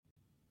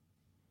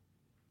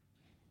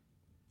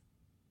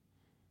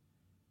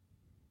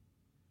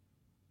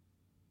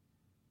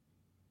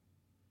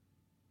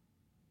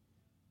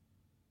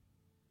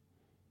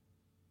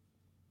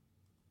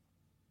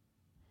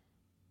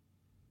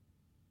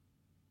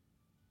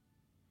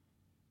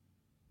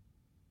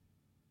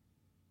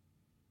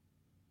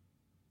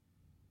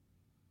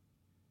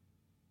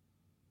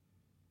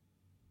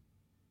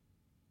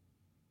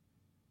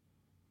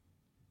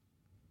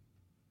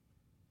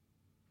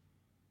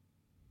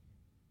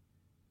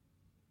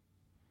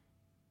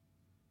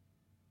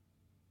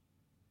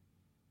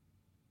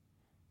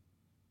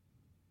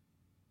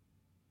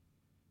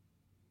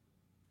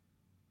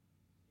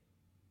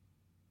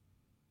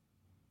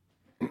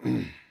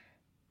The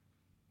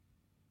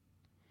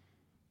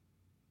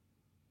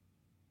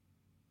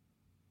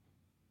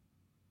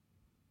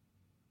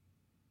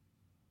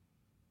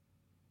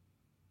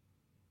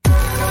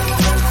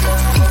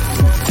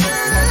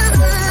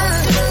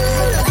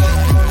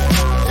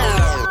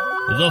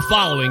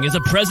following is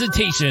a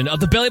presentation of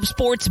the Belly Up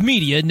Sports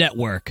Media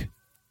Network.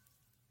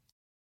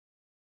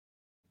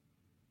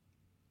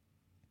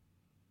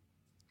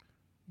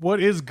 What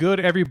is good,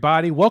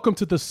 everybody? Welcome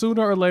to the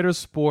Sooner or Later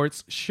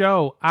Sports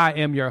Show. I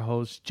am your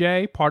host,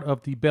 Jay, part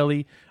of the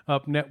Belly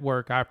Up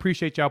Network. I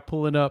appreciate y'all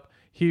pulling up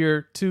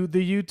here to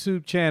the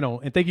YouTube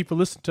channel. And thank you for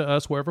listening to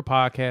us wherever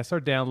podcasts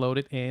are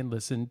downloaded and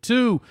listened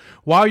to.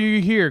 While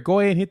you're here, go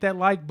ahead and hit that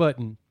like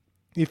button.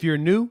 If you're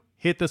new,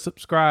 hit the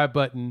subscribe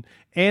button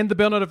and the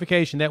bell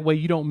notification. That way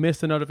you don't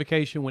miss the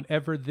notification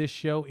whenever this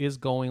show is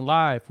going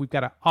live. We've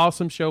got an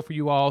awesome show for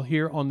you all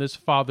here on this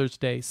Father's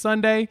Day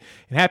Sunday.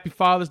 And happy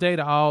Father's Day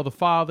to all the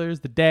fathers,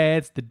 the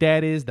dads, the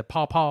daddies, the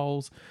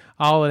pawpaws,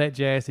 all of that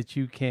jazz that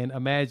you can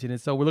imagine. And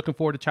so we're looking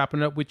forward to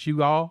chopping it up with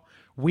you all.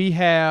 We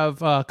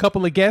have a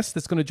couple of guests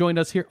that's going to join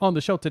us here on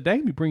the show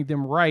today. We bring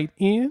them right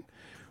in.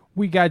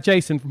 We got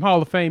Jason from Hall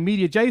of Fame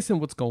Media. Jason,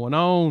 what's going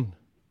on?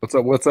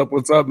 What's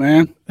up,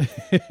 man?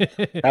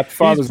 Happy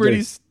Father's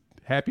Day.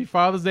 Happy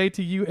Father's Day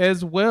to you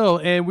as well.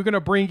 And we're going to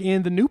bring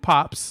in the new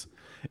Pops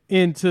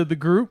into the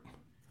group.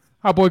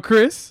 Our boy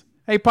Chris.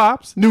 Hey,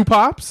 Pops. New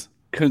Pops.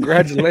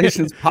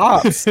 Congratulations,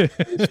 Pops. From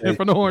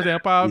the Horns Down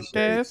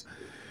Podcast.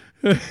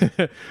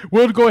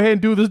 We'll go ahead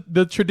and do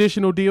the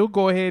traditional deal.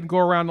 Go ahead and go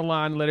around the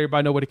line and let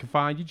everybody know where they can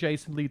find you.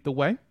 Jason, lead the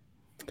way.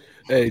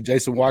 Hey,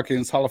 Jason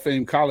Watkins, Hall of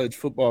Fame College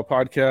Football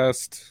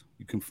Podcast.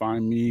 You can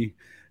find me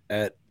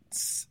at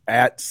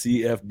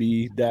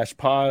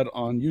CFB-pod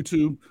on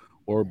YouTube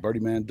or Birdie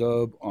Man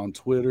Dub on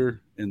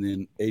Twitter, and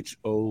then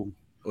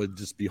would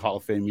just be Hall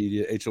of Fame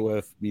Media,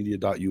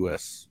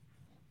 hofmedia.us.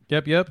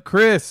 Yep.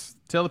 Chris,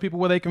 tell the people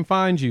where they can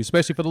find you,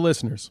 especially for the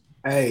listeners.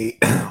 Hey,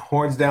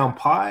 Horns Down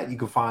Pod. You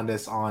can find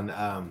us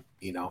on,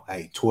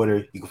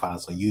 Twitter. You can find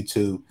us on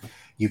YouTube.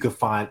 You can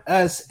find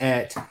us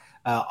at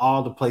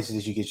all the places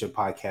that you get your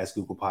podcast,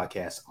 Google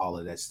Podcasts, all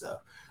of that stuff.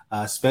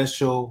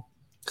 Special.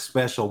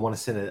 I want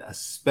to send a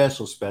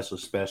special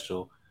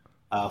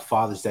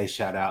Father's Day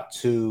shout out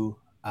to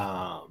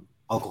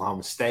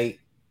Oklahoma State.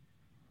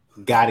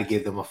 Got to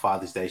give them a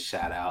Father's Day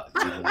shout out.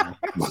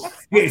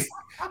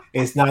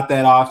 It's not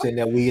that often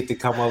that we get to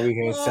come over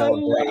here and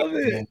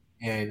celebrate,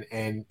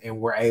 and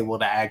we're able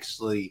to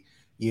actually,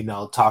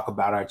 talk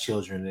about our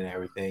children and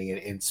everything,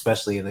 and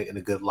especially in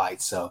a good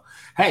light. So,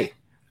 hey,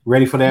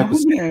 ready for the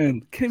episode?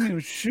 Man, came in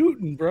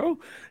shooting, bro.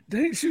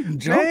 They ain't shooting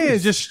jumpers. Man,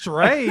 just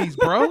strays,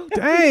 bro.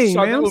 Dang,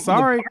 man, I'm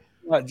sorry.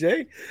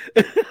 Jay.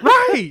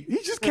 Right. He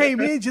just came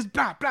in, just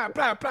blah, blah,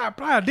 blah, blah,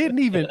 blah.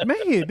 Didn't let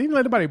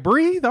anybody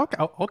breathe.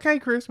 Okay,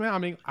 Chris, man. I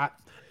mean,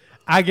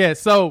 I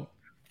guess. So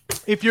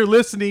if you're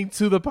listening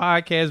to the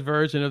podcast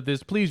version of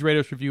this, please rate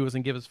us, review us,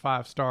 and give us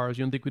 5 stars.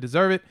 You don't think we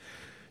deserve it?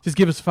 Just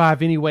give us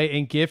 5 anyway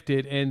and gift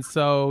it. And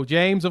so,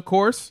 James, of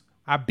course,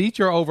 I beat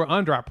your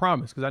over-under, I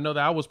promise, because I know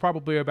that I was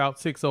probably about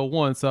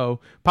 601. So,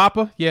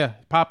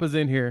 Papa's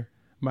in here,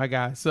 my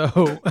guy.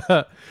 So,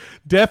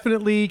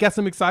 definitely got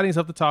some exciting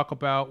stuff to talk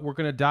about. We're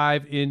going to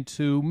dive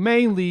into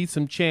mainly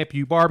some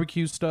CHAMPU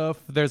barbecue stuff.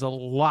 There's a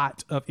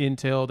lot of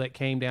intel that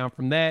came down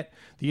from that.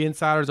 The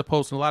insiders are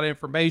posting a lot of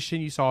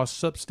information. You saw a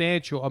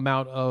substantial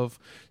amount of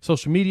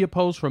social media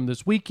posts from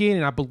this weekend,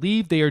 and I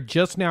believe they are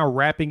just now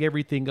wrapping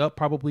everything up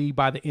probably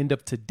by the end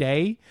of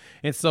today.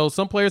 And so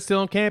some players still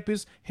on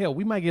campus. Hell,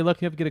 we might get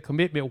lucky enough to get a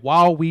commitment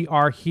while we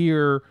are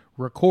here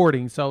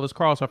recording. So let's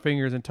cross our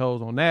fingers and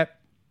toes on that.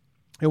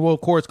 And we'll,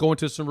 of course, go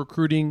into some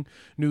recruiting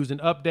news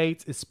and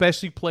updates,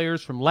 especially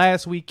players from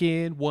last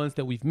weekend, ones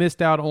that we've missed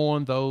out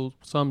on, those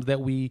some that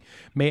we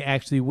may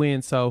actually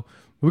win. So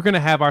we're going to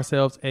have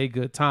ourselves a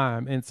good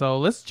time. And so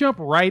let's jump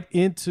right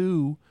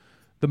into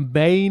the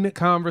main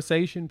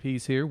conversation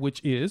piece here,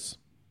 which is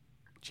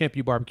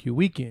CHAMPU Barbecue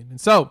Weekend.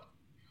 And so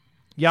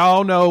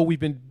y'all know we've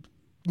been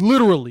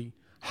literally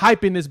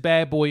hyping this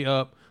bad boy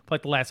up for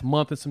like the last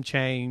month and some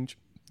change.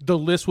 The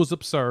list was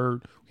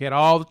absurd. We had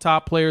all the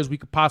top players we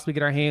could possibly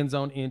get our hands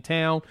on in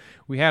town.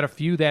 We had a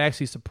few that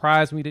actually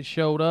surprised me that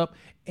showed up,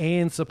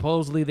 and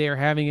supposedly they're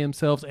having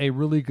themselves a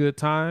really good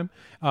time.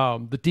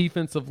 The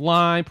defensive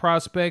line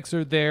prospects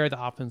are there.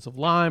 The offensive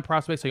line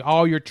prospects, like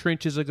all your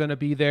trenches are going to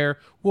be there.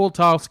 We'll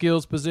talk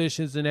skills,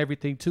 positions, and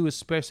everything too,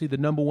 especially the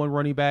number 1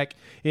 running back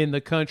in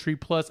the country,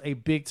 plus a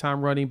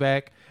big-time running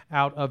back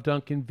out of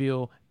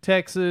Duncanville,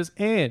 Texas,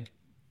 and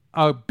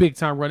a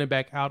big-time running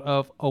back out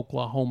of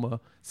Oklahoma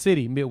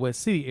City,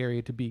 Midwest City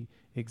area to be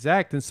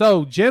exact. And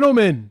so,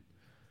 gentlemen,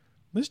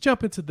 let's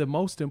jump into the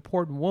most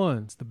important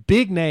ones, the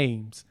big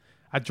names.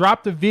 I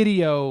dropped a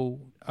video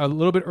a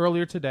little bit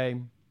earlier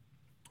today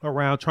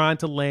around trying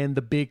to land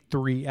the big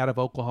 3 out of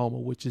Oklahoma,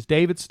 which is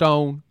David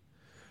Stone,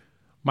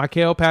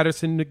 Michael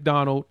Patterson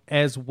McDonald,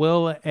 as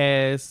well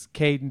as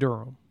Caden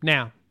Durham.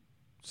 Now,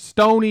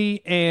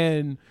 Stoney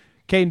and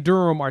Caden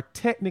Durham are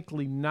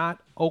technically not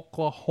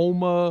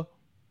Oklahoma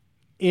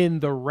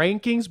in the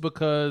rankings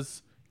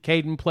because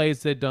Caden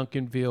plays at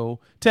Duncanville,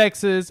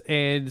 Texas,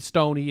 and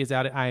Stoney is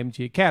out at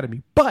IMG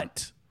Academy.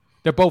 But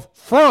they're both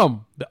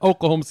from the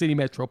Oklahoma City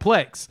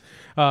Metroplex,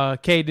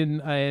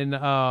 Caden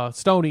and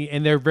Stoney,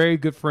 and they're very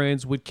good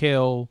friends with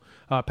Kel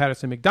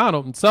Patterson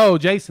McDonald. And so,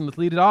 Jason, let's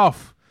lead it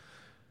off.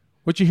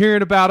 What you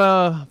hearing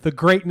about the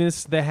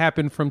greatness that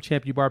happened from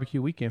CHAMPU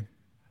Barbecue Weekend?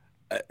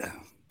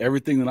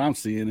 Everything that I'm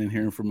seeing and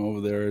hearing from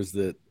over there is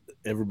that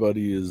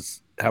everybody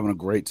is having a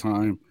great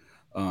time.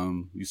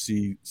 You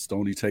see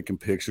Stoney taking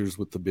pictures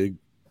with the big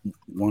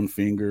one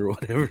finger or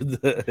whatever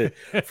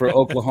for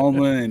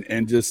Oklahoma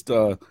and just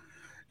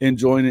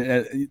enjoying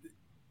it.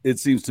 It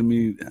seems to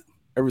me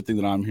everything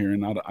that I'm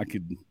hearing,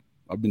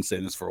 I've been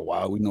saying this for a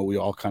while. We know we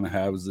all kind of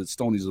have is that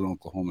Stoney's an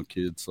Oklahoma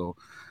kid. So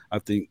I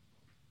think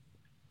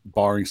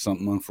barring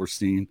something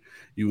unforeseen,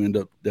 you end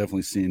up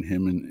definitely seeing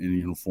him in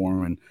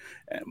uniform. And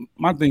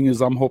my thing is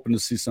I'm hoping to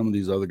see some of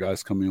these other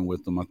guys come in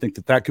with them. I think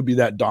that could be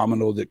that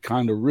domino that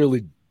kind of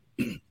really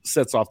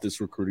sets off this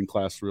recruiting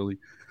class really.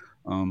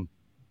 And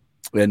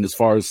as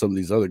far as some of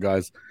these other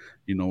guys,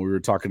 we were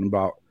talking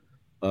about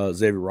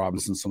Xavier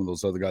Robinson, some of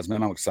those other guys,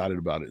 man, I'm excited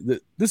about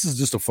it. This is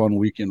just a fun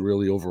weekend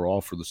really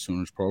overall for the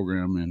Sooners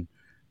program. And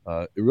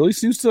it really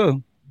seems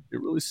to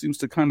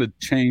kind of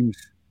change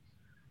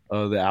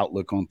the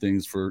outlook on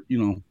things for,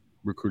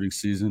 recruiting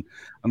season.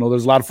 I know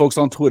there's a lot of folks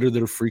on Twitter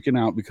that are freaking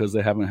out because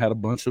they haven't had a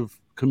bunch of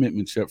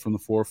commitments yet from the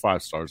 4 or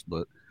 5 stars,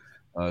 but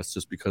it's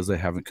just because they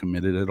haven't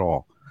committed at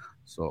all.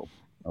 So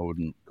I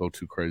wouldn't go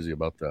too crazy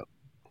about that.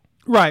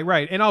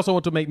 Right. And also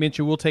want to make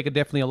mention, we'll take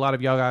definitely a lot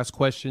of y'all guys'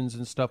 questions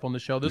and stuff on the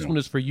show. This one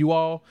is for you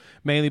all,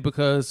 mainly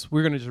because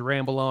we're going to just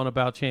ramble on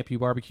about CHAMPU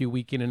Barbecue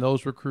Weekend and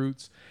those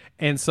recruits.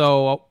 And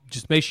so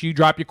just make sure you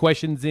drop your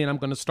questions in. I'm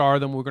going to star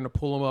them. We're going to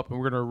pull them up, and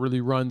we're going to really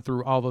run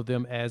through all of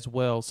them as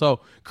well. So,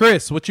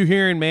 Chris, what you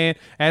hearing, man,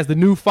 as the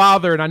new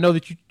father, and I know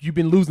that you've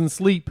been losing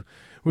sleep,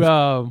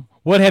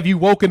 what have you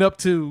woken up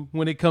to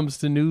when it comes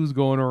to news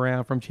going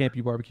around from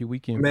CHAMPU Barbecue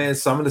Weekend? Man,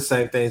 some of the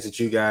same things that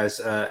you guys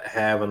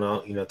have,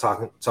 and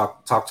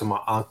talk to my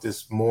uncle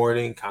this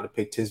morning, kind of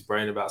picked his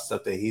brain about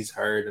stuff that he's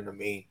heard, and I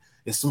mean,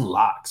 it's some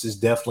locks.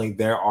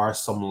 There are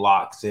some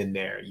locks in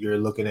there. You're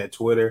looking at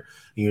Twitter,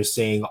 and you're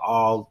seeing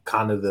all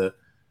kind of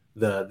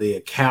the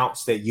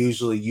accounts that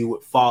usually you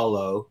would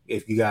follow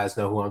if you guys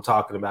know who I'm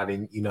talking about,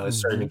 and there's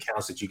certain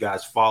accounts that you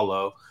guys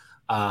follow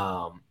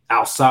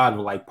outside of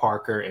like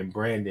Parker and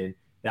Brandon.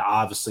 That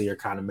obviously are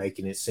kind of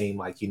making it seem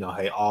like,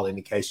 hey, all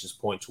indications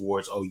point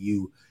towards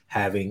OU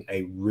having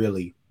a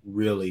really,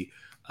 really,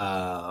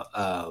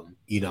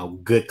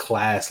 good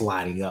class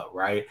lining up,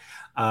 right?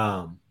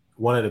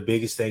 One of the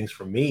biggest things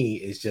for me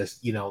is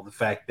just, the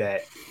fact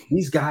that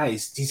these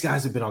guys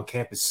have been on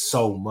campus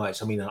so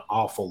much. I mean, an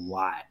awful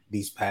lot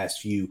these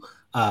past few,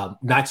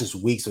 not just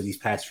weeks or these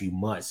past few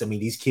months. I mean,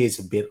 these kids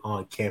have been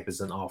on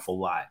campus an awful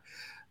lot.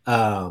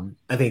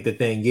 I think the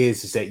thing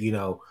is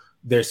that,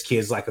 there's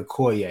kids like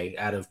Okoye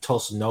out of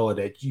Tulsa Noah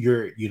that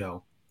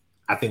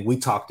I think we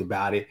talked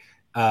about it.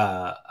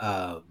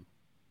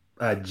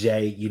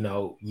 Jay,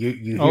 you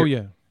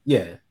hear,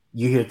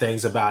 you hear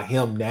things about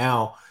him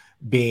now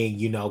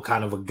being,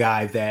 kind of a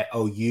guy that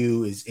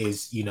OU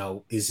is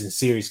in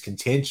serious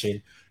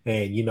contention.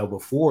 And,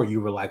 before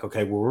you were like,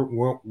 okay,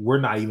 well, we're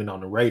not even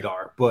on the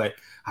radar, but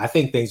I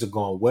think things are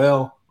going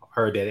well. I've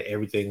heard that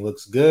everything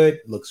looks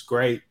good, looks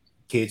great.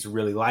 Kids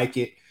really like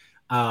it.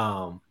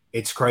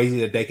 It's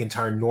crazy that they can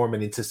turn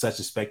Norman into such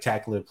a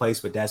spectacular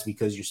place, but that's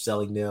because you're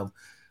selling them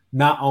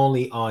not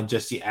only on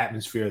just the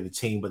atmosphere of the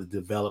team, but the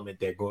development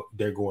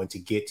they're going to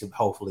get to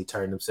hopefully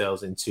turn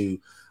themselves into,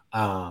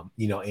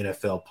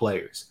 NFL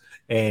players.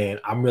 And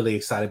I'm really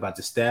excited about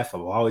the staff.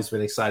 I've always been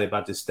excited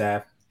about the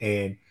staff.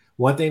 And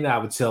one thing that I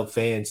would tell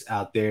fans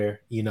out there,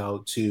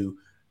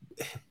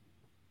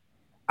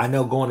 I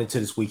know going into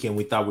this weekend,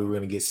 we thought we were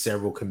going to get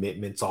several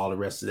commitments, all the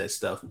rest of that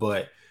stuff,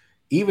 but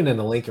even in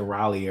the Lincoln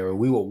Riley era,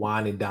 we would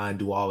wine and dine,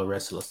 do all the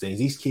rest of those things.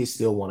 These kids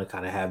still want to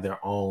kind of have their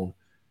own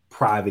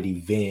private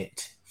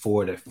event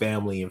for their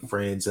family and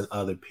friends and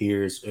other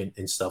peers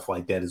and stuff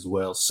like that as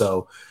well.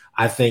 So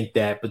I think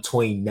that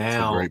between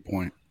now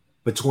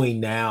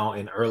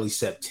and early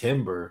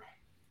September,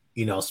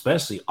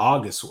 especially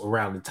August,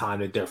 around the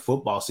time that their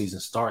football season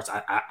starts,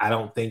 I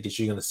don't think that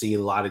you're going to see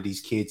a lot of these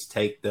kids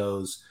take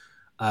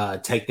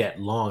that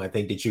long. I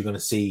think that you're going to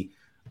see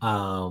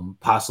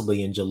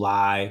possibly in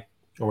July,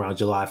 around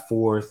July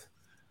 4th,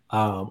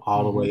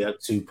 all the way up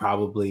to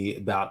probably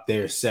about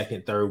their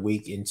second, third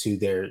week into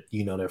their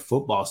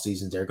football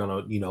seasons, they're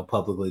going to,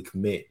 publicly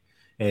commit.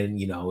 And,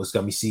 it's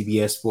going to be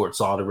CBS Sports,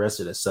 all the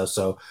rest of that stuff.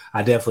 So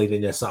I definitely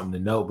think that's something to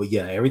know. But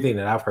yeah, everything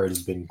that I've heard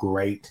has been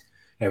great.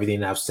 Everything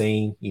that I've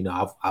seen,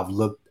 I've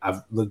looked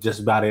just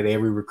about at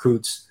every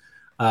recruit's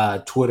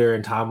Twitter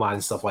and timeline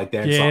and stuff like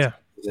that. Yeah.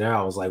 So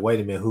I was like,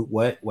 wait a minute,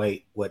 what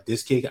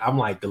this kid? I'm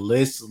like, the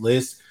list.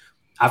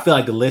 I feel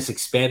like the list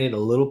expanded a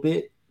little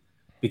bit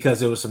because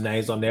there was some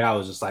names on there. I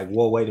was just like,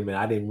 whoa, wait a minute.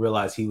 I didn't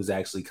realize he was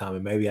actually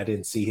coming. Maybe I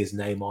didn't see his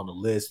name on the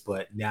list,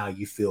 but now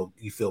you feel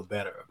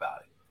better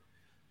about it.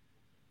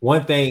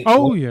 One thing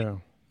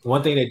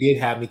that did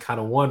have me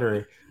kind of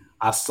wondering,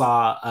 I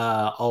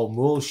saw old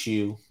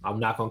Muleshoe. I'm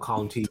not gonna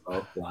call him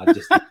Tebow. Well, I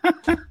just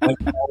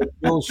old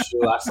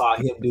Muleshoe. I saw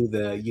him do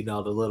the the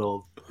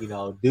little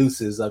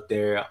deuces up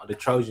there, the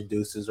Trojan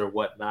deuces or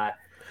whatnot,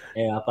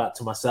 and I thought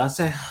to myself, I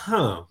said,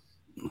 huh.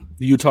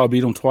 Utah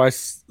beat them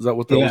twice. Is that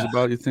what that was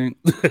about, you think?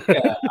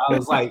 Yeah, I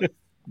was like,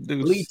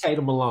 leave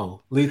Tatum alone.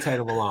 Leave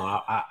Tatum alone.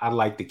 I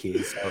like the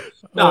kid. So,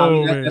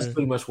 no, I mean, that's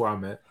pretty much where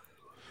I'm at.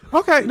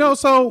 Okay, no,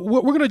 so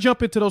we're going to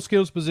jump into those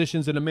skills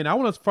positions in a minute. I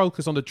want to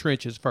focus on the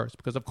trenches first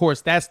because, of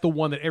course, that's the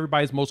one that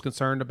everybody's most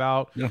concerned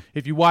about. Yeah.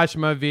 If you watch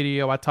my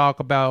video, I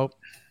talk about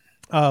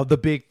the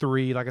big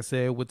three, like I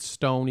said, with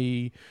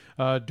Stoney,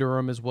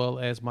 Durham, as well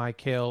as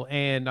Michael.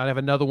 And I have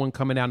another one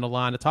coming down the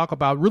line to talk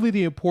about really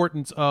the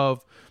importance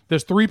of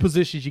there's three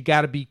positions you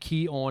got to be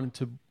key on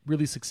to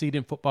really succeed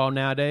in football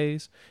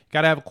nowadays. You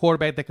got to have a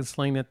quarterback that can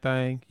sling that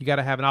thing. You got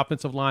to have an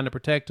offensive line to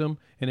protect them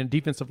and a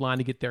defensive line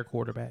to get their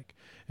quarterback.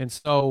 And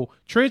so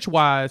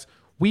trench-wise,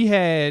 we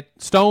had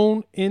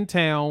Stone in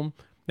town.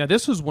 Now,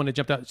 this was when it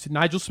jumped out.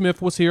 Nigel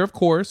Smith was here, of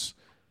course.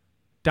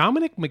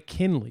 Dominic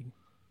McKinley.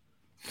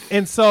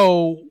 And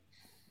so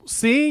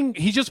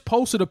he just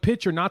posted a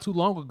picture not too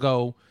long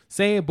ago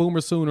saying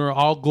Boomer Sooner,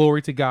 all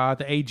glory to God,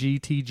 the AG,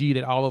 TG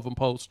that all of them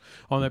post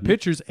on their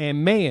pictures.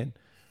 And man,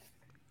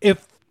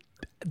 if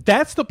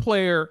that's the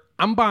player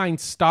I'm buying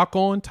stock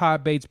on,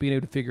 Todd Bates being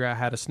able to figure out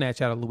how to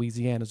snatch out of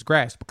Louisiana's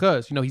grasp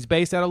because, he's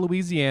based out of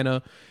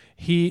Louisiana.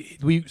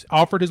 We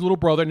offered his little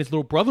brother, and his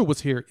little brother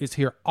is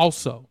here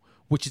also,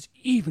 which is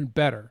even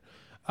better.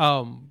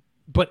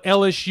 But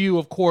LSU,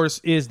 of course,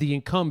 is the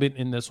incumbent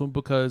in this one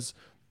because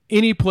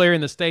any player in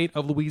the state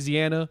of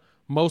Louisiana,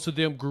 most of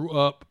them grew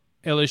up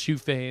LSU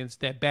fans.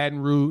 That Baton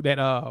Rouge,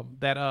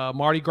 that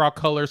Mardi Gras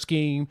color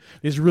scheme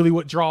is really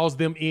what draws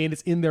them in.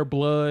 It's in their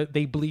blood.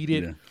 They bleed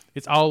it. Yeah.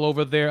 It's all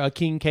over their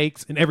king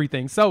cakes and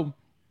everything. So,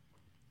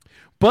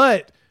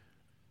 but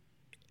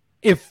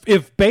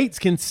if Bates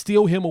can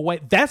steal him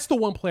away, that's the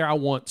one player I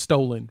want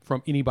stolen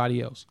from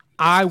anybody else.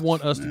 I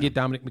want us to get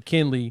Dominic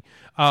McKinley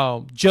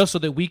just so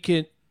that we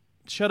can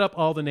shut up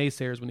all the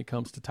naysayers when it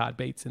comes to Todd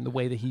Bates and the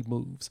way that he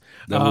moves.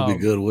 That would be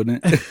good,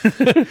 wouldn't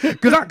it?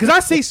 Because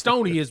I see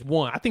Stoney as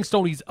one. I think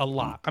Stoney's a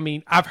lock. I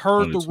mean, I've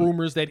heard the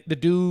rumors that the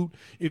dude,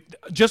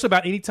 just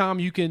about any time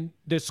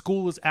the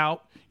school is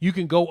out, you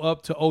can go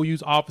up to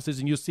OU's offices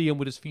and you'll see him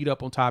with his feet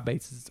up on Todd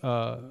Bates'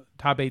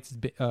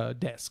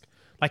 desk.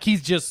 Like he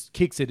just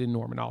kicks it in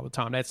Norman all the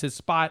time. That's his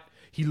spot.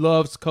 He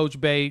loves Coach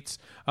Bates.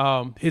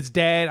 His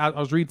dad, I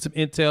was reading some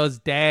intel. His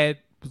dad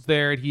was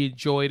there and he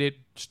enjoyed it.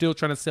 Still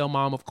trying to sell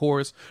mom, of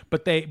course.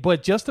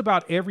 But just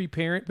about every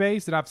parent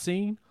base that I've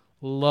seen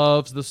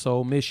loves the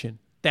Soul Mission.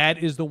 That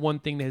is the one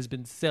thing that has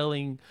been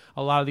selling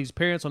a lot of these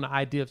parents on the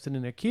idea of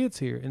sending their kids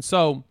here. And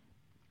so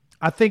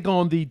I think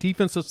on the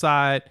defensive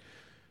side,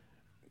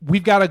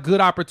 we've got a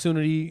good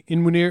opportunity.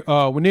 And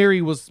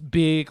Winery was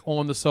big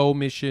on the Soul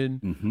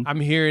Mission. Mm-hmm. I'm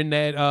hearing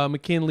that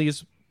McKinley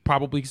is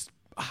probably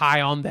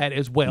high on that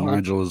as well.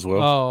 Nigel as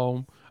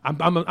well.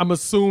 I'm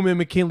assuming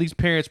McKinley's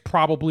parents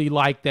probably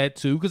like that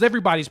too, because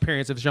everybody's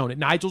parents have shown it.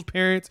 Nigel's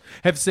parents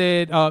have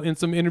said in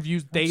some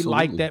interviews they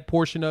like that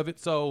portion of it.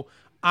 So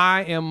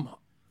I am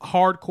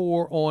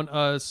hardcore on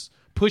us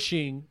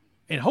pushing,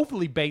 and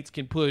hopefully Bates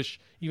can push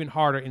even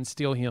harder and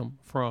steal him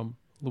from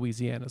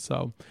Louisiana.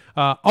 So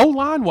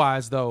O-line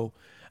wise, though,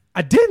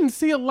 I didn't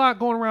see a lot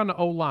going around the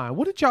O-line.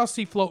 What did y'all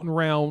see floating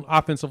around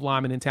offensive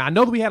linemen in town? I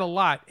know that we had a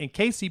lot, and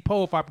Casey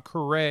Poe, if I'm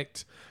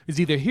correct, is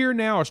either here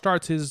now or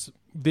starts his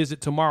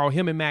visit tomorrow,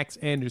 him and Max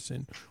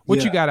Anderson.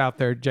 What you got out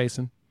there,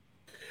 Jason?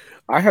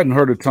 I hadn't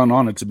heard a ton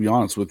on it, to be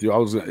honest with you. I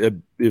was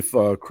if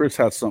Chris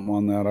had something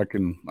on that, I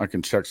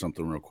can check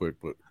something real quick,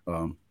 but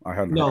I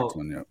hadn't heard a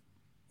ton yet.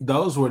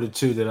 Those were the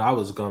two that I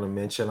was going to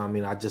mention. I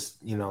mean, I just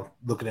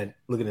looking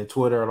at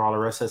Twitter and all the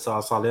rest of it, so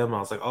I saw them and I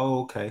was like,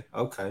 oh, okay.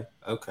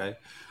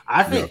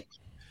 I think,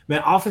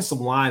 man,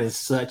 offensive line is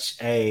such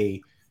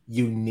a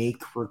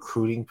unique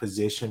recruiting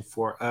position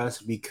for us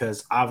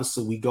because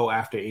obviously we go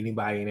after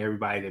anybody and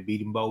everybody that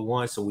beat him Bo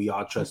once, so we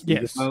all trust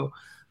Bo.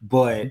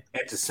 But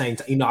at the same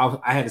time,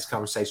 I had this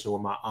conversation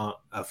with my aunt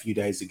a few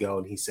days ago,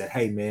 and he said,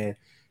 "Hey, man,"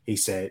 he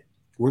said,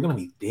 "we're going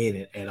to be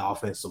thin at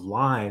offensive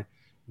line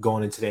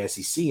going into the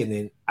SEC." And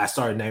then I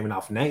started naming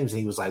off names, and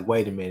he was like,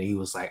 "Wait a minute." He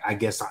was like,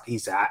 he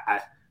said,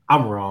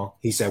 I'm wrong.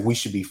 He said, "We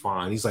should be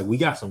fine." He's like, "We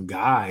got some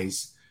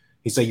guys."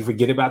 He said, "You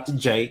forget about the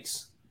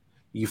Jakes.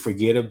 You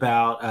forget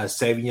about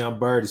Savion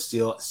Byrd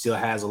still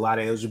has a lot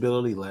of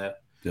eligibility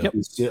left. Yep.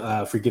 You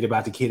still forget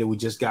about the kid that we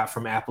just got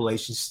from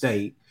Appalachian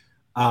State.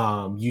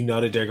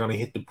 That they're going to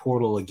hit the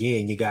portal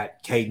again. You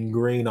got Caden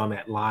Green on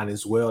that line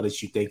as well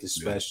that you think is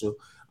special.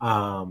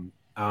 And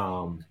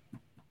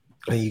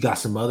you got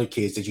some other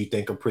kids that you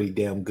think are pretty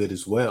damn good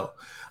as well.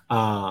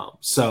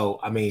 So,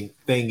 I mean,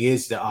 thing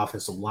is the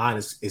offensive line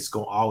is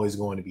always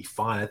going to be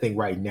fine. I think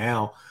right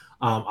now,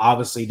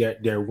 obviously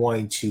they're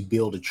wanting to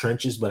build the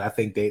trenches, but I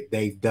think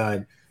they've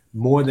done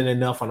more than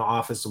enough on the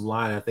offensive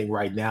line. I think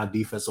right now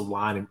defensive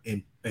line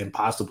and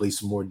possibly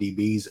some more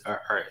DBs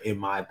are in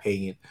my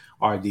opinion,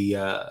 are the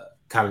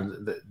kind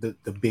of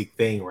the big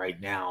thing right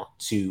now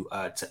to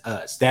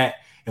us. That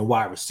and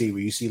wide receiver.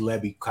 You see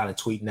Levy kind of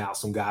tweeting out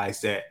some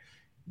guys that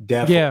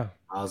definitely. Yeah.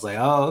 I was like,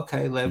 oh,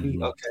 okay, Levy.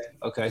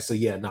 Okay. So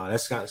yeah, no,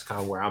 that's kind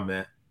of where I'm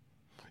at.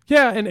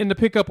 Yeah, and to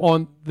pick up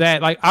on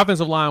that, like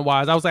offensive line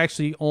wise, I was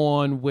actually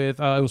on with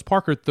it was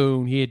Parker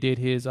Thune. He did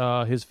his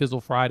Fizzle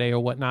Friday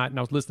or whatnot, and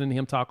I was listening to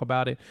him talk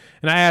about it.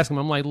 And I asked him,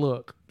 I'm like,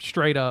 look,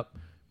 straight up,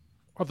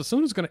 are the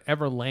Sooners going to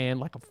ever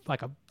land like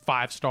a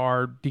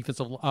 5-star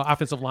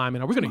offensive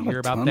lineman? Are we going to hear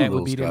about that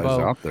with Beaton Bowe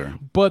out there?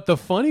 But the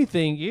funny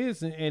thing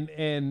is,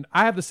 and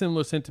I have the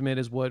similar sentiment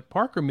as what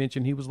Parker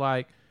mentioned. He was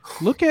like,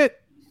 look at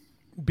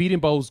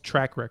Beaton Bowe's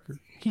track record.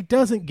 He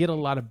doesn't get a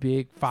lot of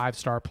big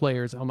 5-star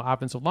players on the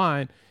offensive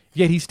line,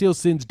 yet he still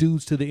sends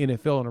dudes to the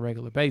NFL on a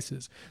regular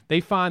basis.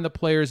 They find the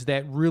players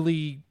that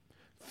really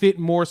fit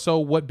more so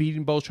what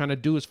Beaton Bowe's trying to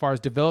do as far as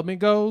development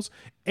goes,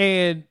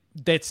 and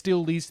that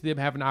still leads to them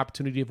having an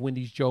opportunity of win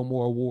these Joe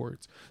Moore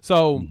awards.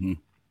 So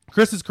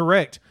Chris is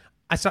correct.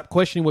 I stopped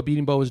questioning what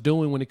Beaton Bowe is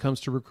doing when it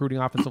comes to recruiting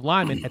offensive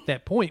linemen at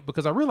that point,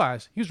 because I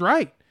realized he was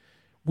right.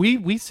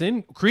 We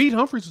send Creed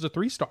Humphreys was a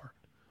 3-star.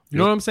 You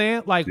know what I'm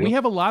saying? Like, we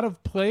have a lot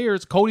of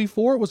players. Cody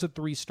Ford was a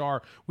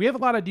 3-star. We have a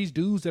lot of these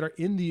dudes that are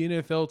in the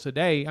NFL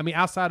today. I mean,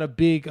 outside of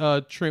big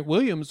Trent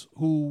Williams,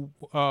 who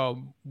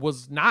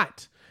was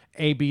not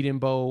a Beaton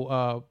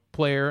Bowe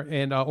player,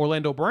 and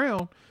Orlando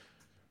Brown.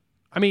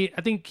 I mean,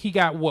 I think he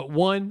got,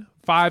 one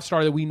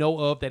 5-star that we know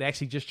of that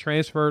actually just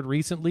transferred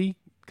recently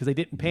because they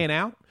didn't pan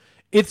out.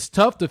 It's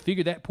tough to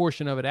figure that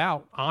portion of it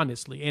out,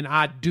 honestly. And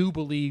I do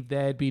believe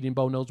that Beaton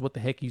Bowe knows what the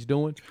heck he's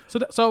doing. So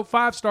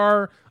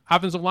 5-star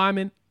offensive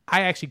lineman,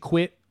 I actually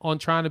quit on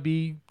trying to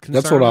be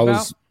concerned. That's what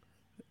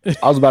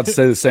I was about to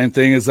say the same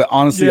thing. Is that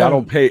honestly, I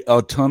don't pay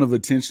a ton of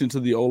attention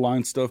to the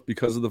O-line stuff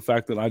because of the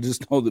fact that I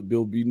just know that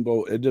Bill Beaton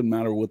Bowe, it doesn't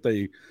matter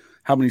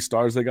how many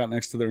stars they got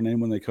next to their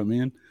name when they come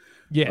in.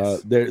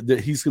 Yes,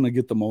 he's going to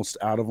get the most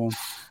out of them.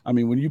 I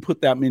mean, when you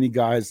put that many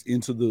guys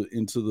into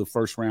the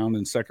first round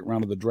and second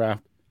round of the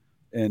draft,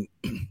 and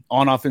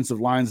on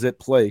offensive lines that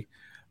play,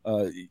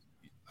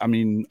 I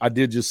mean, I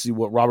did just see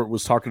what Robert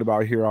was talking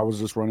about here. I was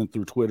just running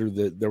through Twitter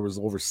that there was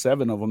over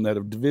 7 of them that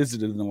have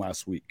visited in the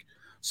last week.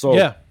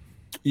 So,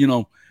 you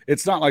know,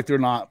 it's not like they're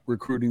not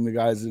recruiting the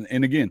guys.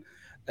 And again,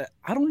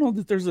 I don't know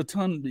that there's a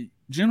ton.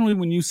 Generally,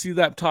 when you see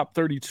that top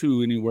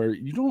 32 anywhere,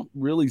 you don't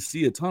really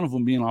see a ton of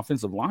them being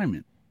offensive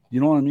linemen.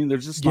 You know what I mean?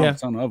 There's just not a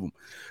ton of them.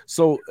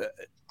 So,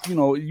 you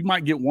know, you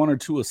might get 1 or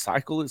 2 a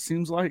cycle, it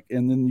seems like.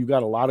 And then you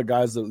got a lot of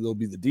guys that will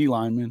be the D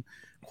linemen,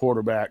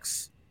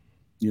 quarterbacks,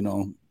 you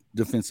know,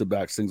 defensive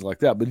backs, things like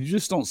that. But you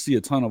just don't see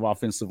a ton of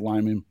offensive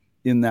linemen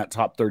in that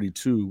top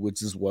 32,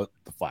 which is what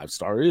the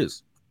 5-star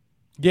is.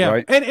 Yeah.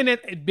 Right? And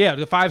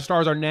the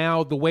 5-stars are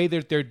now, the way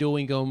that they're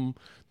doing them,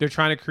 they're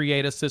trying to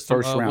create a system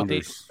of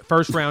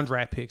first-round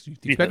draft picks. You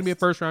expect to be a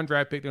first-round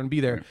draft pick, they're going to be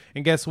there. Right.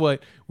 And guess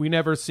what? We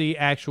never see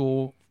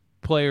actual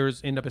players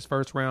end up as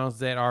first rounds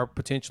that are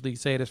potentially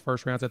say it as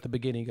first rounds at the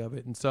beginning of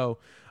it. And so,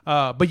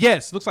 but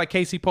yes, looks like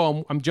Casey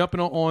Poe. I'm jumping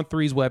on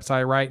 3's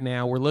website right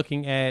now. We're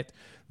looking at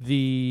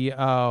the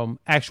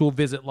actual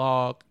visit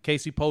log.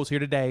 Casey Poe's here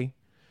today.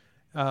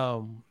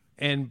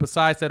 And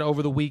besides that,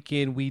 over the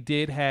weekend, we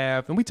did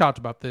have, and we talked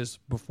about this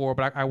before,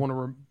 but I want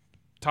to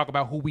talk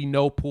about who we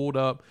know pulled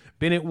up.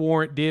 Bennett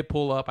Warrant did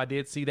pull up. I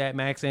did see that.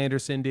 Max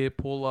Anderson did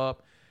pull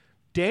up.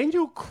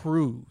 Daniel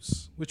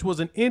Cruz, which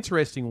was an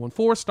interesting one,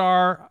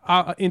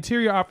 4-star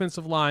interior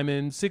offensive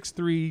lineman,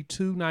 6'3",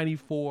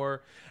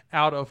 294,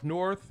 out of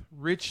North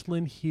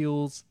Richland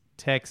Hills,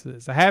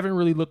 Texas. I haven't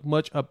really looked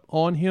much up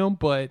on him,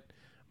 but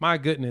my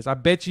goodness, I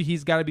bet you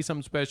he's got to be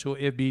something special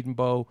if Beaton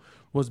Bowe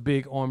was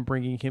big on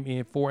bringing him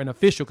in for an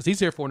official, because he's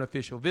here for an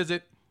official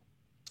visit.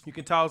 You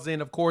can toss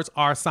in, of course,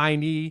 our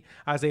signee,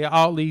 Isaiah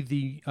Otley,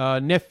 the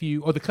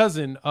nephew or the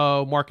cousin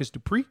of Marcus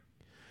Dupree.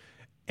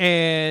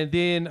 And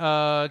then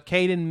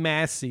Caden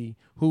Massey,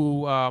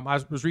 who I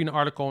was reading an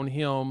article on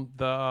him,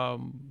 the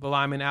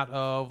lineman out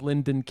of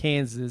Linden,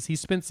 Kansas. He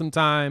spent some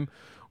time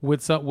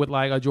with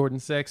like Jordan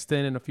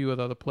Sexton and a few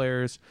other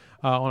players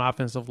on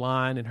offensive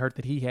line, and heard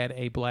that he had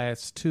a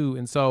blast too.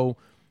 And so,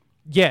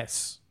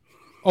 yes,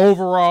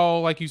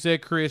 overall, like you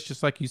said, Chris,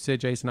 just like you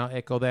said, Jason, I'll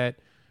echo that.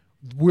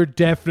 We're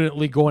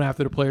definitely going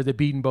after the players that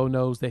Beaton Bowe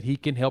knows that he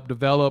can help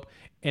develop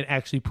and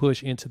actually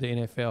push into the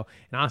NFL.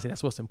 And honestly,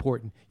 that's what's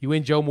important. You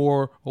win Joe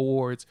Moore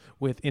awards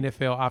with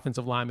NFL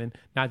offensive linemen,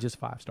 not just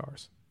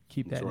 5-stars.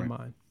 Keep that in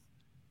mind.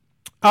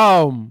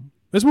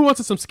 Let's move on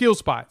to some skill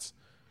spots.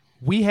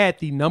 We had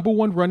the number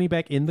 1 running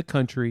back in the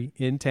country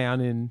in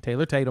town in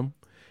Taylor Tatum,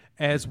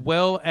 as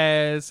well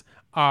as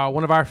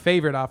one of our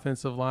favorite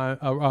offensive line,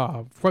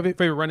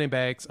 favorite running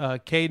backs,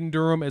 Caden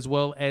Durham, as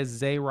well as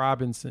Zay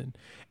Robinson.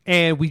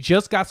 And we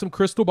just got some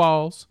crystal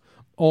balls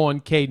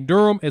on Caden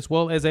Durham as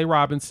well as Zay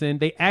Robinson.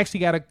 They actually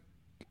got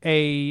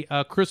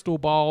a crystal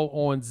ball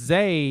on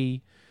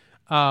Zay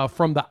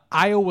from the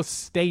Iowa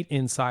State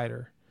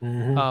Insider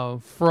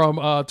from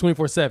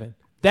 24/7.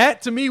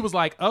 That to me was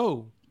like,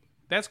 oh,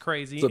 that's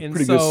crazy. It's a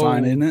pretty good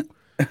sign, isn't it?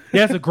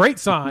 Yeah, it's a great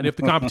sign if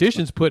the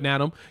competition's putting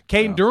at him.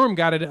 Caden Durham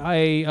got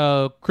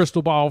a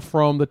crystal ball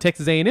from the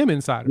Texas A&M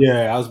Insider.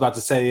 Yeah, I was about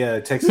to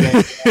say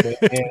Texas A&M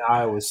and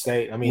Iowa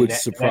State. I mean, Which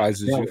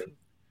surprises you.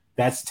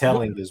 That's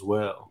telling as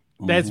well.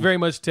 That's very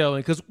much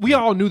telling because we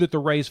all knew that the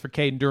race for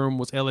Caden Durham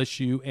was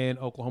LSU and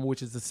Oklahoma,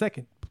 which is the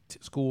second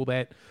school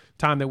that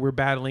time that we're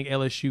battling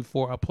LSU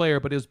for a player,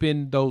 but it's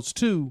been those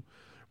two.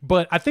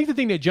 But I think the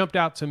thing that jumped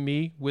out to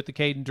me with the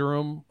Caden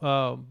Durham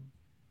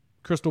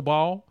crystal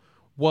ball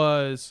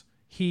was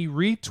he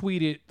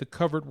retweeted the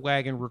Covered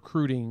Wagon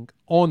recruiting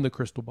on the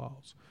crystal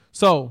balls.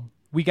 So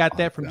we got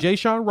that from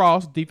Ja'Shawn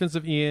Ross,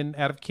 defensive end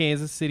out of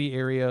Kansas City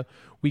area.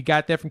 We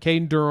got that from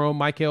Caden Durham.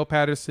 Michael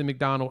Patterson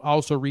McDonald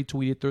also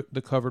retweeted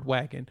the Covered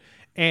Wagon.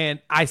 And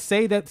I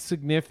say that's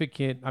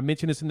significant. I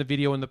mentioned this in the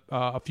video in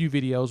a few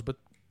videos, but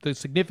the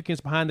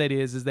significance behind that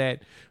is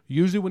that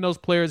usually when those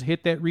players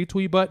hit that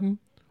retweet button,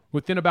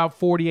 within about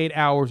 48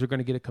 hours, they're going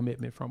to get a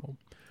commitment from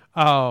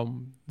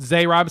them.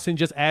 Zay Robinson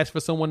just asked for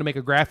someone to make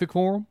a graphic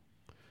for him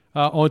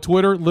on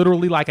Twitter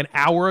literally like an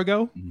hour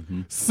ago.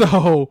 Mm-hmm.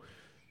 So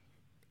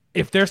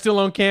if they're still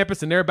on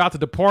campus and they're about to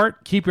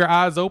depart, keep your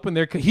eyes open.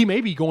 He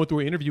may be going through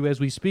an interview as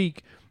we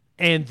speak,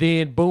 and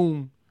then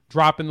boom,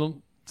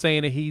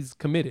 saying that he's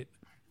committed.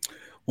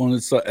 Well,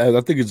 it's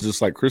I think it's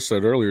just like Chris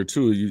said earlier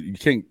too. You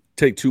can't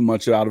take too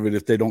much out of it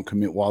if they don't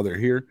commit while they're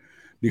here,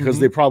 because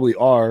they probably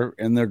are,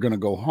 and they're going to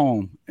go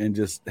home and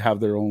just have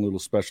their own little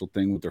special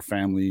thing with their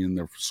family and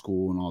their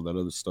school and all that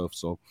other stuff.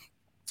 So,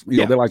 you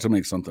know, they like to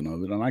make something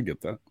of it, and I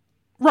get that.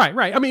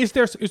 Right. I mean, it's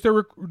their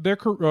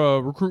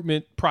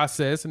recruitment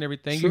process and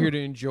everything. Sure. You're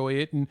here to enjoy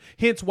it, and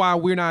hence why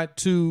we're not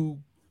too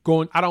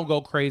going. I don't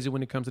go crazy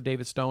when it comes to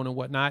David Stone and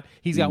whatnot.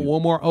 He's got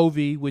one more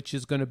OV, which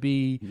is going to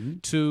be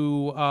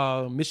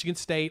to Michigan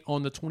State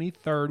on the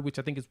 23rd, which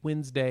I think is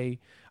Wednesday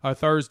or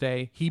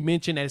Thursday. He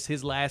mentioned as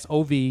his last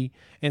OV,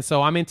 and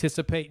so I'm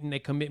anticipating a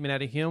commitment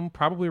out of him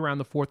probably around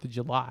the 4th of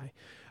July,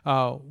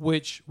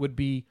 which would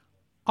be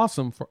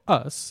awesome for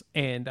us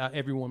and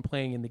everyone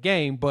playing in the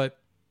game, but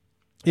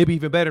it'd be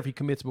even better if he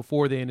commits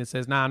before then and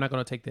says, "Nah, I'm not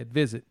going to take that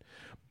visit."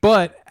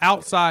 But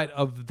outside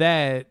of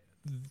that,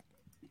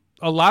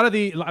 like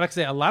I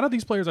said, a lot of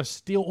these players are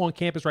still on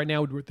campus right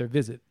now with their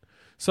visit.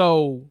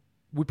 So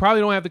we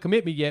probably don't have the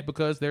commitment yet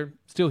because they're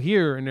still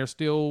here and they're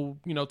still,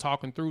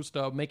 talking through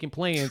stuff, making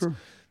plans. Sure.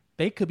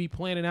 They could be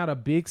planning out a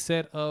big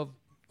set of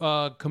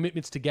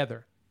commitments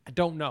together. I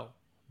don't know.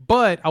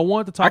 But I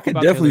wanted to talk about.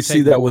 I could definitely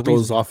see that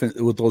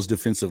with those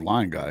defensive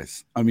line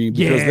guys. I mean,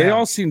 because they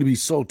all seem to be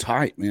so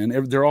tight, man.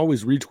 They're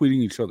always retweeting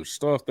each other's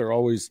stuff. We're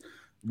always,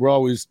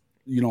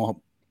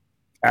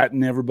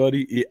 atting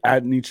everybody,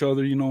 atting each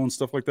other, and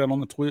stuff like that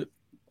on the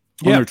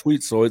on their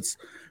tweets. So it's,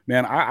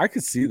 man, I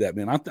could see that,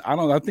 man.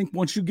 I think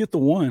once you get the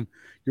one,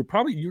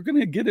 you're going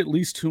to get at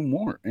least two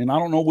more, and I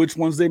don't know which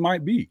ones they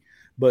might be,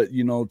 but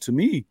to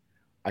me,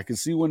 I can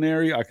see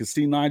Winery. I can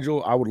see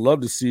Nigel. I would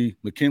love to see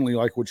McKinley,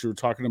 like what you were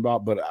talking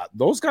about. But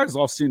those guys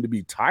all seem to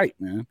be tight,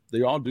 man.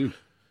 They all do.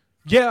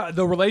 Yeah,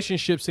 the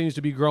relationship seems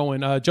to be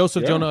growing.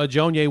 Joseph Jonah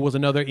Ajonye was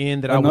another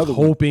end that I was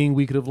hoping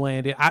we could have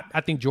landed.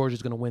 I think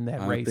Georgia's going to win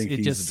that race.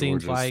 It just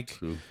seems like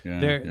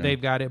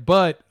they've got it.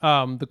 But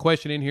the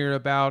question in here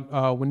about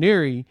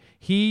Winery,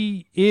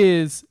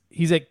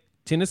 he's at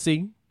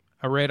Tennessee.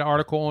 I read an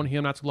article on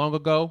him not too long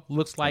ago.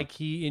 Looks like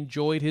he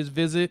enjoyed his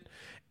visit.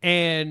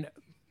 And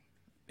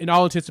in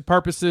all intents and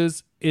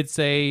purposes, it's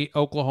a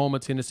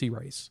Oklahoma-Tennessee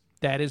race.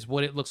 That is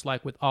what it looks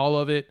like with all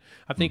of it.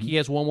 I think he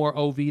has one more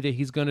OV that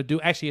he's going to do.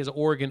 Actually, he has an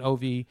Oregon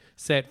OV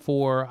set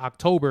for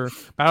October,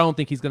 but I don't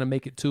think he's going to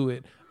make it to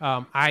it.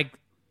 I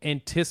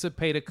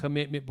anticipate a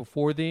commitment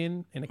before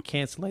then and a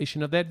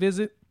cancellation of that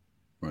visit.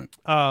 Right.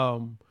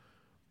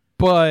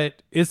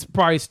 But it's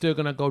probably still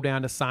going to go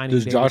down to signing.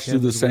 Does Josh do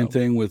the same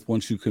thing with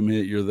once you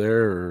commit, you're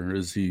there, or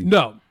is he?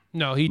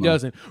 No, he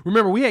doesn't.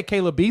 Remember, we had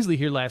Caleb Beasley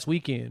here last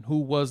weekend, who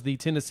was the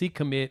Tennessee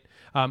commit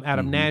out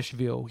of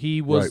Nashville.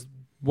 He was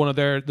one of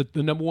the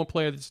number one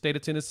player of the state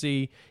of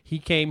Tennessee. He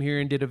came here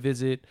and did a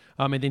visit,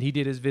 and then he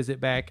did his visit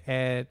back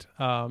at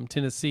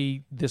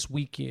Tennessee this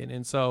weekend.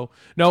 And so,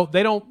 no,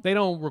 they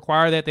don't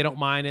require that. They don't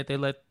mind it. They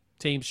let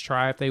teams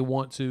try if they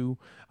want to.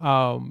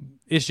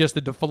 It's just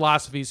that the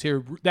philosophies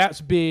here,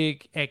 that's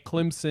big at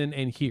Clemson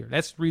and here.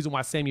 That's the reason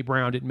why Sammy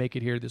Brown didn't make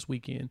it here this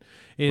weekend,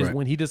 is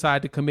when he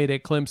decided to commit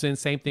at Clemson.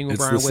 Same thing with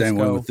Brian Wesco. It's the same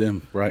one with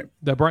them, right?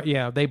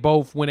 They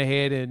both went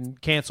ahead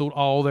and canceled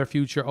all their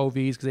future OVs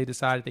because they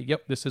decided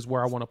that, this is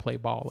where I want to play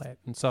ball at.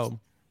 And so,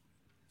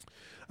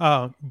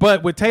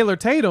 but with Taylor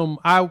Tatum,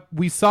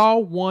 we saw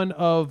one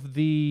of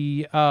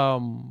the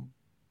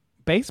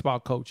baseball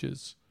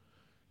coaches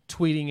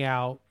tweeting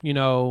out,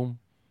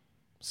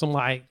 some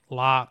like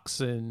locks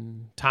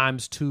and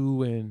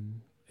 ×2 and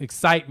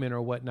excitement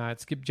or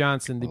whatnot. Skip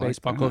Johnson, the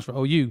baseball coach for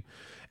OU.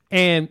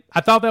 And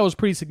I thought that was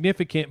pretty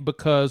significant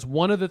because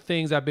one of the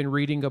things I've been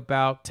reading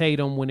about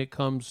Tatum when it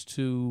comes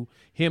to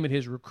him and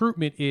his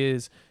recruitment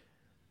is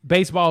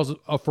baseball is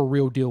a for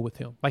real deal with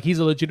him. Like, he's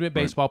a legitimate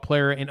baseball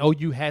player, and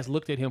OU has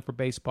looked at him for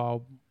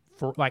baseball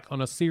for, like, on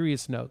a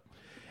serious note.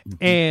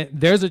 And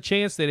there's a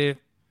chance that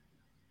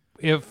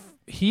if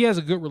he has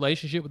a good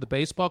relationship with the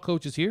baseball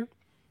coaches here,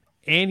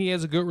 and he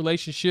has a good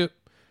relationship.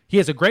 He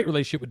has a great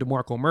relationship with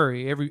DeMarco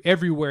Murray.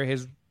 Everyone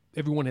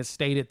has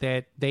stated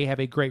that they have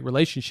a great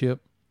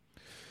relationship.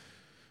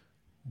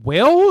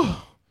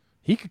 Well,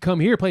 he could come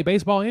here, play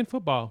baseball and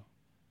football.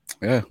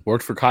 Yeah,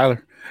 worked for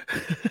Kyler.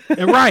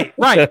 And right.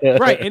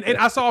 And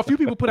I saw a few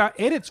people put out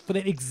edits for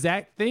that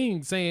exact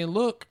thing, saying,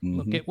 "Look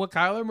at what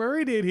Kyler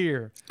Murray did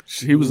here."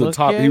 He was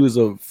He was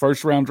a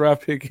first-round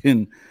draft pick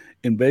in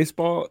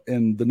baseball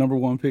and the number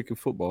 1 pick in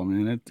football.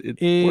 Man,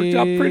 it worked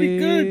out pretty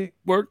good.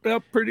 Worked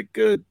out pretty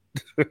good.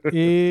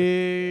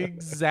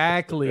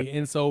 Exactly.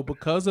 And so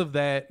because of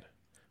that,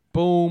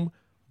 boom,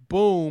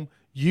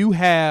 you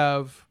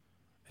have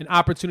an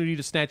opportunity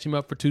to snatch him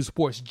up for 2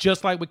 sports,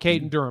 just like with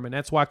Caden Durham. And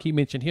that's why I keep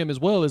mentioning him as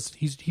well, as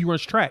he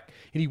runs track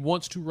and he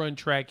wants to run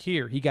track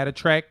here. He got a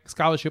track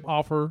scholarship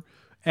offer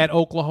at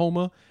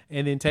Oklahoma,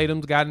 and then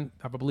Tatum's gotten,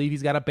 I believe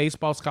he's got a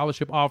baseball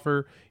scholarship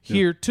offer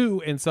here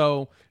too. And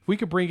so if we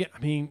could bring it, I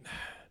mean,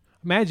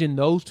 imagine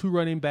those 2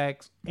 running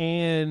backs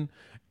and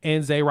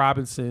Zay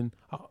Robinson.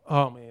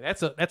 Oh man,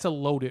 that's a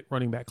loaded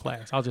running back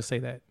class. I'll just say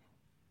that.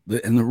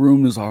 And the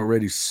room is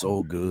already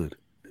so good.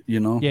 You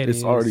know,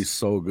 it's already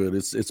so good.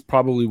 It's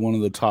probably one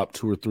of the top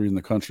 2 or 3 in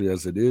the country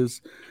as it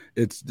is.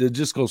 It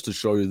just goes to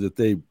show you that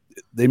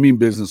they mean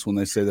business when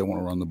they say they want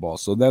to run the ball.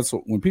 So that's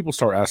when people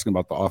start asking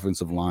about the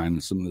offensive line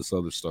and some of this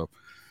other stuff.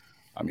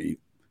 I mean,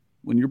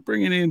 when you're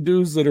bringing in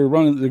dudes that are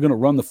going to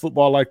run the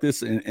football like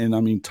this, and I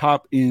mean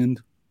top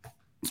end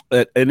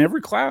in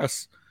every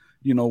class.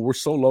 You know, we're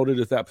so loaded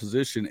at that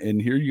position,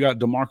 and here you got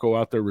DeMarco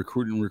out there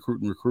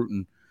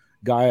recruiting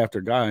guy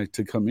after guy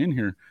to come in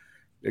here.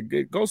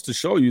 It goes to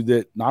show you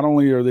that not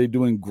only are they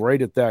doing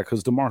great at that,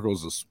 because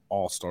DeMarco's an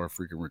all-star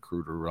freaking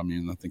recruiter. I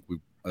mean, I think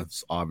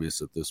that's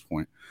obvious at this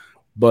point.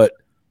 But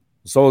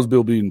so is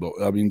Bill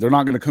Bedenbaugh. I mean, they're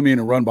not going to come in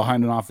and run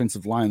behind an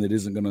offensive line that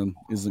isn't going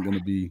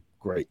to be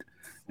great.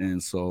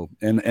 And so,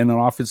 and an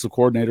offensive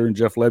coordinator in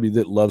Jeff Lebby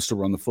that loves to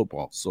run the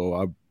football.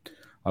 So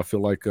I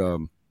feel like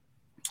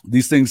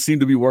these things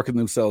seem to be working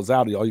themselves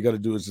out. All you got to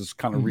do is just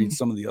kind of read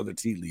some of the other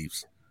tea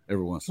leaves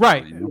every once in a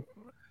while. You know?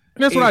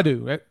 And that's what I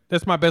do.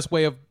 That's my best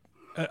way of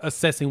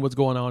assessing what's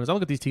going on. Is I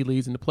look at these tea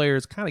leaves and the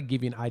players kind of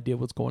give you an idea of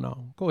what's going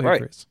on. Go ahead,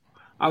 Chris.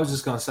 I was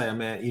just gonna say,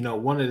 man, you know,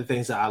 one of the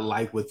things that I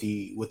like with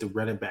the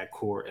running back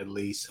core, at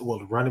least, well,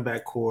 the running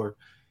back core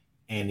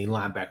and the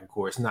linebacker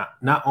core, is not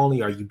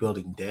only are you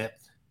building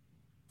depth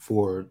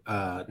for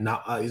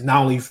not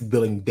only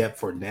building depth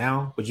for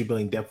now, but you're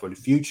building depth for the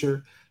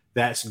future.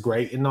 That's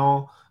great and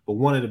all, but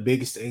one of the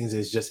biggest things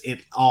is just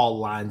it all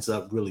lines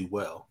up really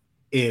well.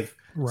 If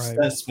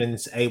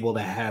Stutzman's able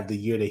to have the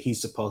year that he's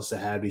supposed to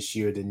have this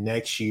year, the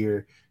next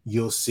year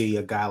you'll see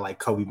a guy like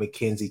Kobe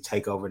McKenzie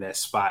take over that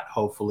spot,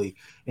 hopefully,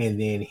 and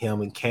then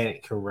him and Cannon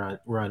can run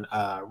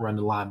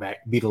the linebacker,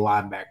 be the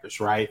linebackers,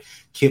 right?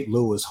 Kip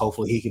Lewis,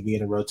 hopefully he can be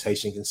in the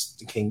rotation,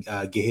 can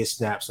get his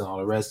snaps and all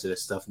the rest of that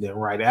stuff. And then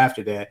right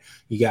after that,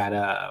 you got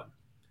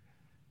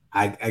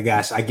I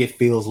guess I get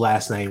Phil's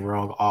last name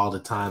wrong all the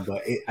time,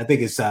 but I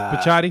think it's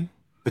Pachotti.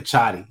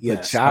 Yeah,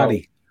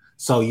 Pachotti.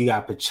 So you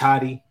got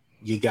Pachotti,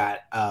 you got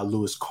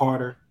Lewis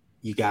Carter,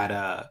 you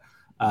got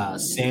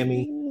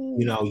Sammy.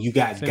 You know, you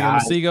got Sammy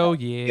guys. Masigo,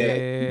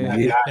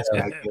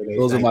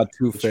 Those are my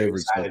 2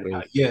 favorites.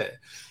 Yeah,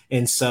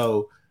 and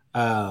so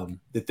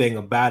the thing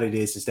about it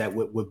is that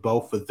with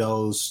both of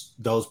those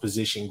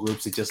position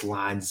groups, it just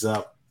lines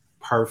up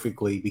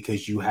perfectly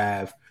because you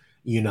have,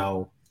 you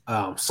know.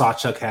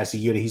 Sawchuk has the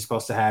year that he's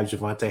supposed to have.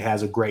 Javonte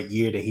has a great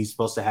year that he's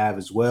supposed to have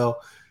as well.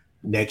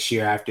 Next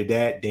year after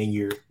that, then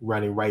you're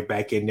running right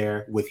back in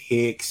there with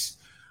Hicks.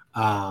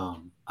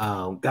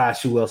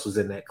 Gosh, who else was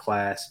in that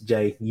class?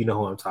 Jay, you know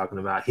who I'm talking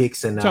about.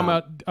 Hicks and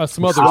talking about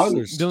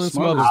Smothers. Dylan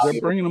Smothers.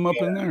 They're bringing them up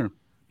in there.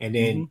 And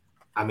then,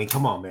 I mean,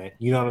 come on, man.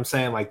 You know what I'm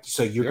saying? Like,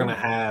 so you're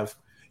gonna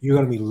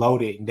be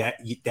loaded, and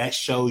that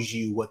shows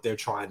you what they're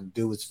trying to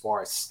do as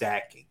far as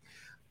stacking.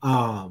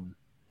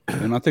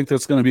 And I think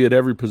that's going to be at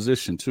every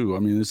position too. I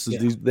mean, this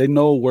is they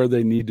know where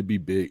they need to be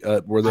big,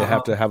 where they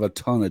have to have a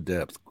ton of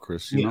depth,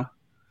 Chris. You know,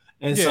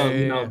 and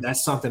you know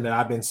that's something that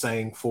I've been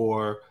saying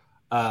for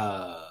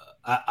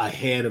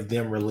ahead of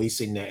them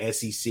releasing the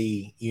SEC,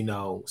 you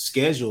know,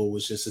 schedule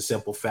was just a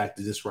simple fact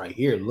of this right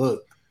here.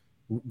 Look,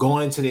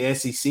 going into the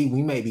SEC,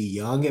 we may be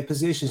young at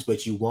positions,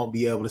 but you won't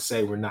be able to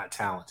say we're not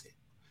talented.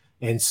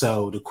 And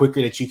so the quicker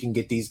that you can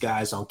get these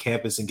guys on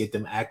campus and get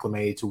them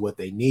acclimated to what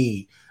they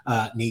need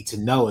to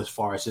know as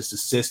far as just the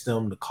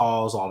system, the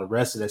calls, all the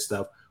rest of that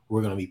stuff,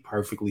 we're going to be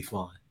perfectly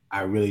fine.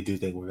 I really do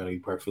think we're going to be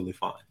perfectly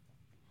fine.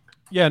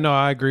 Yeah, no,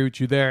 I agree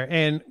with you there.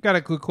 And got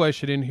a good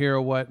question in here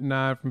or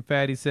whatnot from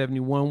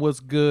Fatty71.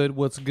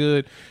 What's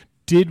good?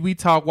 Did we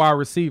talk wide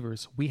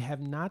receivers? We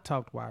have not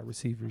talked wide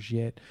receivers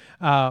yet,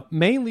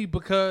 mainly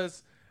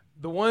because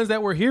the ones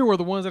that were here were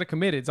the ones that are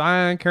committed.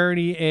 Zion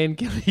Kearney and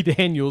Kelly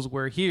Daniels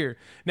were here.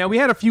 Now, we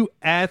had a few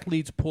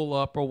athletes pull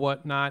up or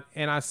whatnot,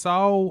 and I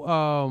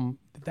saw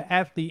the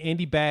athlete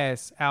Andy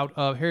Bass out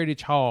of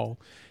Heritage Hall.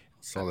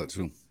 Saw that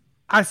too.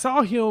 I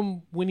saw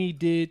him when he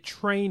did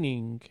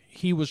training.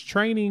 He was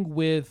training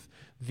with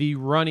the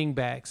running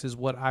backs is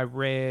what I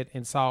read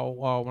and saw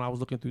when I was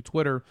looking through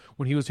Twitter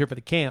when he was here for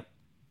the camp.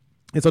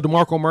 And so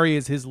DeMarco Murray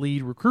is his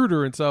lead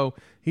recruiter. And so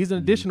he's an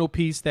additional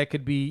piece that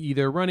could be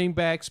either running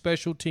back,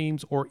 special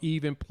teams, or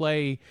even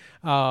play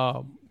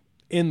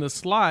in the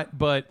slot.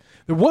 But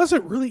there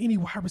wasn't really any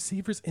wide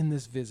receivers in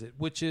this visit,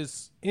 which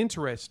is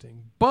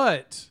interesting.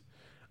 But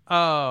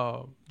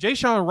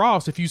Ja'Shawn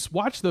Ross, if you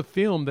watch the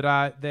film that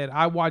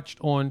I watched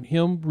on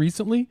him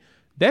recently,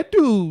 that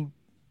dude,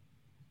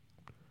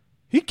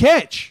 he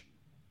catch.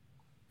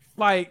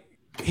 Like,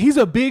 he's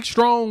a big,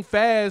 strong,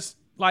 fast,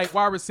 like,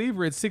 wide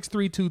receiver at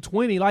 6'3",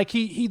 220. Like,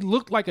 he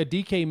looked like a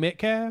DK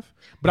Metcalf,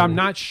 but I'm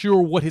not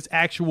sure what his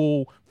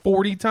actual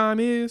 40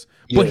 time is.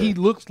 But he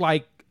looks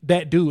like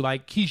that dude.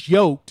 Like, he's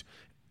yoked,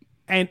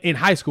 and in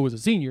high school as a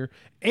senior.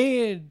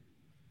 And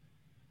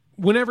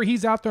whenever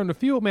he's out there on the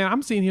field, man,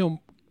 I'm seeing him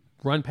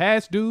run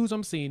past dudes.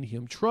 I'm seeing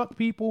him truck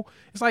people.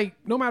 It's like,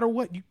 no matter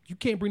what, you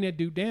can't bring that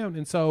dude down.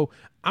 And so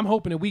I'm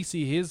hoping that we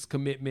see his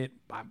commitment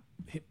by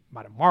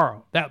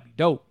tomorrow. That would be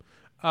dope.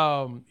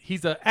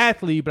 He's an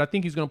athlete, but I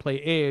think he's going to play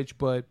edge.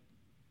 But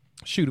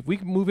shoot, if we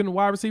can move into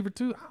wide receiver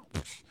too,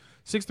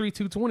 6'3",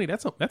 220,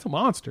 that's a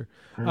monster.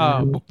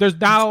 There's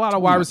not a lot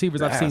of wide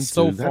receivers I've seen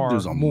so far. That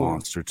dude's a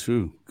monster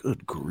too.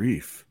 Good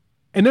grief.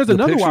 And there's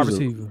another wide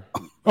receiver.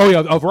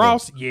 Of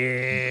Ross?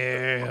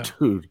 Yeah.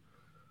 Dude.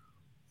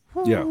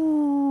 Yeah.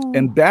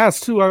 And Bass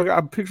too. I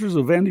got pictures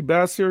of Andy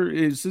Bass here.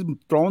 He's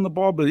throwing the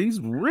ball, but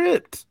he's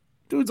ripped.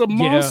 Dude's a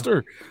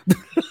monster.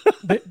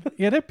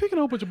 They're picking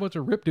up a bunch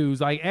of rip dudes.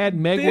 Like, add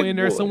Megwa in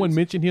there. Boys. Someone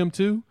mentioned him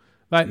too.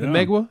 Like,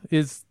 Megwa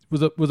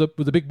was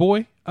a big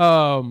boy.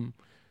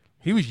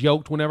 He was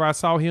yoked whenever I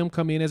saw him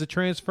come in as a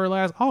transfer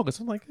last August.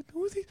 I'm like,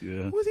 who's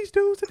these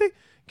dudes that they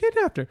get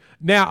after?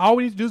 Now all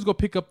we need to do is go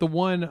pick up the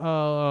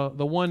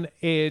one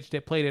edge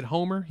that played at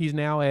Homer. He's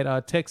now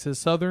at Texas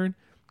Southern.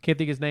 Can't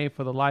think his name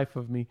for the life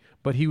of me,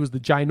 but he was the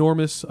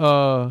ginormous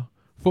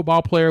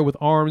football player with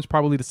arms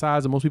probably the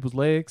size of most people's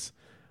legs.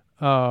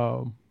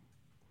 Let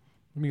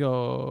me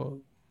go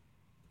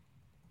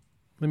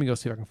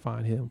see if I can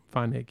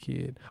find that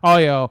kid. Oh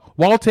yeah,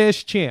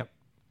 Waltez Champ.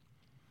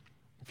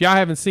 If y'all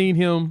haven't seen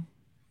him,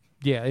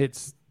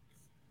 6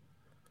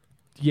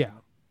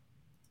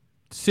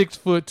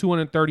 foot,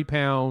 230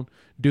 pound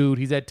dude.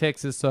 He's at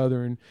Texas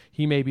Southern.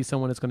 He may be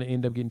someone that's going to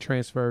end up getting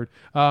transferred.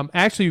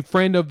 Actually,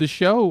 friend of the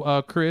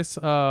show, Chris,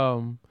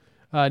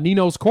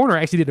 Nino's Corner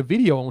actually did a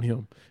video on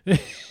him.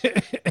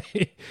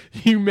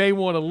 You may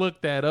want to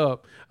look that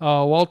up.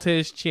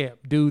 Waltez Champ,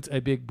 dude's a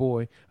big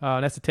boy.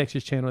 That's a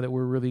Texas channel that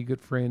we're really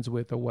good friends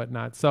with or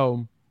whatnot.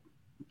 So,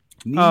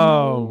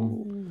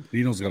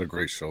 Nino's got a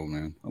great show,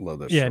 man. I love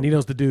that show. Yeah,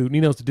 Nino's the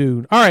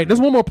dude. All right, there's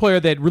one more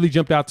player that really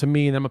jumped out to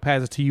me, and I'm going to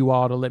pass it to you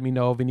all to let me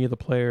know of any of the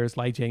players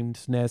like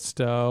James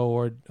Nesta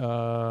or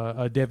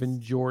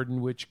Devin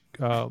Jordan, which,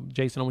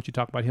 Jason, I want you to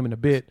talk about him in a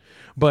bit.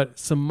 But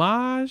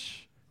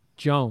Samaj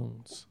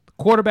Jones,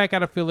 quarterback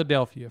out of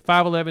Philadelphia,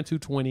 5'11",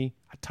 220.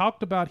 I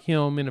talked about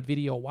him in a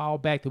video a while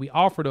back that we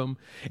offered him,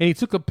 and he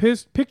took a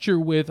picture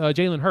with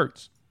Jalen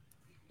Hurts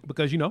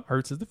because,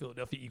 Hurts is the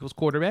Philadelphia Eagles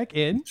quarterback,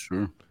 and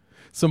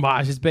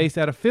Samaj is based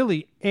out of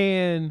Philly,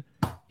 and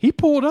he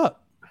pulled up.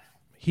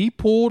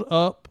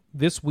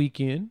 This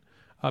weekend.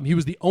 He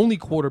was the only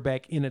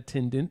quarterback in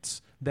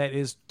attendance that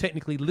is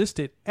technically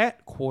listed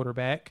at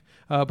quarterback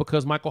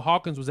because Michael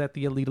Hawkins was at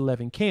the Elite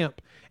 11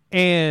 camp.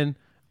 And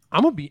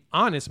I'm going to be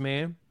honest,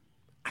 man.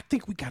 I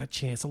think we got a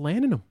chance of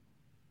landing him.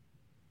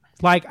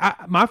 Like,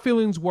 my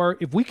feelings were,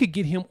 if we could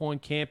get him on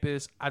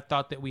campus, I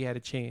thought that we had a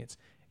chance.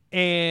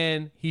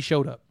 And he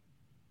showed up.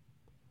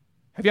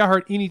 Have y'all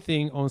heard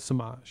anything on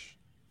Samaj?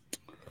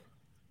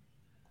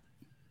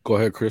 Go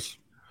ahead, Chris.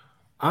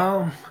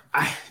 It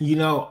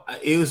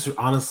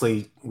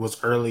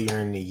was earlier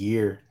in the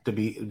year, to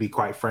be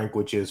quite frank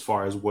with you, as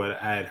far as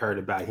what I had heard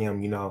about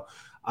him.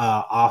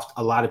 A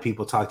lot of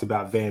people talked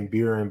about Van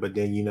Buren, but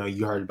then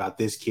you heard about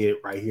this kid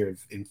right here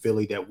in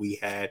Philly that we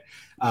had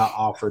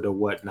offered or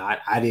whatnot.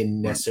 I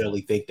didn't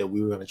necessarily think that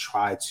we were going to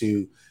try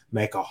to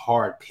make a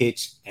hard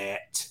pitch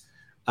at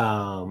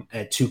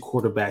two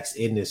quarterbacks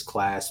in this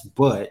class,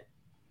 but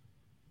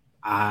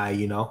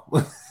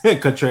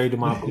contrary to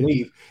my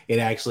belief, it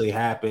actually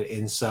happened.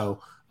 And so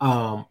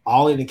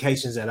all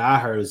indications that I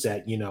heard is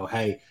that,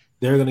 hey,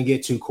 they're going to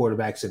get two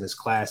quarterbacks in this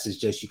class. It's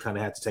just you kind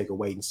of have to take a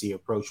wait and see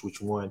approach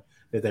which one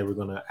that they were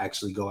going to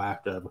actually go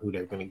after and who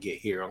they're going to get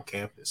here on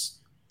campus.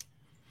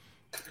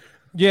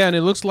 Yeah, and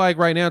it looks like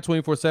right now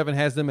 24/7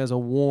 has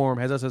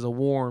us as a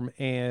warm,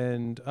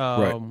 and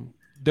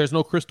there's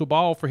no crystal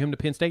ball for him to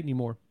Penn State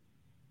anymore.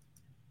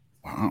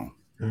 Wow.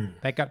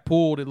 That got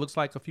pulled, it looks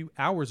like, a few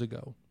hours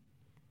ago.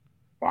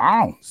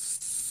 Wow.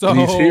 So and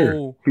he's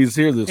here. He's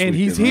here this weekend. And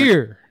he's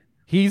here.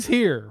 He's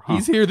here. Huh.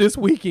 He's here this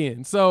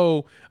weekend.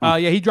 So,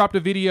 he dropped a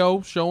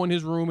video showing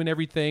his room and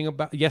everything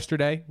about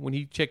yesterday when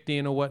he checked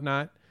in or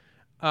whatnot.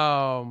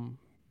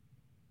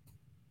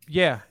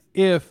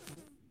 If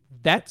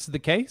that's the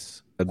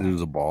case. That dude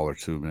is a baller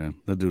too, man.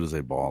 That dude is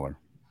a baller.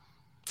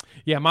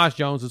 Yeah, Mosh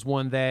Jones is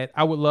one that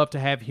I would love to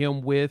have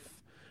him with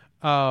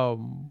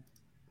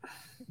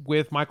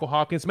with Michael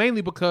Hawkins,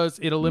 mainly because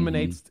it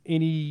eliminates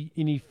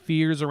any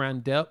fears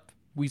around depth.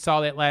 We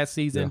saw that last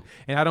season,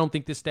 and I don't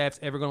think this staff's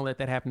ever going to let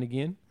that happen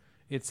again.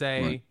 It's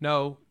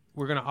no,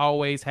 we're going to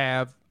always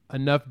have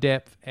enough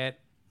depth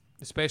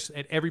especially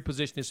at every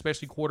position,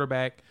 especially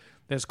quarterback,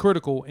 that's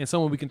critical and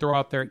someone we can throw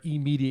out there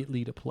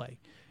immediately to play.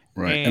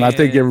 Right. And I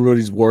think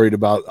everybody's worried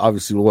about,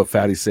 obviously, what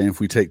Fatty's saying. If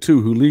we take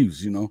two, who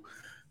leaves,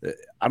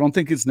 I don't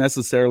think it's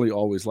necessarily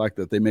always like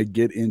that. They may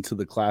get into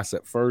the class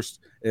at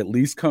first, at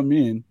least come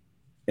in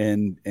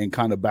and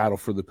kind of battle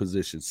for the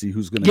position, see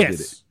who's going to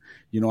get it.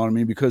 You know what I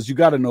mean? Because you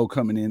got to know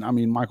coming in. I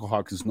mean, Michael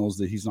Hawkins knows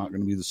that he's not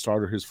going to be the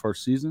starter his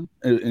first season.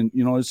 And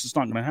it's just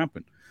not going to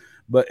happen.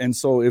 And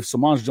so if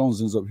Samaj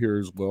Jones ends up here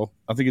as well,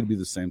 I think it'd be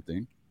the same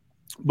thing.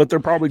 But they're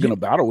probably going to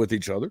battle with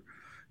each other,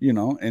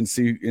 and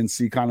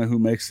see kind of who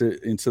makes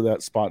it into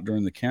that spot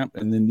during the camp.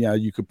 And then,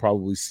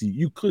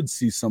 you could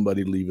see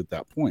somebody leave at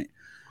that point.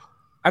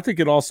 I think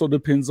it also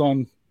depends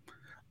on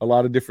a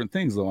lot of different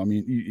things, though. I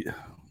mean,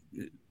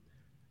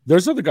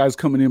 there's other guys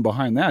coming in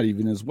behind that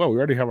even as well. We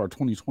already have our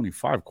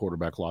 2025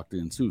 quarterback locked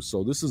in too.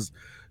 So this is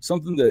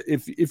something that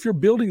if you're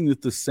building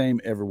it the same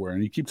everywhere,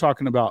 and you keep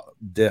talking about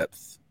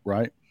depth,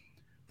 right?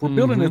 If we're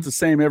building it the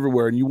same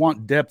everywhere and you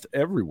want depth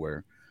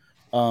everywhere,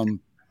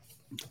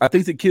 I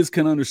think that kids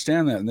can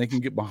understand that and they can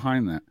get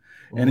behind that.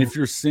 And if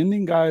you're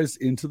sending guys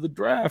into the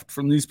draft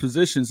from these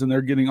positions and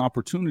they're getting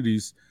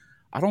opportunities,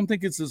 I don't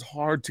think it's as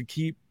hard to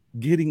keep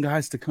getting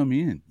guys to come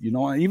in,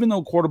 even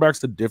though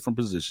quarterback's a different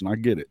position. I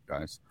get it,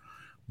 guys.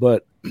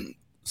 But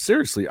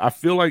seriously, I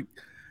feel like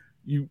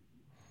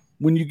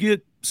when you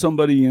get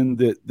somebody in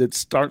that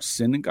starts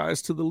sending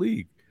guys to the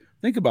league,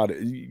 think about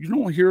it. You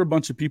don't hear a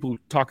bunch of people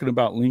talking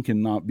about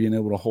Lincoln not being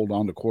able to hold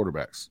on to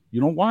quarterbacks.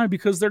 You know why?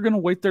 Because they're going to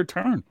wait their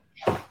turn.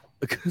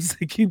 Because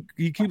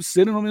he keeps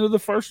sending them into the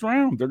first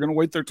round. They're going to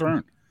wait their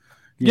turn.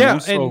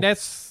 And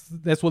that's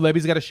what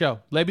Levy's got to show.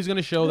 Levy's going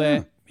to show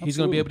that he's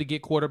going to be able to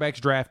get quarterbacks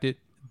drafted.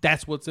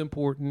 That's what's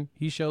important.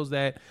 He shows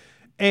that.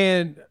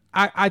 And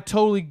I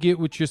totally get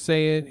what you're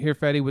saying here,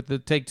 Fatty, with the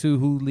take two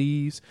who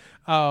leaves.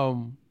 It's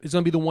going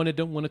to be the one that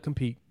don't want to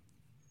compete.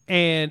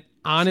 And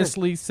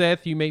honestly,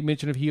 Seth, you make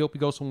mention of he hope he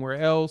goes somewhere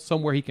else,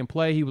 somewhere he can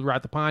play. He would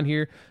ride the pine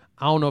here.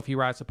 I don't know if he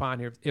rides the pine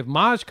here. If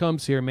Maj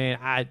comes here,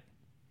 man,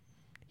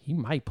 he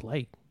might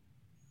play.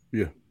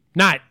 Yeah.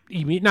 Not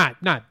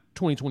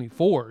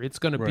 2024. It's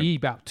going to be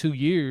about 2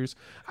 years.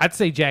 I'd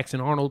say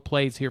Jackson Arnold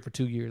plays here for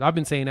 2 years. I've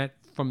been saying that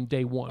from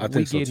day one. I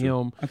think so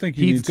too. Him. I think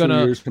he's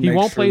gonna. He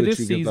won't play this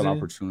season. That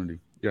opportunity.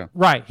 Yeah.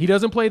 Right. He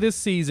doesn't play this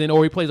season,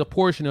 or he plays a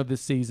portion of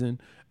this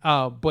season.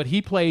 But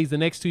he plays the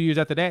next 2 years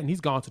after that, and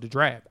he's gone to the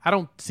draft. I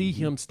don't see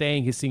him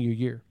staying his senior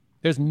year.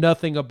 There's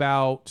nothing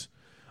about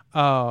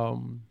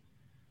Jackson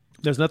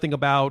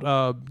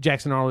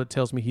Arnold that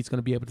tells me he's going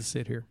to be able to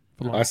sit here.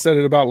 I said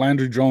it about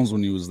Landry Jones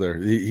when he was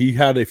there. He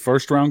had a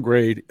first-round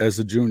grade as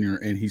a junior,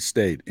 and he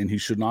stayed. And he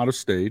should not have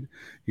stayed.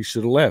 He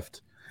should have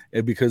left.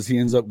 And because he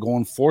ends up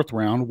going fourth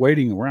round,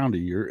 waiting around a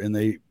year, and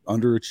they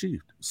underachieved.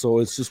 So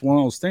it's just one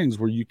of those things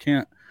where you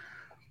can't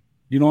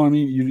 – you know what I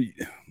mean?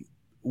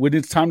 When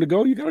it's time to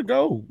go, you got to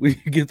go. When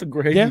you get the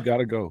grade, you got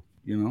to go.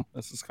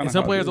 That's just kind of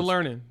some players are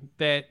learning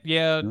that,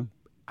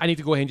 I need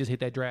to go ahead and just hit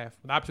that draft.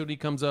 When the opportunity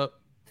comes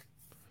up,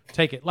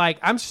 take it. Like,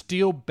 I'm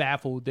still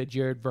baffled that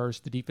Jared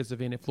Verse, the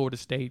defensive end at Florida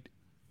State,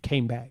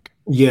 came back.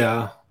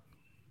 Yeah.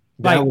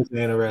 That was an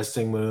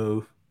interesting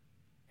move.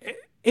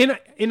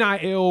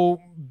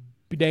 NIL,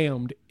 be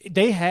damned.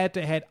 They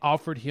had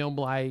offered him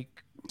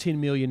like $10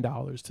 million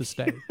to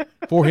stay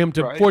for him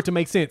to for it to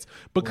make sense,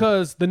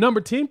 because the number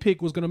 10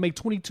 pick was going to make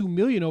 $22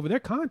 million over their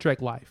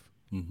contract life.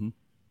 Mm-hmm.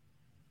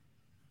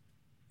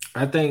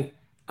 I think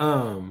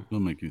that'll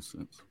make you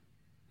sense.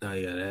 Oh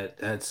yeah,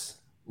 that's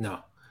no.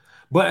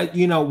 But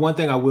one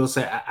thing I will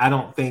say, I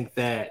don't think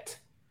that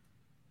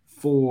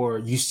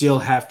you still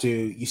have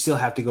to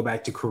go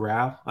back to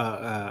Corral.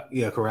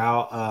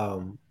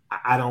 Corral.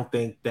 I don't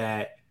think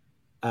that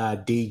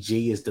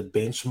DG is the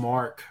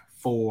benchmark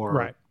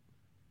for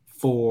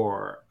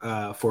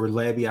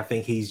Levy. I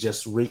think he's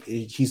just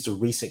he's the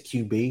recent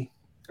QB.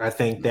 I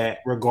think that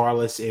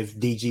regardless if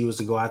DG was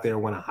to go out there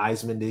and win a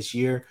Heisman this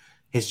year,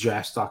 his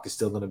draft stock is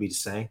still going to be the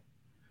same,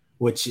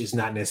 which is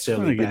not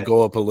necessarily bad. It'd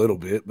go up a little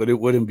bit, but it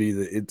wouldn't be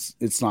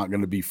it's not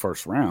going to be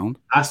first round.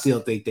 I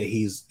still think that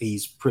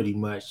he's pretty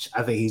much.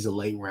 I think he's a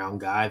late round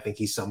guy. I think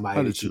he's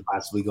somebody that you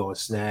possibly go and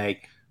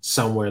snag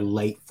somewhere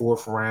late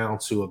fourth round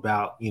to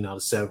about the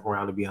seventh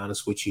round. To be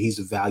honest with you, he's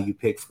a value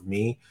pick for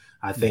me.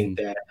 I think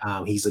that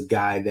he's a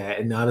guy that,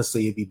 and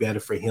honestly, it'd be better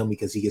for him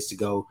because he gets to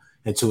go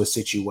into a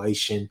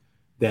situation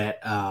that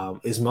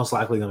is most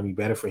likely going to be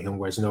better for him,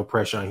 where there's no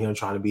pressure on him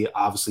trying to be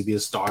a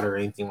starter or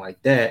anything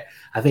like that.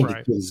 I think the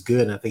kid is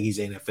good, and I think he's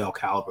an NFL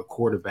caliber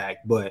quarterback.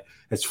 But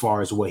as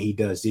far as what he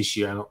does this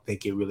year, I don't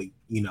think it really,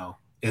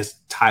 as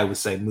Ty would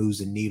say, moves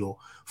the needle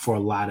for a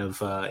lot of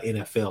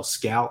NFL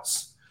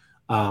scouts.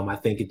 I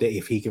think that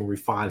if he can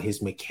refine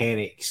his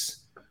mechanics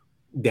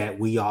that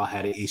we all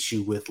had an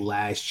issue with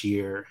last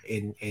year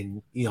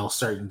in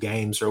certain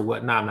games or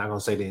whatnot, I'm not going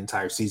to say the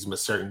entire season, but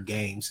certain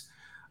games,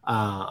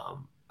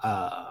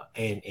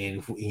 And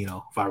if,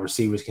 if our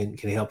receivers can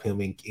help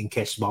him and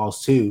catch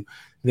balls too,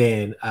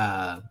 then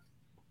I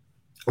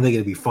think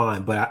it'll be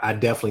fine. But I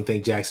definitely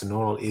think Jackson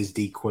Arnold is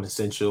the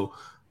quintessential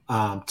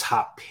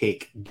top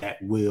pick that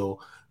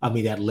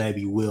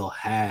Levy will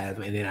have.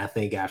 And then I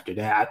think after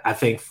that, I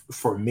think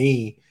for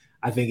me,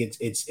 I think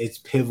it's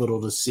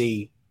pivotal to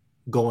see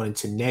going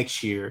into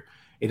next year.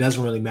 It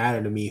doesn't really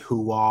matter to me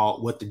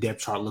what the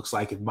depth chart looks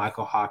like, if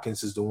Michael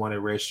Hawkins is the one at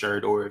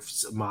redshirt or if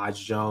Samaj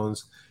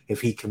Jones,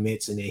 if he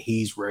commits and then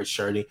he's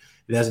redshirting.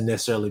 It doesn't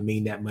necessarily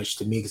mean that much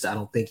to me because I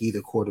don't think either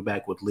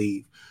quarterback would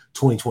leave.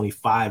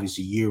 2025 is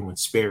the year when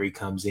Sperry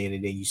comes in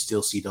and then you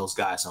still see those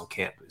guys on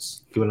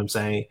campus. You know what I'm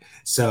saying?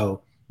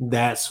 So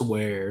that's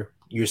where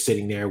you're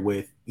sitting there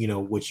with,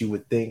 what you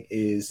would think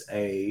is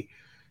a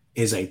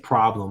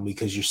problem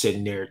because you're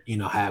sitting there,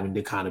 having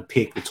to kind of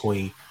pick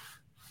between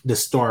the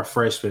star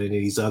freshman and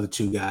these other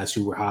two guys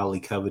who were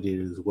highly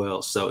coveted as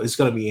well. So it's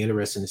going to be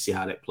interesting to see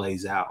how that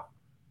plays out.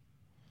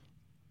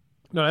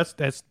 No,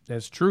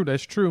 that's true.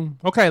 That's true.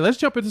 Okay, let's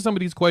jump into some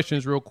of these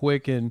questions real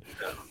quick, and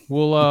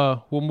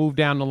we'll move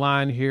down the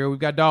line here. We've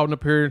got Dalton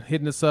up here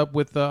hitting us up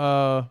with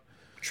the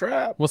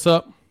trap. What's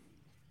up?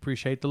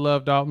 Appreciate the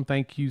love, Dalton.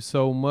 Thank you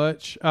so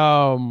much.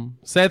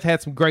 Seth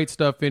had some great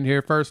stuff in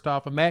here. First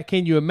off, Matt,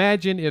 can you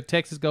imagine if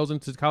Texas goes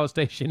into College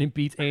Station and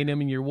beats A&M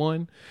in year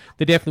one?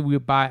 They definitely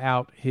would buy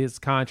out his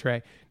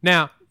contract.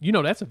 Now,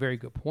 that's a very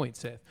good point,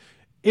 Seth.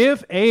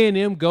 If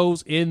A&M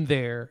goes in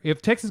there,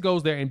 if Texas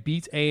goes there and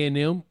beats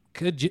A&M,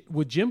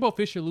 would Jimbo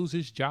Fisher lose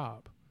his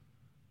job?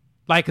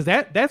 Because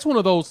that's one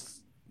of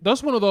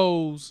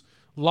those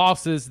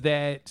losses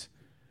that,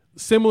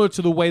 similar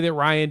to the way that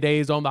Ryan Day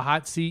is on the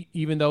hot seat,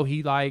 even though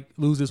he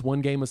loses one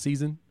game a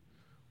season,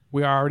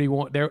 we already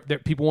want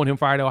people want him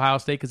fired at Ohio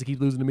State because he keeps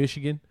losing to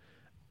Michigan.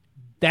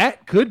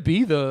 That could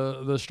be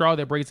the straw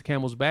that breaks the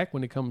camel's back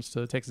when it comes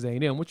to Texas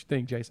A&M. What you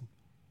think, Jason?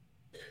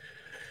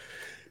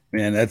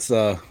 Man, that's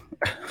I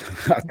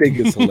think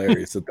it's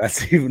hilarious that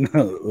that's even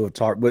a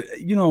talk. But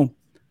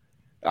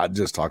I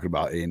just talking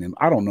about A&M.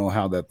 I don't know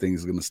how that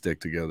thing's going to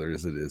stick together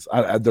as it is.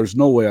 There's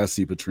no way I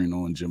see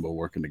Petrino and Jimbo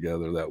working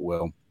together that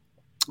well.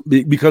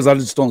 Because I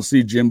just don't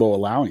see Jimbo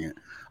allowing it.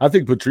 I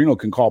think Petrino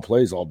can call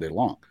plays all day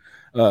long,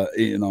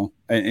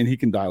 and he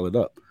can dial it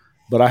up.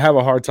 But I have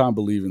a hard time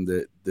believing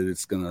that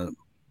it's going to,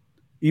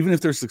 even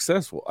if they're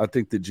successful, I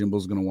think that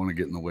Jimbo's going to want to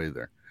get in the way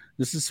there.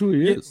 This is who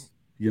he is,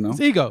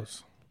 It's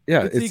egos.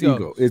 Yeah, it's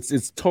ego.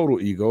 It's total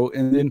ego.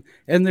 And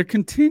they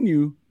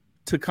continue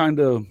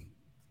to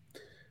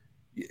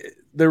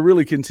they're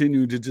really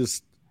continue to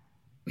just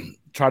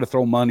try to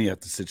throw money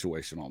at the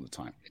situation all the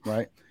time,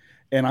 right?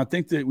 And I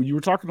think that when you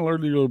were talking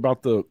earlier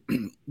about the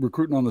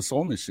recruiting on the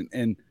Soul Mission,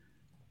 and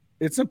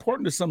it's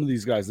important to some of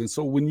these guys. And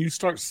so when you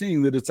start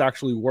seeing that it's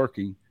actually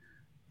working,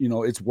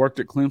 it's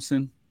worked at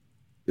Clemson.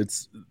 It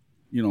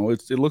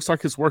looks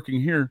like it's working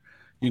here.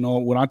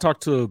 When I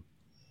talked to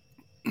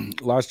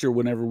last year,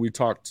 whenever we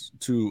talked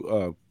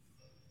to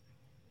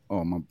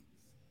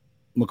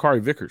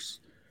Makari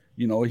Vickers,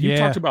 he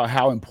talked about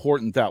how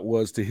important that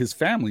was to his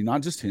family,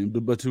 not just him,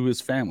 but to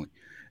his family,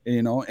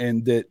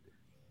 and that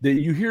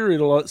you hear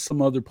it a lot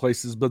some other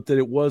places, but that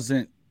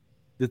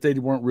they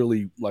weren't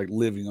really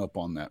living up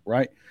on that,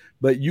 right?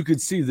 But you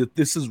could see that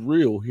this is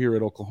real here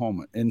at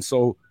Oklahoma.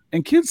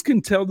 And kids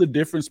can tell the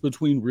difference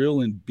between real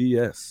and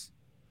BS.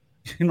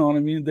 You know what I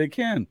mean? They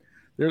can.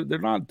 They're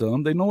not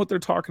dumb. They know what they're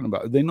talking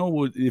about. They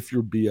know if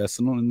you're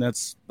BSing, and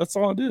that's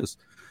all it is.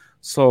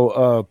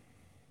 So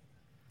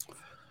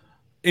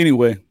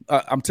anyway,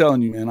 I'm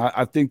telling you, man,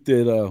 I think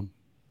that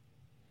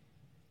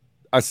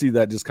I see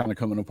that just kind of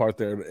coming apart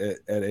there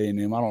at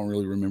A&M. I don't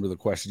really remember the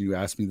question you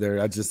asked me there.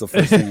 That's just the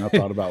first thing I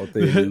thought about with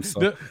A&M.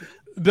 So.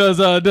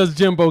 Does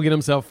Jimbo get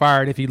himself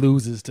fired if he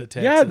loses to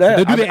Texas? Yeah,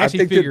 do they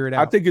actually figure it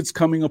out? I think it's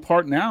coming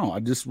apart now. I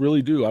just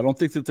really do. I don't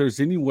think that there's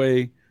any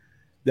way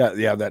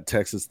that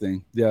Texas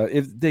thing. Yeah,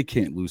 if they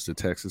can't lose to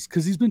Texas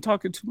because he's been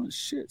talking too much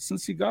shit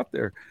since he got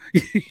there.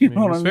 You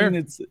know what I mean?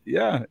 It's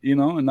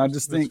and I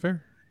just think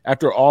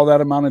after all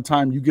that amount of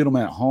time, you get them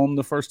at home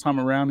the first time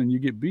around and you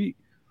get beat.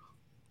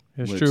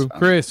 It's true.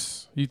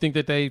 Chris, you think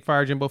that they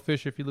fire Jimbo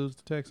Fisher if he loses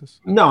to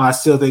Texas? No, I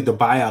still think the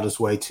buyout is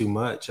way too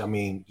much. I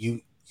mean,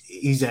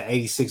 he's at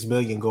 $86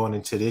 million going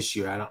into this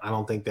year. I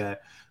don't think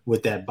that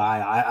with that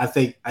buyout.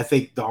 I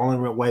think the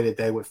only way that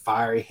they would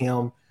fire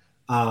him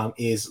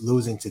is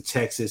losing to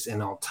Texas,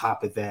 and on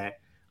top of that,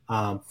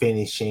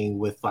 finishing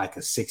with a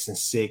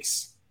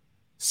 6-6,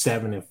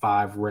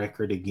 7-5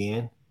 record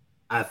again.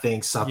 I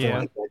think something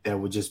like that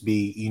would just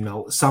be,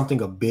 something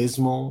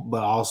abysmal,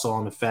 but also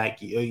on the fact,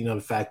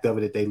 the fact of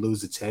it that they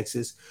lose to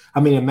Texas. I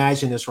mean,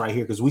 imagine this right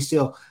here, because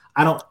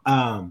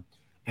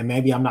and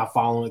maybe I'm not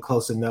following it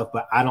close enough,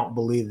 but I don't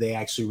believe they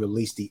actually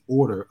released the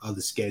order of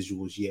the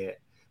schedules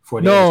yet.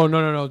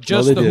 No.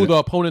 Just who the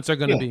opponents are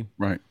going to be.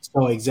 Right.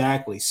 So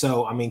exactly.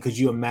 So, I mean, could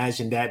you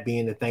imagine that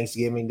being the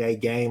Thanksgiving Day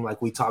game like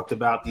we talked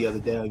about the other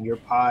day on your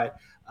pod,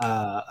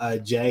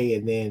 Jay,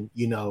 and then,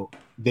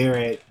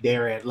 they're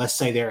at let's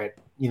say they're at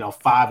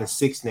 5 and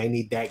 6, and they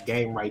need that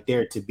game right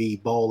there to be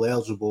bowl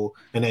eligible,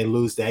 and they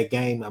lose that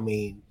game. I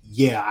mean,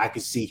 yeah, I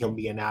could see him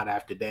being out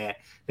after that.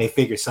 They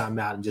figure something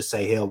out and just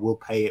say, hell, we'll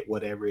pay it,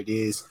 whatever it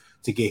is,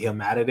 to get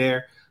him out of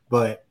there.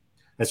 But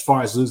as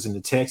far as losing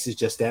to Texas,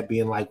 just that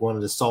being like one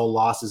of the sole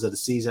losses of the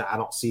season, I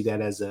don't see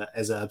that as an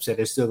upset.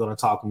 They're still going to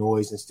talk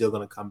noise and still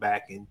going to come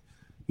back and,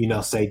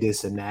 say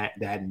this and that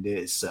and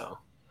this. So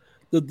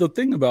the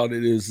thing about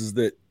it is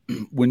that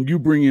when you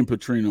bring in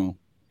Petrino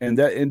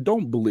and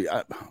don't believe,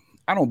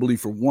 I don't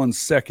believe for 1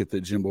 second that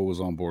Jimbo was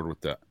on board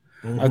with that.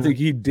 Mm-hmm. I think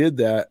he did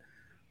that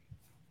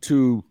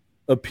to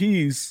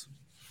appease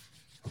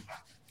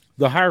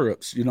the higher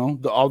ups, it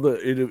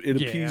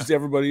appeased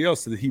everybody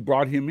else that he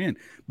brought him in.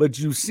 But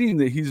you've seen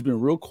that he's been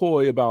real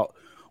coy about,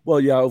 well,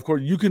 yeah, of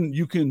course you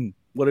can.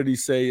 What did he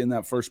say in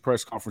that first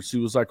press conference? He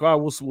was like, "Oh,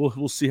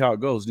 we'll see how it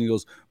goes." And he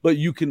goes, "But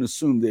you can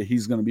assume that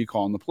he's going to be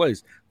calling the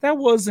plays." That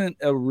wasn't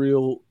a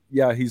real,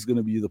 yeah, he's going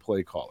to be the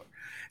play caller.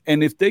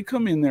 And if they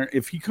come in there,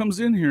 if he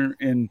comes in here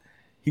and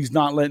he's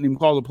not letting him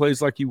call the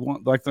plays like they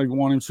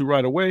want him to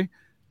right away,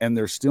 and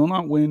they're still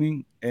not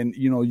winning, and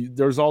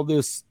there's all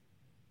this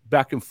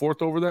back and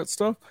forth over that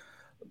stuff,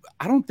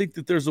 I don't think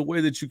that there's a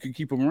way that you can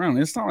keep them around.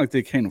 It's not like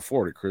they can't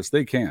afford it, Chris.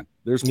 They can.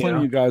 There's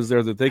plenty of guys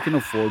there that they can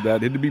afford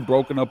that. It'd be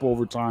broken up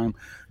over time.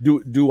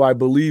 Do I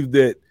believe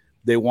that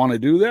they want to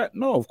do that?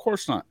 No, of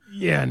course not.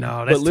 Yeah,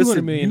 no. That's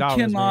 $200 million. You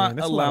cannot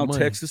allow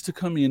Texas to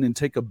come in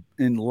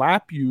and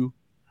lap you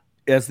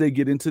as they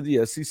get into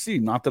the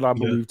SEC. Not that I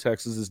believe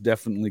Texas is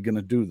definitely going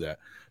to do that,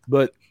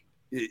 but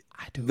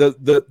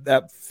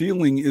that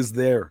feeling is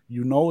there.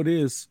 It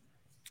is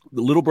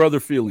the little brother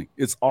feeling.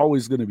 It's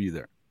always going to be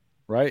there.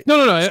 Right?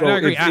 No. So I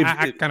agree.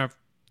 I kind of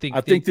think.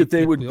 I think that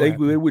they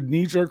would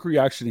knee-jerk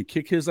reaction and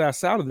kick his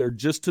ass out of there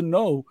just to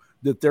know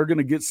that they're going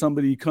to get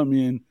somebody come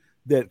in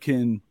that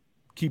can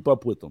keep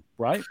up with them,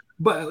 right?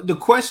 But the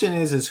question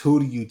is who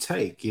do you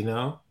take? Are you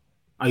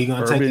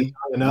going to take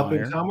an up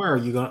and comer, or are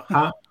you going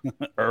to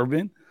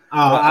Urban?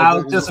 I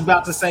was just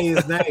about to say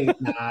his name.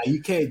 Nah,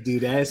 you can't do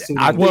that.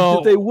 I think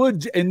that they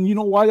would, and you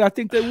know why I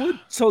think they would?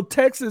 So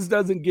Texas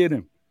doesn't get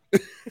him.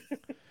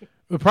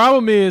 The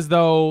problem is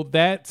though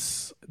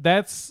that's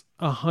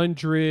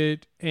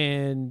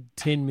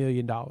 $110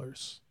 million.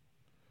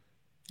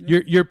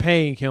 You're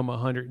paying him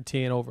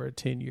 110 over a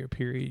 10-year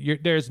period.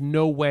 There's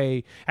no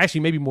way,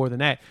 actually maybe more than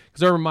that,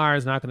 because Urban Meyer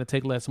is not going to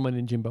take less money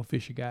than Jimbo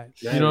Fisher got.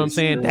 You know what I'm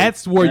saying? True.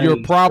 That's where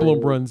your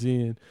problem runs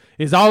in.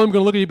 Is all I'm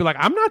going to look at you and be like,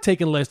 I'm not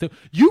taking less than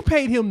you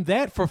paid him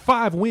that for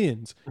 5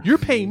 wins. You're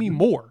paying me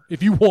more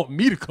if you want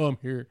me to come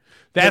here.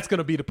 That's going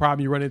to be the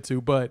problem you run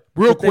into. But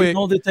quick, they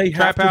know that they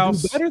have to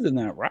do better than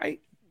that,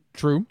 right?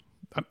 True.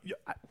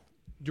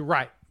 You're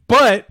right.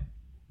 But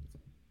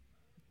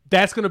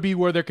that's going to be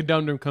where their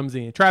conundrum comes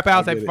in. Trap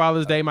House, happy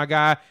Father's Day, my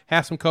guy.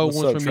 Have some cold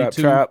ones from me,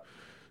 too. Trap.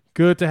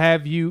 Good to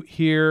have you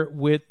here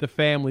with the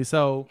family.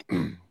 So,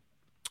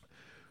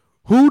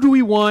 who do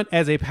we want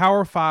as a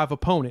Power 5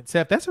 opponent?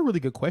 Seth, that's a really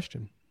good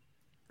question.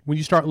 When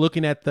you start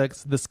looking at the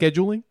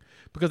scheduling,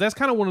 because that's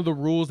kind of one of the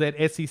rules that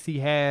SEC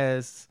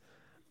has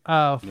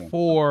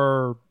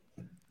for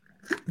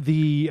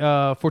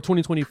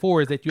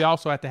 2024 is that you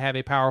also have to have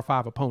a Power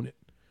 5 opponent.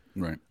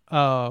 Right.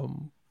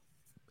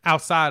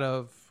 Outside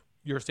of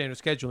your standard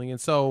scheduling. And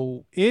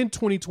so in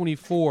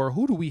 2024,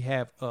 who do we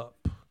have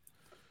up?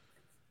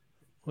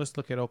 Let's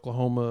look at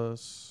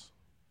Oklahoma's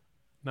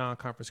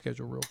non-conference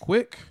schedule real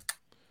quick.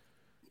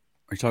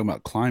 Are you talking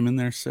about climbing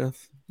there,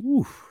 Seth?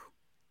 Oof.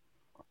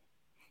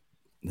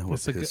 That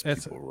would piss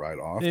people right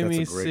off.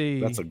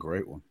 That's a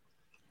great one.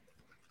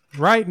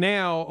 Right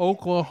now,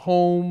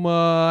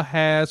 Oklahoma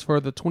has for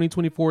the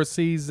 2024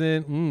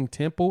 season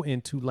Temple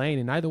and Tulane,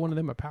 and neither one of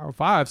them are Power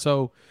 5.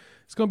 So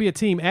it's going to be a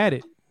team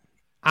added.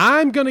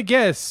 I'm going to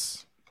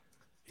guess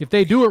if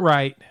they do it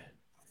right,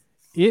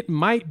 it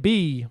might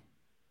be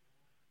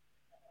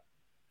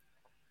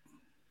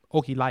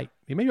Okie Light.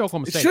 It may be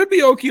Oklahoma State. It should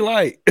be Okie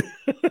Light.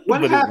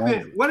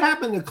 What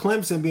happened to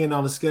Clemson being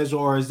on the schedule,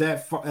 or is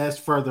that's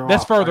further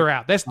That's further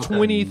out. That's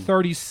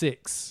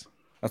 2036.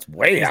 That's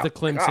way out. The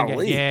Clemson game.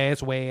 Yeah,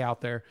 it's way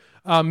out there.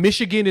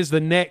 Michigan is the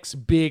next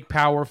big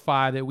Power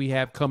 5 that we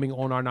have coming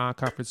on our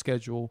non-conference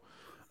schedule.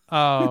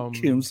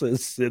 Kim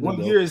says what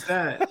year is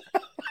that?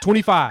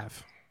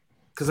 25.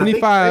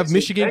 25,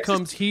 Michigan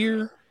comes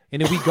here,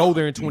 and then we go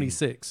there in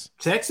 26.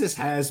 Texas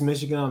has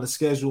Michigan on the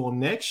schedule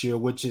next year,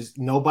 which is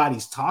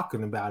nobody's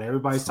talking about.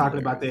 Everybody's talking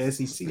about the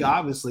SEC,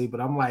 obviously,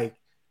 but I'm like...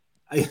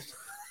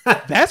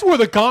 That's where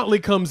the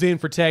gauntlet comes in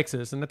for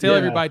Texas. And I tell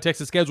everybody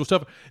Texas schedule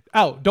stuff.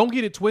 Oh, don't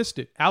get it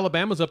twisted.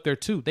 Alabama's up there,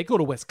 too. They go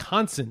to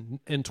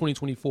Wisconsin in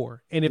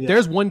 2024. And if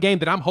there's one game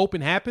that I'm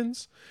hoping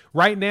happens,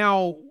 right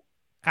now,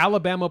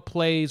 Alabama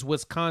plays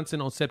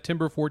Wisconsin on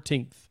September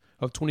 14th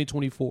of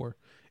 2024.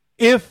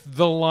 If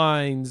the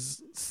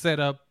lines set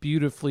up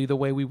beautifully the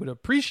way we would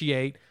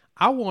appreciate,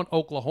 I want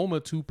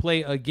Oklahoma to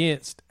play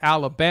against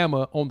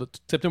Alabama on the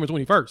September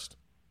 21st.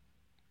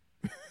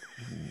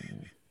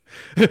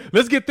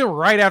 Let's get them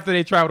right after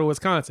they travel to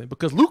Wisconsin,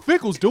 because Luke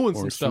Fickell's doing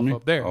some stuff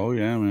up there. Oh,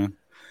 yeah, man.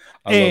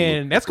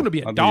 And that's going to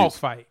be a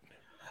dogfight.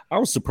 I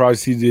was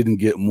surprised he didn't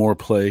get more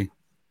play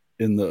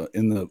in the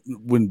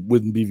when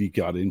BV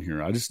got in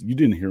here. You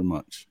didn't hear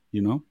much,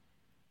 you know.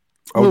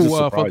 I was just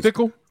surprised. For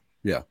Fickle?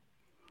 Yeah.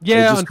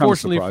 Yeah,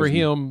 unfortunately for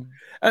him.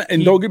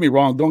 And don't get me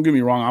wrong.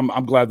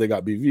 I'm glad they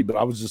got BV, but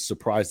I was just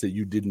surprised that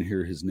you didn't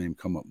hear his name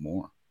come up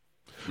more.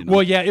 You know?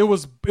 Well, yeah, it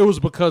was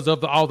because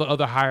of all the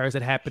other hires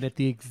that happened at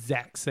the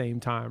exact same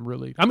time,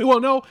 really. I mean, well,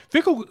 no,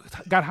 Fickle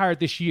got hired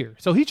this year.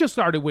 So he just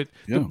started with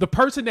the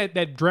person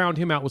that drowned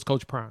him out was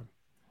Coach Prime.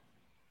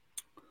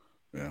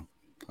 Yeah,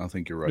 I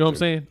think you're right. You know what I'm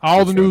saying?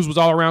 All the news was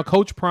all around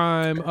Coach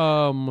Prime.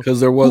 Because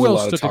there was a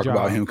lot of talk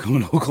about him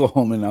coming to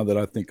Oklahoma now that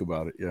I think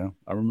about it. Yeah,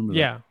 I remember that.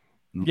 Yeah.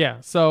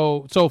 Yeah.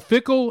 So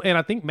Fickle and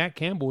I think Matt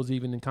Campbell was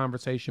even in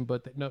conversation,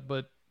 but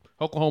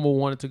Oklahoma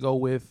wanted to go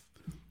with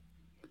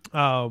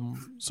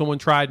someone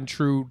tried and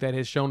true that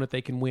has shown that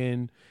they can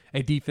win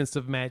a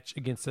defensive match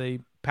against a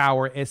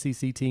power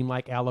SEC team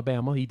like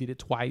Alabama. He did it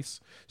twice.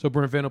 So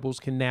Brent Venables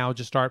can now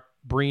just start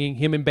bringing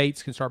him and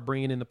Bates can start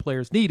bringing in the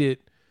players needed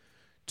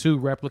to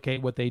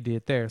replicate what they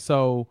did there.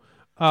 So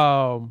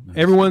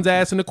everyone's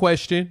asking the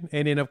question.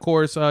 And then, of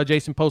course,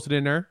 Jason posted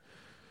in there.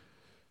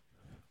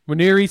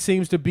 Maneri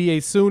seems to be a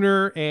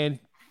Sooner, and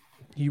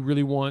he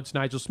really wants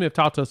Nigel Smith.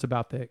 Talk to us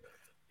about that.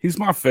 He's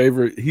my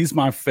favorite. He's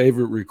my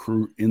favorite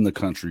recruit in the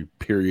country,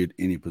 period,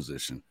 any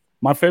position.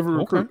 My favorite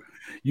recruit.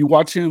 You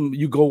watch him,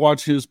 you go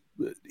watch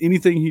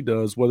anything he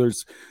does, whether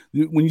it's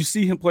when you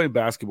see him play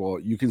basketball,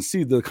 you can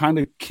see the kind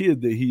of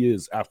kid that he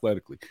is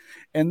athletically.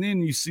 And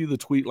then you see the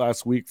tweet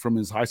last week from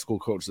his high school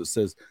coach that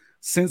says,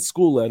 since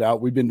school let out,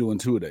 we've been doing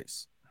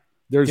two-a-days.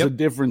 There's a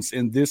difference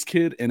in this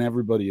kid and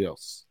everybody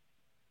else.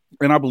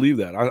 And I believe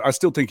that. I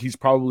still think he's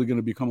probably going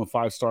to become a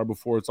 5-star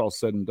before it's all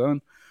said and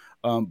done.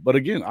 But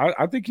again,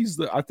 I think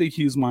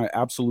he's my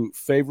absolute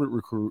favorite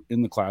recruit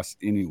in the class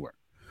anywhere.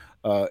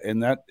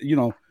 And that,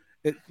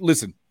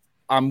 listen,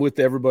 I'm with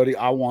everybody.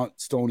 I want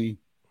Stoney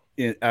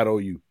at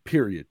OU,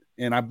 period.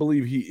 And I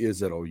believe he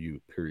is at OU,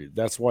 period.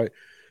 That's why,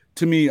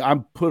 to me, I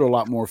put a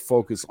lot more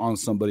focus on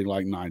somebody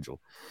like Nigel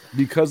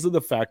because of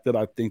the fact that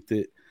I think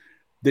that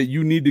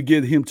you need to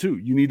get him too.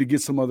 You need to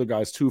get some other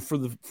guys too for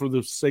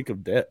the sake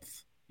of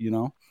depth,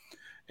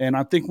 And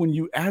I think when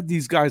you add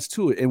these guys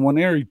to it, and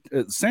when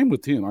same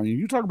with him. I mean,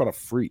 you talk about a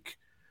freak.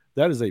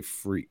 That is a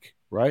freak,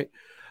 right?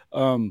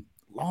 Long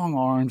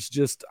arms,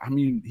 him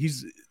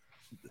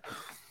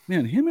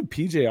and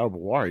PJ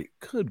Albawari,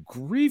 good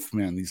grief,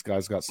 man, these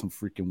guys got some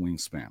freaking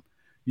wingspan.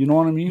 You know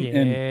what I mean?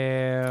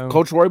 Yeah. And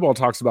Coach Roybal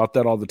talks about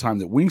that all the time,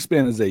 that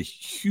wingspan is a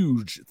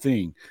huge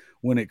thing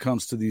when it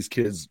comes to these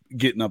kids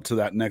getting up to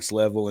that next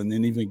level and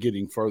then even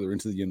getting further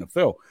into the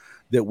NFL.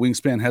 That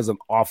wingspan has an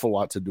awful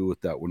lot to do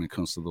with that when it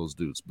comes to those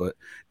dudes. But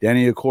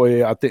Danny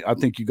Okoye, I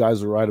think you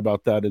guys are right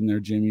about that in there,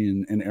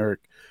 Jimmy and Eric.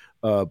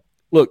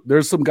 Look,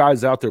 there's some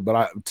guys out there,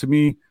 but to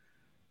me,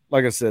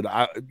 like I said,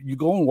 you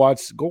go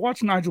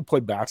watch Nigel play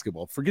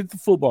basketball. Forget the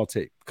football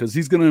tape because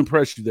he's going to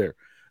impress you there.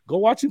 Go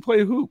watch him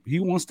play a hoop.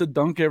 He wants to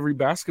dunk every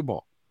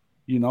basketball,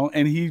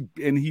 and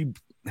he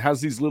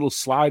has these little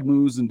slide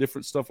moves and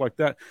different stuff like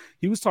that.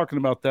 He was talking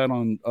about that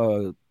on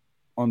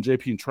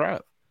JP and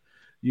Trav,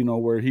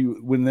 where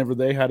whenever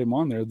they had him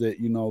on there,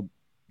 that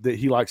that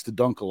he likes to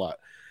dunk a lot.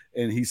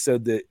 And he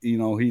said that,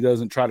 he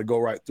doesn't try to go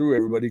right through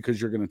everybody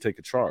because you're going to take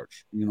a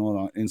charge,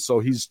 and so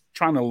he's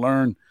trying to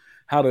learn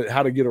how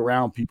to get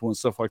around people and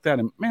stuff like that.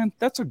 And man,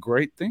 that's a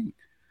great thing.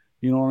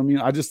 You know what I mean?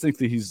 I just think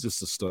that he's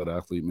just a stud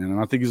athlete, man. And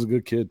I think he's a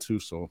good kid too.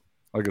 So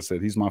like I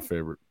said, he's my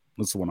favorite.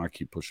 That's the one I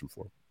keep pushing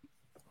for.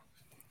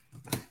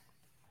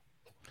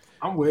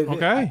 I'm with it.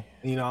 Okay.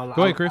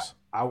 Go ahead, Chris.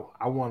 I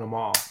want them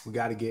all. We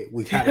got to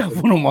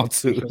want them all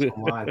too.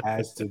 Line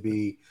has to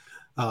be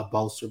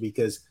bolstered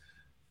because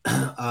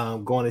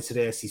going into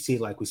the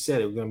SEC, like we said,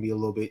 we're going to be a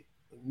little bit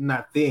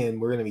not thin.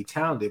 We're going to be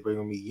talented, but we're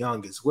going to be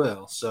young as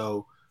well.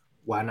 So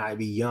why not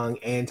be young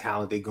and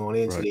talented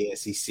going into the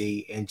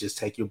SEC and just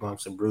take your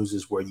bumps and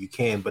bruises where you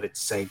can? But at the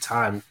same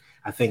time,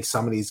 I think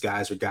some of these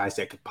guys are guys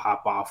that could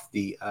pop off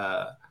the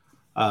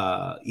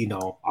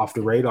off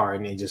the radar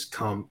and then just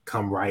come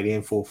right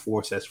in full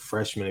force as a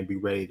freshman and be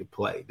ready to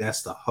play.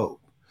 That's the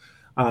hope.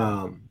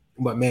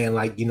 But man,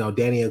 like,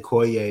 Danny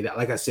Okoye,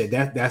 like I said,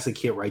 that's a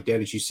kid right there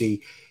that you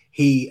see.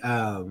 He,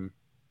 some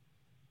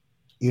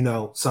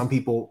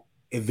people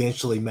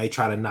eventually may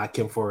try to knock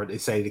him for, they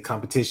say, the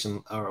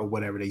competition or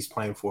whatever that he's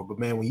playing for. But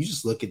man, when you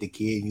just look at the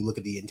kid and you look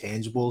at the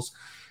intangibles,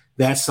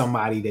 that's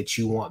somebody that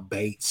you want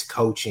Bates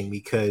coaching,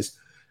 because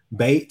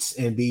Bates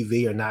and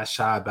BV are not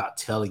shy about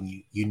telling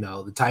you,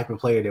 the type of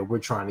player that we're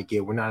trying to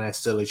get. We're not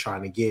necessarily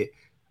trying to get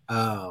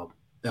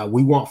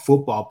we want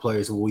football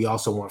players, but we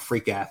also want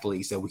freak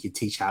athletes that we can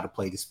teach how to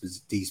play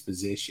these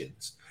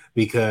positions.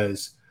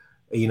 Because,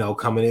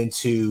 coming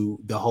into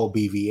the whole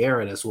BV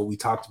era, that's what we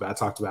talked about. I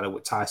talked about it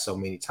with Ty so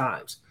many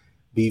times.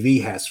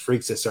 BV has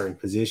freaks at certain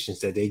positions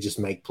that they just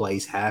make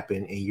plays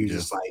happen, and you're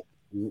just like,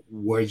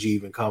 where'd you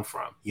even come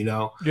from?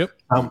 Yep.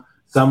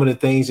 Some of the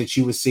things that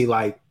you would see,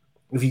 like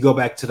if you go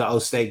back to the O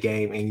State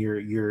game and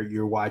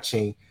you're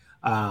watching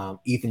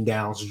Ethan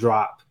Downs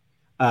drop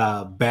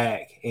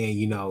back,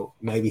 and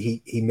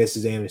maybe he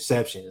misses an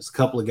interception. There's a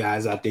couple of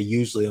guys out there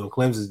usually on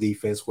Clemson's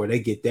defense where they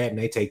get that and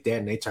they take that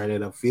and they turn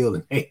it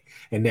upfield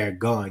and they're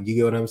gone. You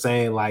get what I'm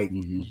saying? Like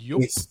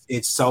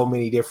it's so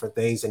many different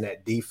things in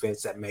that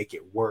defense that make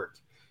it work.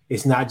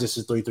 It's not just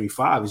a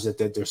 3-3-5. It's just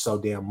that they're so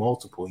damn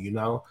multiple,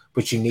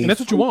 But you need, and that's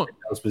what you want,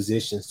 those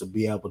positions to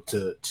be able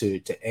to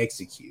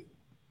execute.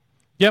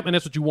 Yep, and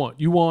that's what you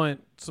want. You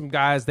want some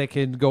guys that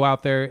can go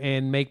out there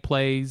and make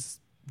plays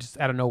just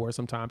out of nowhere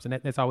sometimes, and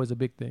that's always a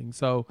big thing.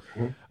 So,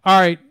 all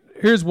right,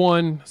 here's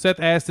one. Seth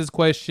asked this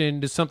question.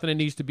 There's something that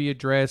needs to be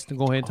addressed, and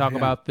go ahead and talk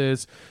about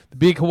this. The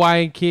big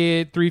Hawaiian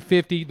kid,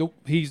 350.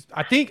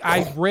 I think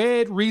I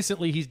read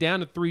recently he's down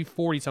to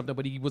 340 something,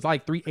 but he was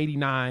like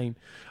 389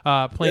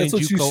 playing That's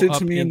what JUCO you said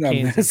to me in that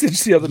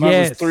message the other night.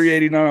 It was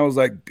 389. I was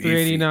like,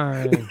 beefy.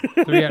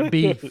 389.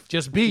 Beef.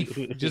 Just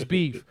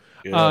beef.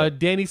 Yeah.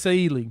 Danny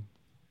Saili.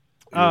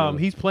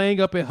 He's playing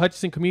up at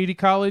Hutchinson Community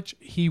College.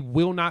 He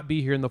will not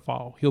be here in the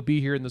fall. He'll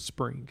be here in the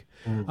spring.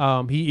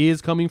 He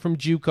is coming from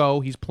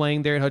JUCO. He's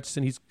playing there at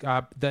Hutchinson. He's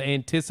the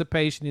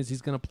anticipation is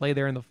he's going to play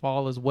there in the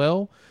fall as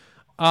well.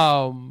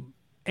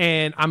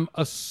 And I'm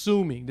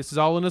assuming, this is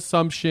all an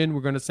assumption.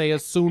 We're going to say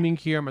assuming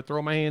here. I'm going to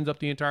throw my hands up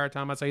the entire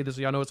time I say this,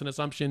 so y'all know it's an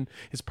assumption.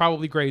 It's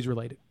probably grades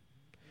related.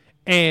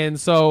 And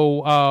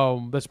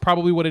so that's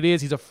probably what it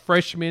is. He's a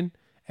freshman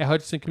at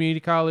Hutchinson Community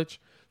College.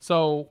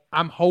 So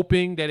I'm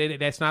hoping that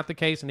that's not the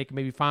case and they can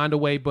maybe find a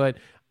way. But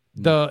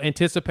the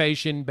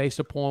anticipation based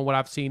upon what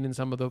I've seen in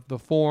some of the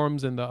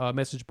forums and the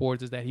message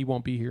boards is that he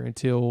won't be here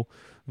until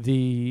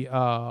until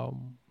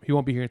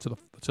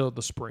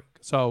the spring.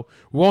 So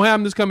we won't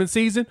have him this coming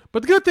season.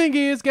 But the good thing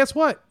is, guess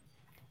what?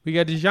 We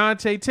got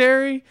DeJounte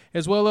Terry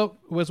as well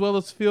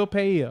as Phil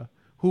Paella,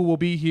 who will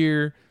be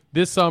here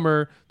this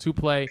summer to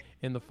play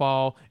in the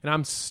fall. And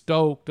I'm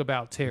stoked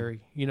about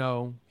Terry.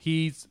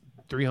 He's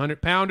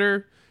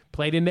 300-pounder.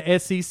 Played in the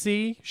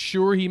SEC.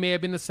 Sure, he may have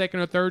been the second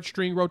or third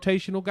string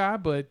rotational guy,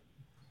 but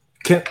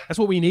that's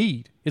what we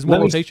need is more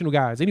rotational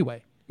guys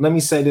anyway. Let me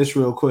say this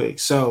real quick.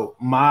 So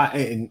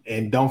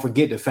and don't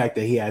forget the fact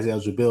that he has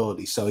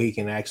eligibility, so he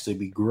can actually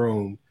be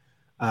groomed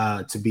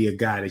to be a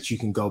guy that you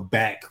can go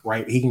back,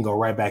 right? He can go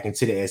right back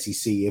into the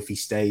SEC if he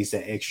stays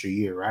that extra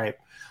year, right?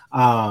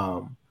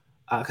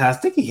 I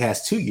think he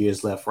has 2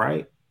 years left,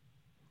 right?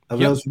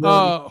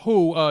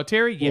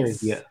 Terry?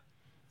 Yes. Yeah.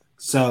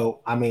 So,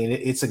 I mean,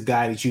 it's a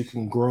guy that you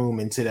can groom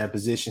into that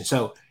position.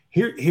 So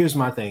here's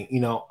my thing.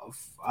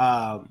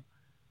 A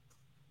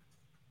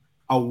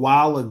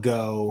while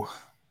ago,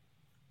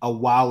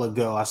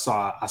 I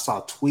saw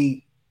a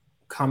tweet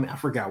coming. I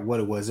forgot what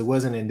it was. It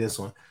wasn't in this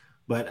one,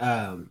 but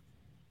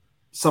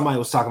somebody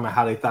was talking about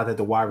how they thought that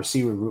the wide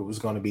receiver group was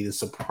going to be the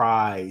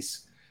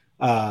surprise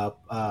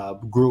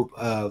group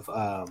of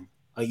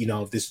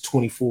this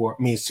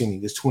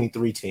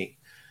 23 team.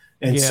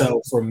 And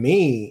so for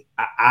me,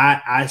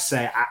 I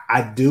say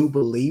I do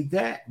believe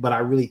that, but I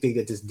really think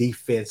that this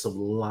defensive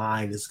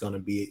line is going to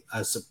be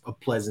a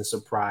pleasant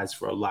surprise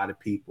for a lot of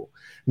people,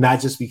 not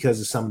just because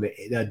of some of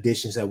the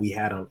additions that we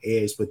had on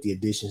edge, but the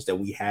additions that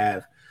we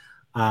have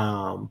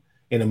and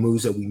the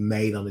moves that we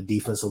made on the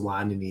defensive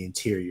line in the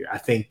interior. I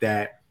think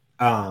that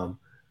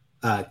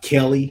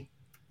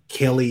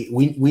Kelly,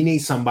 we need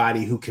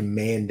somebody who can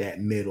man that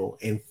middle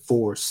and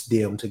force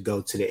them to go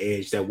to the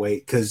edge that way.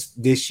 Because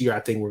this year, I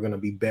think we're going to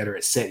be better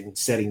at setting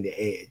the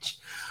edge.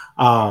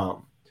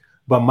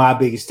 But my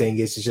biggest thing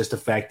is just the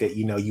fact that,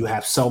 you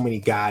have so many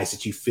guys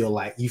that you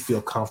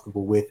feel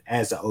comfortable with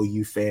as an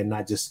OU fan,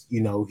 not just,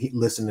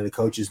 listening to the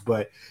coaches,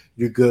 but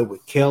you're good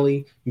with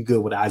Kelly. You're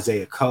good with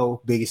Isaiah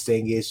Coe. Biggest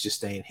thing is just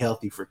staying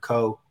healthy for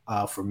Coe,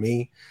 for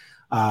me.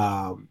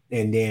 And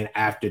then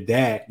after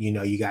that,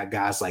 you got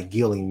guys like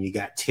Gilliam, you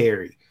got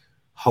Terry.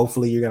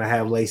 Hopefully you're going to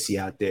have Lacey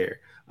out there.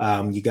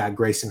 You got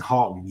Grayson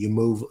Halton. You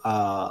move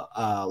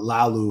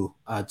Lalu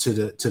to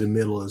the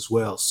middle as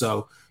well.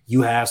 So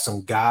you have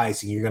some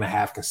guys and you're going to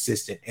have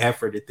consistent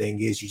effort. The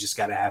thing is, you just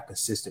got to have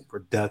consistent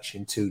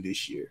production too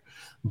this year.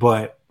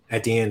 But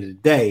at the end of the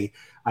day,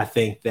 I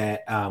think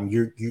that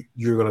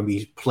you're going to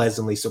be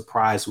pleasantly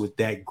surprised with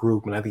that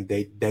group. And I think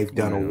they've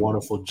done a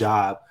wonderful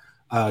job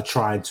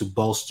trying to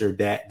bolster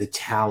the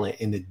talent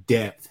and the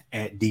depth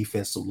at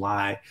defensive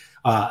line,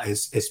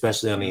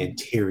 especially on the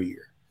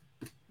interior.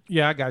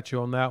 Yeah, I got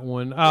you on that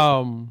one.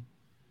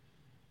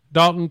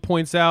 Dalton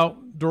points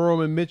out Durham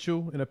and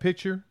Mitchell in a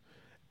picture,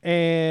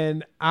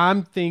 and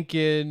I'm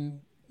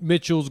thinking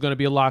Mitchell's going to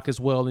be a lock as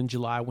well in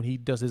July when he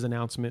does his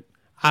announcement.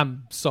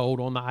 I'm sold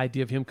on the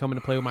idea of him coming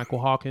to play with Michael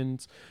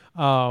Hawkins.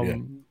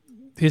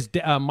 His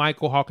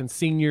Michael Hawkins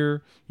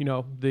Sr.,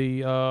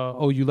 the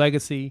OU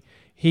legacy.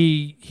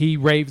 He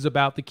raves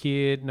about the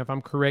kid, and if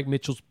I'm correct,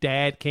 Mitchell's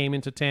dad came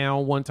into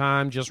town one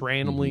time just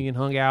randomly and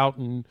hung out,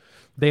 and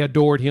they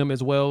adored him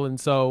as well. And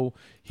so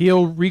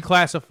he'll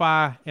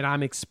reclassify, and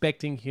I'm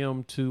expecting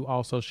him to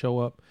also show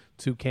up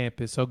to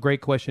campus. So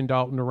great question,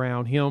 Dalton,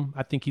 around him.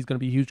 I think he's going to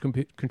be a huge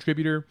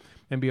contributor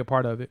and be a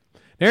part of it.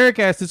 Now, Eric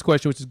asked this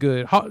question, which is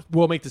good.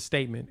 We'll make the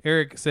statement.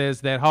 Eric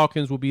says that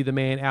Hawkins will be the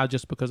man out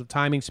just because of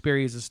timing.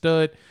 Sperry is a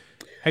stud.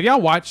 Have y'all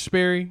watched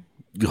Sperry?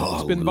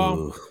 Spin the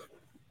ball.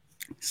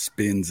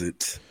 Spins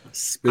it.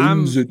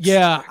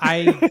 Yeah,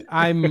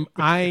 I'm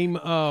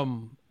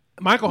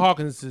Michael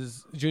Hawkins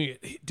is junior.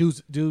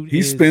 Dude,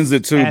 he spins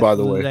it too. Athletic. By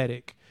the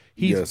way,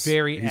 He's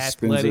very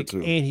athletic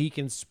and he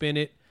can spin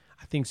it.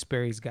 I think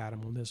Sperry's got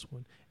him on this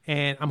one,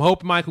 and I'm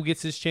hoping Michael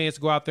gets his chance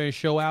to go out there and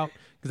show out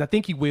because I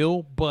think he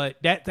will. But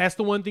that's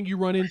the one thing you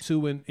run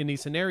into in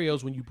these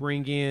scenarios when you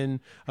bring in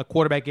a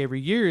quarterback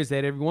every year is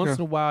that every once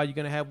in a while you're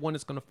going to have one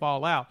that's going to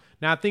fall out.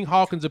 Now I think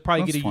Hawkins will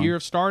probably get a year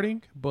of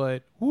starting,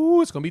 but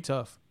it's going to be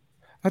tough.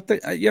 I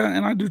think,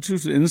 and I do too.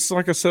 And this is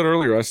like I said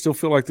earlier, I still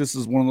feel like this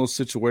is one of those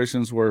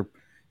situations where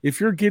if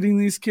you're getting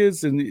these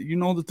kids and you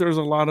know that there's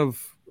a lot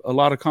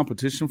of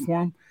competition for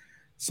them,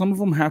 some of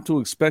them have to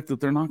expect that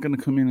they're not going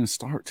to come in and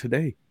start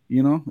today.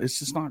 You know, it's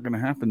just not going to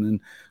happen. And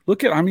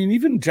look at,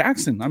 even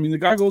Jackson. The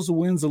guy goes and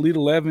wins Elite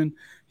 11.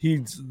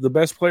 He's the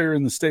best player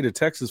in the state of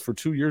Texas for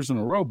 2 years in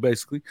a row,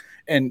 basically.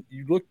 And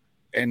you look,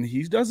 and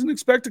he doesn't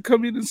expect to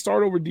come in and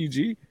start over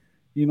DG.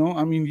 You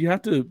know, you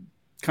have to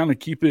kind of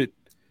keep it.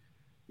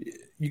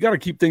 You got to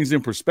keep things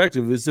in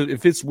perspective. Is that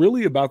if it's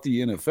really about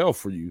the NFL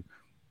for you,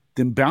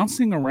 then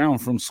bouncing around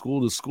from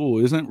school to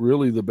school isn't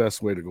really the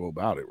best way to go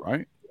about it,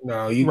 right?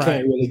 No, you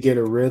can't really get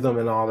a rhythm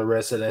and all the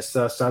rest of that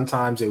stuff.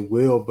 Sometimes it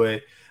will,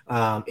 but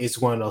it's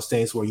one of those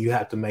things where you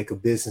have to make a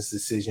business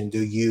decision.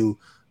 Do you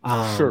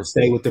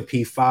stay with the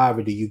P5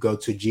 or do you go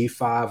to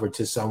G5 or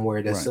to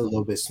somewhere that's a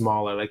little bit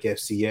smaller like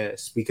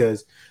FCS?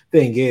 Because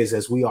thing is,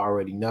 as we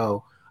already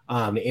know,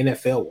 the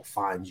NFL will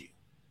find you.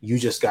 You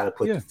just got to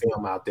put the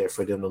film out there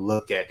for them to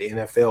look at. The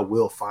NFL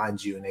will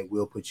find you and they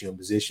will put you in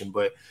position,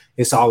 but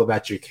it's all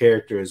about your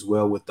character as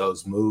well with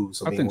those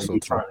moves. I think so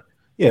too.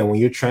 When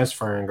you're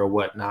transferring or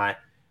whatnot,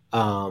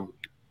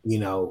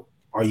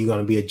 are you going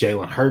to be a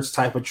Jalen Hurts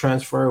type of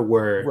transfer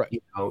where,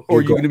 or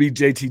you're going to be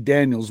JT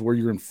Daniels where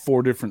you're in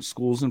 4 different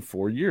schools in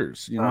 4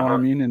 years? You know what I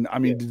mean? And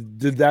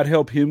did that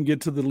help him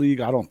get to the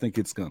league? I don't think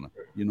it's going to.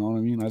 You know what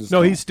I mean?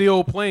 He's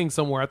still playing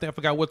somewhere. I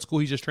forgot what school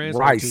he just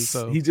transferred to.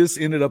 So. He just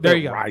ended up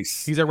at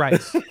Rice. He's at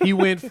Rice. He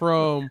went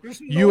from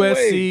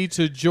USC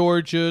to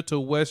Georgia to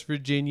West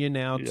Virginia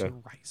now to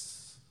Rice.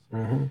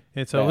 Mm-hmm.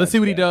 And so let's see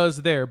what he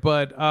does there.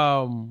 But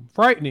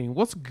frightening.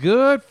 What's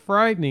good?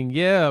 Frightening.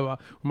 Yeah.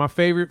 My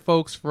favorite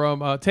folks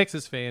from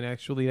Texas fan,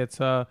 actually,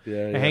 that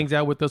hangs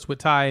out with us with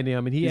Ty and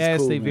them. And he's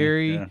asked a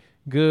very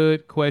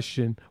good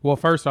question. Well,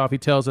 first off, he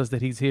tells us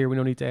that he's here. We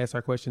don't need to ask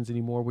our questions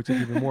anymore, which is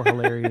even more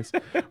hilarious.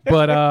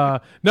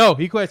 But no,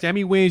 he questioned how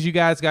many wins you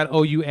guys got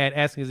OU at,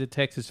 asking as a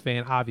Texas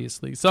fan,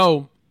 obviously.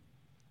 So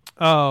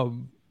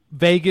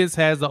Vegas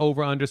has the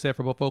over-under set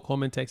for both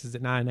Oklahoma and Texas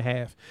at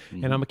 9.5.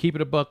 And I'm going to keep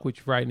it a buck, which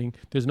is frightening.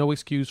 There's no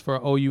excuse for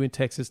OU and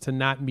Texas to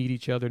not meet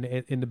each other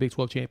in the Big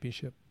 12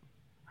 championship.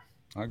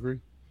 I agree.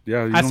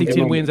 Yeah, I see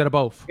 10 wins out of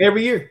both.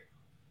 Every year.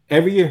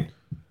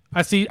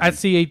 I see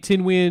a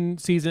 10-win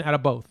season out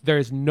of both. There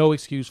is no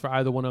excuse for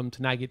either one of them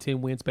to not get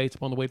 10 wins based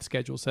upon the way the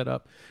schedule is set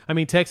up.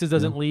 Texas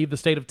doesn't leave the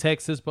state of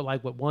Texas, but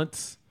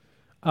once.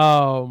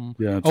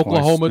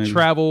 Oklahoma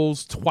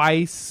travels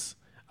twice.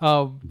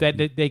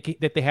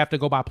 That they have to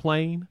go by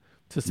plane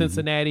to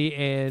Cincinnati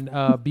and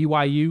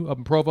BYU up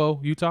in Provo,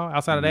 Utah.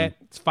 Outside of that,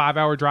 it's a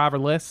 5-hour drive or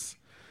less.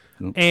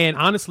 Yep. And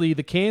honestly,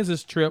 the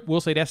Kansas trip,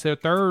 we'll say that's their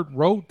third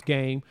road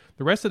game.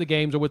 The rest of the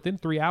games are within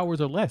 3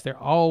 hours or less. They're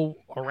all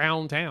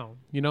around town.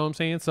 You know what I'm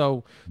saying?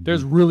 So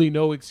there's really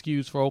no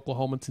excuse for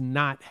Oklahoma to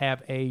not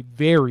have a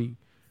very,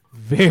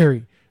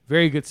 very,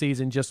 very good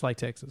season, just like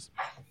Texas.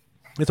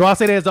 And so I'll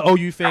say that as an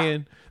OU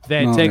fan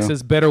that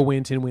Texas better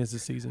win 10 wins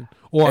this season.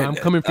 Or I'm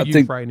coming for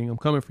you, Frightening. I'm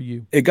coming for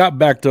you. It got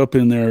backed up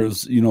in there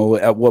as,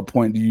 at what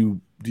point do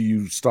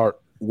you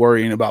start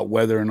worrying about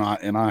whether or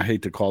not, and I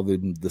hate to call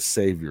them the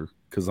savior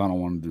because I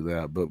don't want to do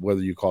that, but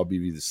whether you call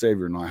BB the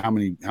savior or not, how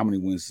many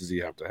wins does he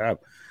have to have?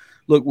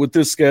 Look, with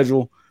this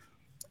schedule,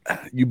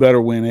 you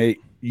better win 8.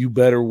 You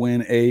better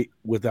win 8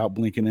 without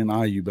blinking an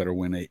eye. You better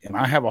win 8. And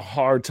I have a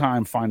hard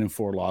time finding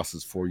 4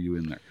 losses for you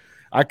in there.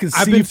 I can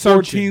see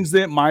 4 teams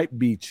that might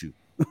beat you.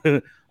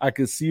 I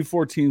could see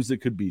 4 teams that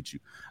could beat you.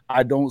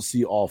 I don't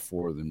see all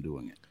 4 of them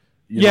doing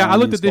it. I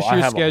looked at this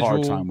year's schedule. I have a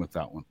hard time with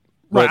that one.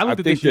 Right, I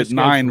think that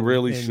 9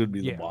 really should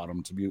be the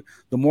bottom.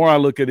 The more I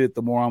look at it,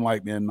 the more I'm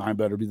like, man, 9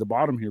 better be the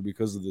bottom here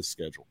because of this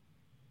schedule.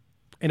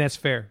 And that's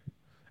fair.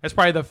 That's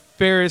probably the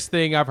fairest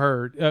thing I've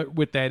heard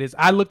with that is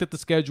I looked at the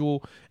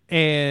schedule,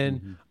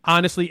 and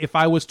honestly, if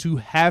I was to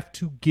have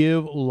to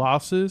give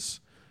losses,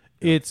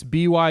 it's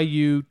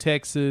BYU,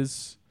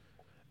 Texas,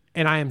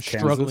 and I am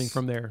struggling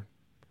from there.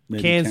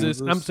 Kansas.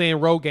 I'm saying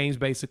road games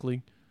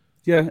basically.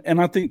 Yeah,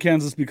 and I think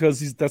Kansas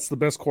because that's the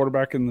best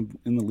quarterback in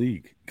the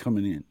league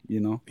coming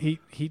in. He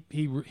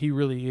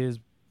really is.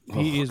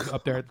 He is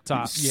up there at the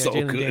top. Yeah, so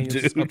Jalen Daniels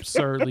is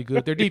absurdly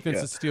good. Their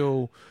defense is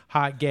still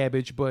hot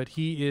garbage, but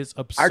he is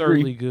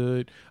absurdly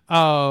good.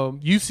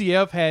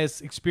 UCF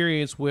has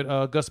experience with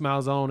Gus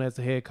Malzahn as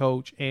the head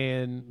coach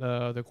and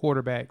the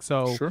quarterback.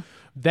 So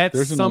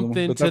that's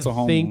something to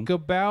think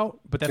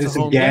about. But that's a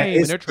home game.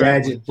 It's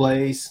gadget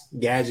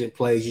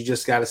plays. You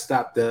just got to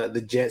stop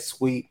the jet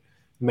sweep.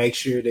 Make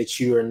sure that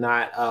you are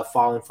not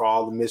falling for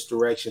all the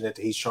misdirection that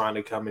he's trying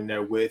to come in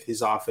there with.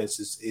 His offense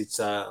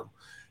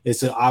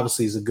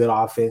obviously a good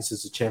offense.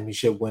 It's a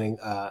championship winning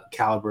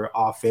caliber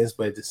offense,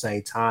 but at the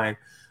same time,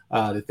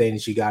 the thing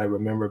that you got to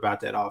remember about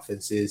that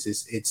offense is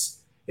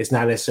it's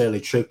not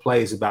necessarily trick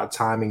play. It's about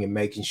timing and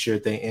making sure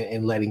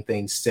and letting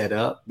things set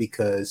up,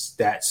 because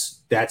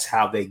that's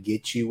how they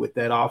get you with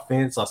that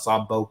offense. I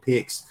saw Bo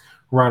Picks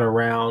run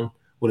around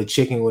with a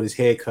chicken with his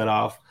head cut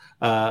off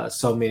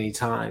so many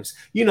times.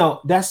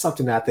 That's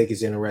something that I think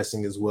is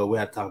interesting as well. We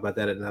have to talk about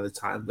that another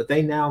time. But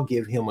they now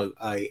give him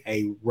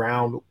a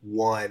round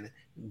 1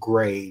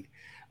 grade.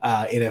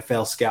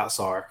 NFL scouts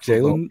are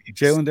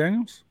Jalen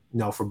Daniels?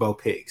 No, for Bo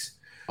Picks.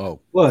 Oh,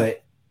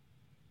 but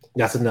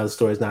that's another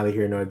story. It's neither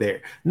here nor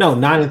there. No,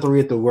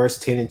 9-3 at the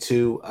worst,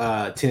 10-2,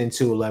 10-2,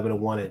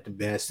 11-1 at the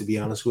best. To be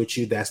honest with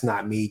you, that's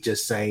not me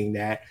just saying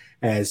that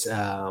as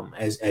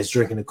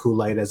drinking the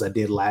Kool-Aid as I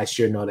did last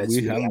year. No, that's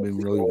we haven't been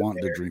really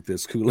wanting to drink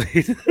this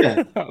Kool-Aid.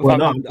 Yeah. Well,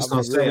 no, I'm just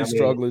gonna say, really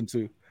struggling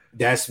to.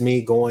 That's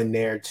me going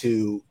there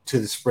to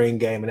the spring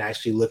game and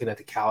actually looking at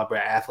the caliber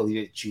of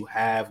athlete that you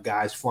have,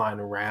 guys flying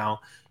around,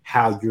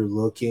 how you're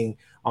looking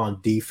on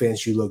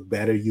defense. You look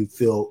better. You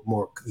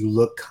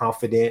look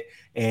confident.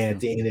 And at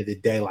the end of the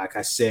day, like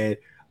I said,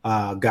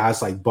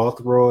 guys like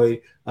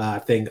Bothroyd, I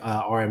think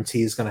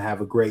RMT is going to have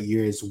a great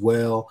year as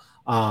well.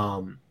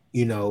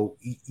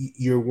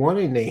 You're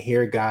wanting to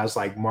hear guys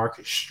like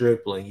Marcus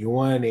Stripling. You're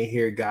wanting to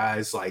hear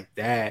guys like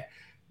that,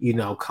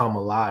 come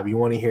alive. You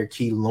want to hear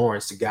Key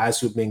Lawrence, the guys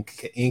who've been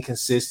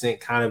inconsistent,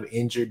 kind of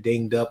injured,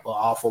 dinged up an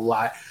awful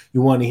lot.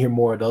 You want to hear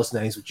more of those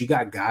names, but you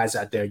got guys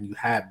out there and you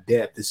have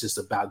depth. It's just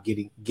about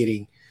getting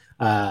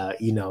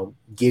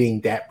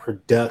that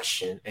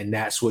production, and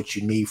that's what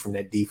you need from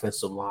that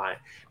defensive line.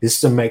 This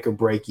is a make or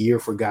break year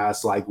for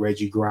guys like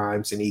Reggie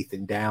Grimes and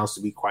Ethan Downs,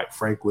 to be quite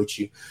frank with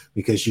you,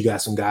 because you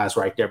got some guys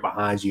right there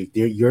behind you.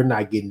 If you're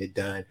not getting it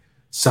done,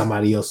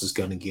 somebody else is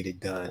going to get it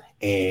done.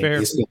 And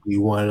it's going to be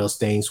one of those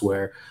things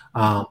where,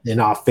 and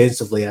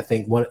offensively, I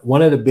think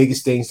one of the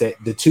biggest things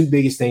the two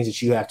biggest things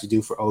that you have to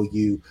do for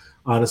OU,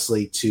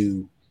 honestly,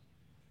 to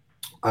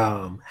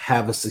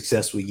have a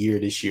successful year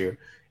this year,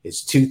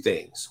 is two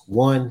things.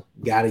 One,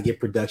 got to get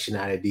production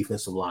out of the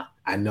defensive line.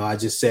 I know I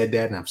just said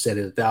that, and I've said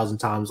it 1,000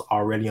 times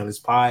already on this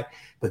pod,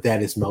 but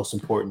that is most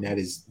important.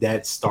 That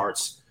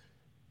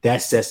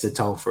sets the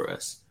tone for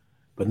us.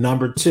 But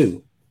number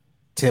two,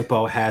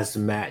 tempo has to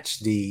match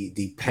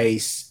the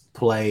pace,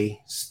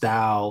 play,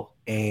 style,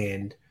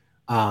 and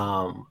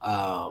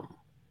vibe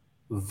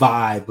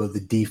of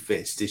the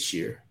defense this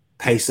year.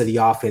 Pace of the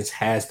offense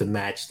has to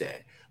match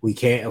that. We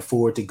can't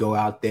afford to go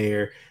out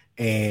there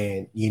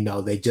and,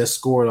 they just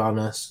scored on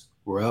us.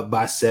 We're up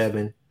by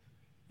 7.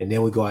 And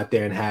then we go out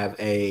there and have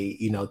a,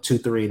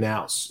 2-3 and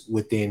outs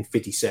within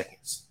 50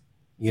 seconds.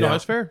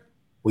 That's fair.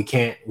 We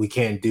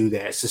can't do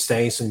that.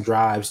 Sustain some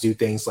drives, do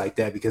things like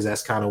that, because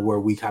that's kind of where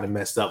we kind of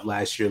messed up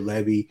last year.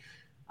 Levy,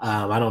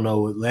 I don't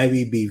know,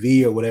 Levy,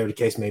 BV, or whatever the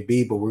case may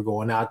be, but we're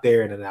going out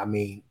there, and I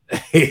mean,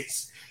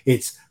 it's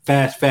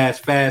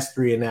fast,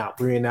 3 and out,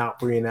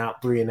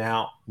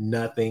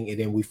 nothing. And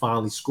then we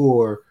finally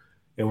score.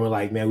 And we're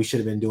like, man, we should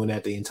have been doing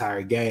that the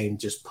entire game.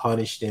 Just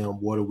punish them.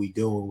 What are we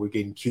doing? We're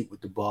getting cute with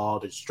the ball.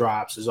 There's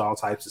drops. There's all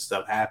types of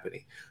stuff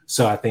happening.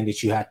 So I think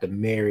that you have to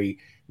marry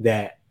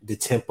the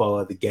tempo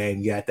of the game.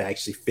 You have to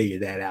actually figure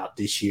that out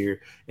this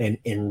year and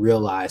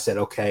realize that,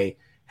 okay,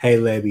 hey,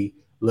 Levy,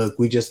 look,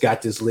 we just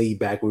got this lead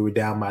back. We were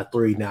down by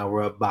 3. Now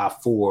we're up by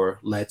 4.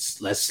 Let's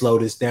slow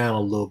this down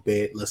a little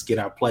bit. Let's get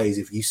our plays.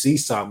 If you see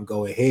something,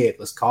 go ahead.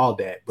 Let's call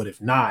that. But if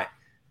not,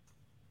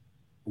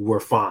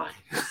 we're fine.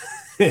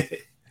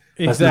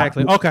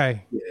 Exactly.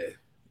 Okay. Yeah.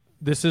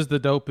 This is one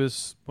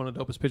of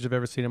the dopest pitches I've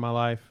ever seen in my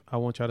life. I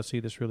want y'all to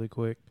see this really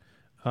quick.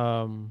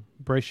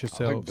 Brace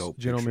yourselves,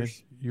 gentlemen.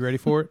 Pictures. You ready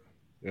for it?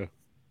 Yeah.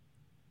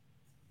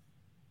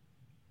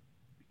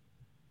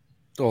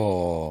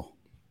 Oh.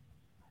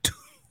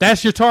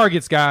 That's your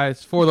targets,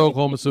 guys, for the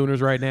Oklahoma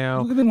Sooners right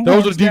now. Look at them Those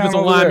are horns the defensive down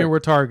over linemen there. we're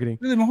targeting.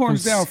 Look at them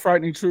horns down,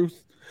 frightening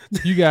truth.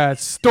 You got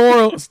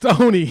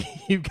Stoney.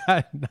 You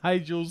got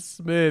Nigel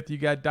Smith. You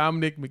got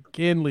Dominic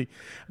McKinley.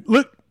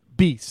 Look,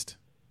 beast.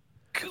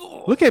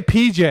 Look at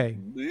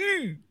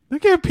PJ.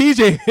 Look at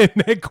PJ in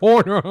that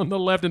corner on the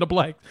left on the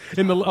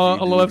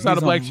left side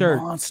of the black shirt.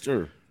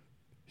 Monster.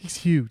 He's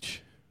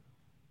huge.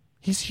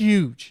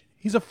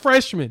 He's a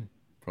freshman.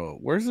 Bro,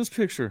 where's this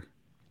picture?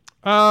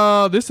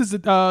 This is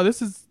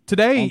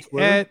today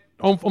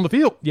on the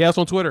field. Yeah, it's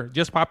on Twitter.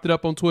 Just popped it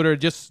up on Twitter.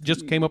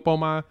 Just came up on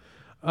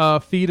my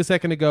feed a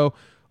second ago.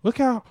 Look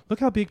how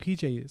big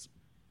PJ is.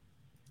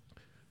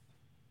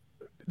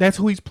 That's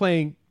who he's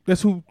playing.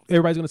 That's who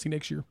everybody's going to see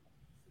next year.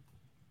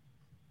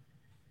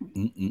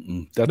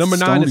 That's number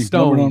 9 is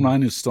Stone. Number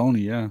 9 is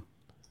Stoney, yeah.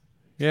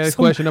 Yeah, the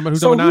question.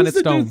 Who's number 9 is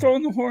Stone. Who's the dude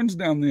throwing the horns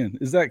down then?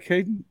 Is that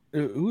Caden?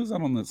 Who is that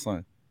on that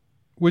side?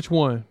 Which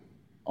one?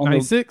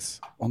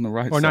 96? On the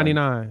right or side.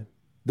 99?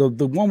 The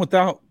one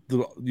without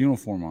the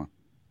uniform on.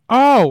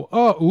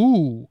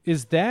 Oh,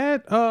 is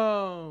that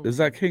Is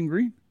that King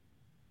Green?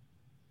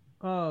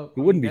 It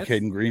wouldn't be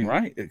Caden Green,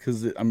 right?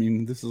 Because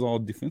this is all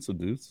defensive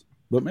dudes.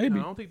 But maybe.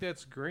 I don't think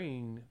that's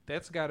Green.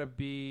 That's got to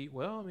be.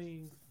 Well,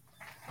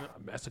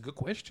 that's a good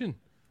question.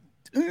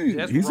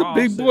 He's a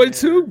big boy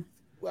too.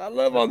 I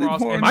love all these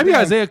points. It might be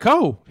Isaiah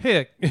Cole.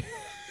 Heck.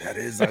 That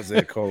is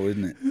Isaiah Cole,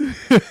 isn't it?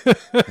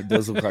 It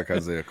does look like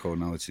Isaiah Cole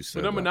now that you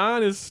said number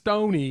 9 is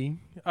Stoney.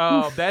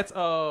 That's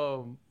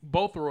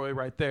Bothroyd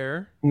right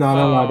there.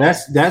 No.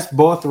 That's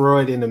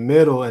Bothroyd in the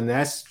middle, and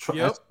that's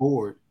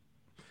Ford.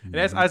 And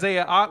that's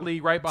Isaiah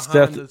Otley right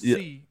behind the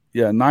C.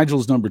 Yeah,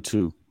 Nigel's number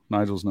 2.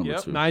 Nigel's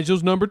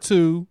number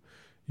 2.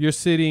 You're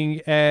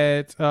sitting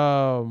at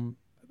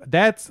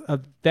that's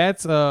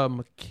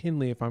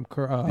McKinley, if I'm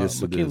correct.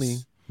 Yes, McKinley. It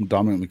is.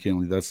 Dominic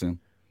McKinley, that's him.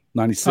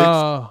 96.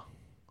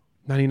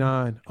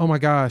 99. Oh my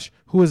gosh.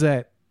 Who is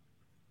that?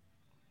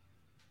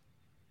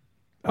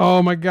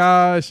 Oh my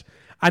gosh.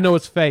 I know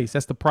his face.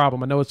 That's the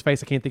problem. I know his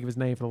face. I can't think of his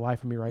name for the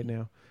life of me right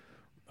now.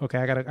 Okay,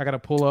 I gotta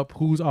pull up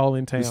who's all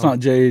in town. It's not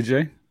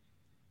JJ.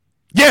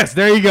 Yes,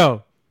 there you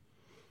go.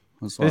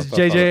 It's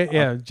JJ.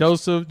 Yeah,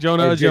 Joseph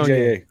Jonah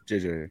Jr.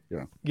 JJ.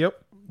 Yeah.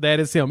 Yep, that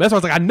is him. That's why I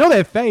was like, I know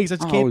that face. I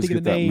just can't think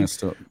of the name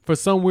for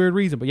some weird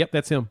reason. But yep,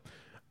 that's him.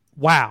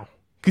 Wow.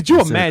 Could you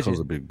imagine? He's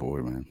a big boy,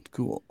 man.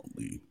 Cool.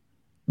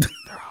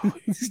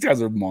 These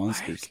guys are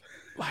monsters.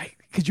 Like,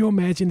 could you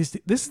imagine this?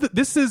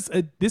 This is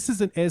an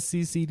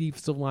SEC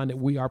defensive line that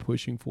we are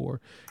pushing for,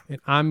 and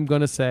I'm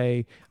gonna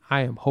say I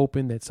am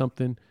hoping that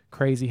something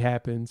crazy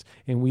happens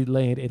and we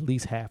land at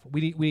least half. We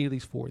need at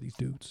least 4 of these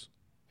dudes,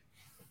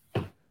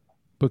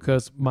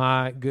 because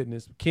my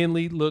goodness,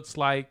 Kinley looks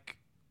like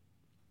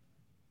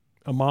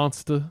a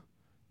monster.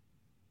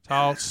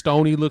 Tall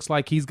Stoney looks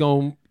like he's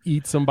gonna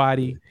eat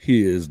somebody.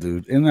 He is,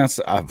 dude, and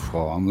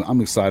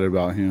I'm excited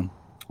about him.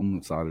 I'm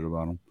excited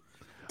about him.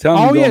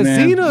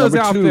 Zena's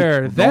out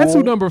there. That's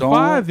who number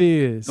 5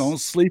 is. Don't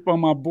sleep on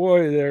my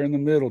boy there in the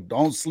middle.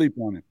 Don't sleep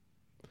on him.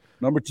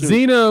 Number 2.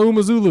 Zena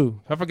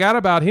Umazulu. I forgot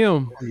about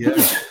him.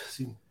 Yeah.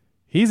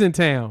 He's in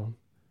town.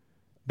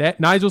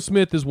 That Nigel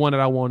Smith is one that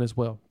I want as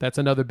well. That's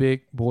another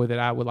big boy that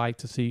I would like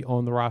to see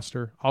on the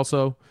roster.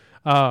 Also,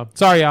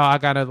 sorry, y'all. I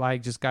got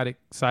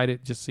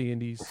excited just seeing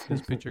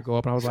this picture go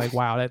up. And I was like,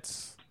 wow, that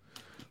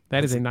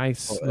is a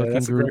nice looking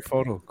that's group.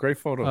 Great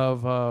photo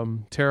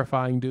of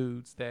terrifying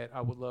dudes that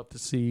I would love to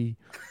see.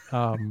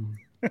 So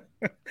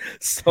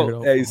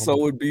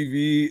would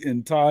BV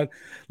and Todd.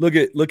 Look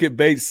at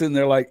Bates sitting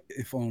there like,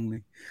 if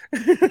only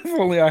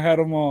I had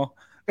them all.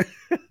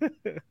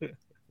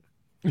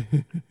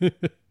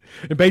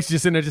 And Bates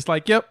just sitting there just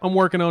like, yep, I'm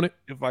working on it.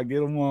 If I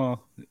get them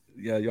all,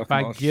 yeah, y'all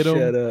can all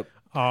shut up.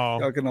 Oh,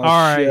 y'all can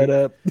all shut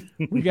up.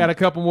 We got a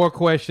couple more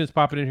questions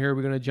popping in here.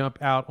 We're going to jump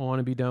out on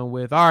and be done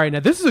with. All right,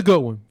 now this is a good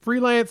one.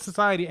 Freelance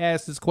Society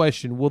asked this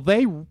question: Will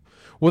they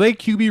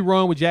QB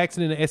run with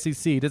Jackson in the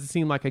SEC? Does it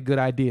seem like a good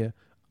idea?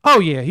 Oh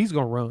yeah, he's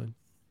going to run.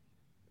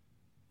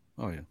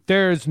 Oh yeah.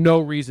 There's no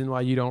reason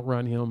why you don't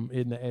run him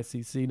in the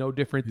SEC. No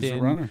different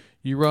than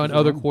you run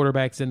other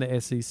quarterbacks in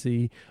the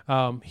SEC.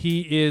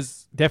 He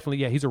is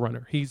definitely he's a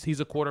runner. He's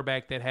a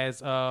quarterback that has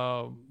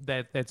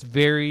that's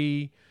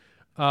very.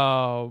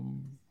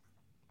 I'm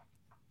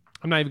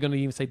not even going to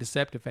even say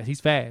deceptive fast.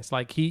 He's fast.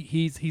 Like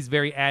he's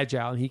very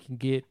agile and he can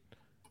get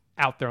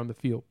out there on the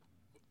field.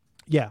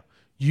 Yeah,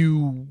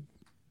 you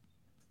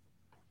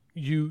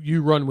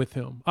run with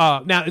him.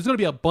 Now it's going to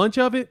be a bunch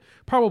of it,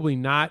 probably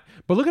not.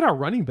 But look at our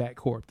running back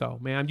corp though,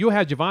 man. You'll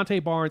have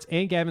Javonte Barnes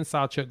and Gavin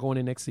Sawchuk going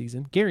in next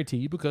season,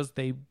 guaranteed, because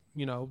they,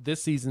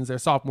 this season's their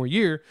sophomore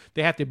year.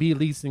 They have to be at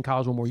least in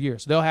college one more year.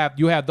 So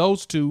you have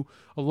those two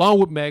along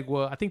with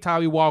Megwa. I think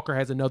Tyree Walker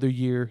has another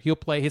year. He'll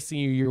play his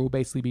senior year, will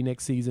basically be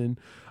next season.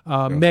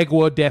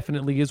 Megwa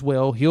definitely as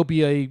well. He'll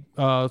be a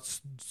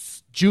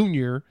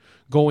junior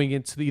going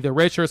into either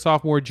redshirt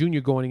sophomore or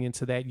junior going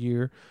into that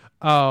year.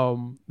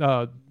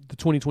 The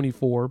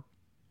 2024.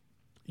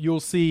 You'll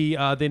see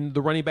then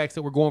the running backs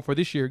that we're going for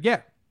this year.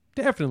 Yeah,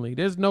 definitely.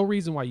 There's no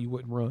reason why you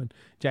wouldn't run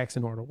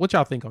Jackson Arnold. What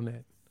y'all think on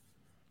that?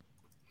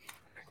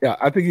 Yeah,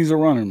 I think he's a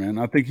runner, man.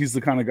 I think he's the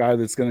kind of guy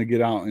that's going to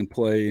get out and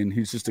play, and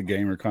he's just a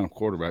gamer kind of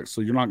quarterback.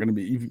 So you're not going to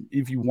be –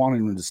 if you want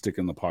him to stick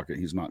in the pocket,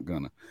 he's not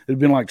going to. It'd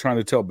been like trying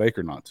to tell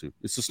Baker not to.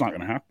 It's just not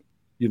going to happen,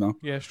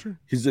 Yeah, it's true.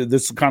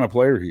 That's the kind of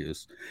player he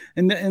is.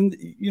 And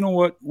you know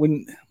what?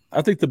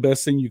 I think the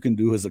best thing you can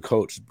do as a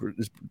coach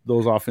is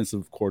those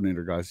offensive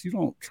coordinator guys, you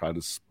don't try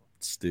to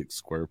stick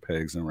square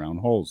pegs in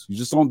round holes. You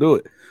just don't do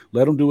it.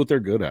 Let them do what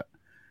they're good at,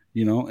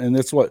 And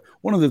that's one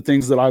of the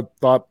things that I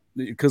thought,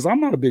 because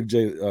I'm not a big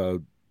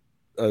Jalen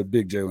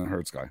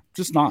Hurts guy,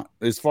 just not.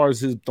 As far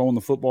as his throwing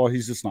the football,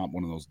 he's just not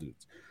one of those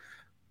dudes.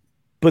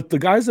 But the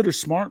guys that are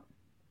smart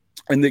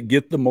and that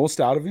get the most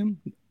out of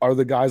him are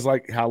the guys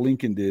like how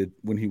Lincoln did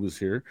when he was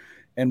here.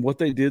 And what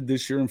they did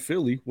this year in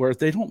Philly, where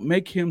they don't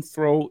make him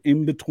throw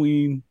in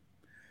between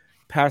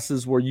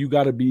passes where you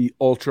got to be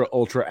ultra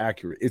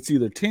accurate. It's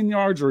either 10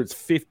 yards or it's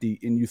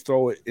 50, and you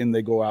throw it and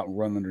they go out and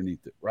run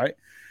underneath it, right?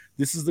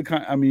 This is the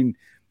kind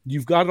 –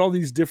 you've got all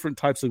these different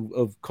types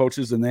of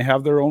coaches, and they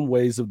have their own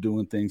ways of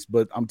doing things.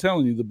 But I'm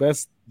telling you, the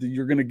best that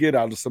you're going to get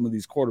out of some of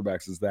these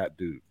quarterbacks is that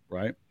dude,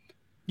 right?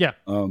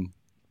 Yeah.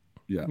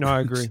 Yeah. No, I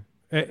agree.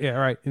 Yeah,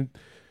 right. And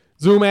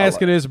Zoom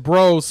asking is,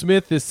 bro,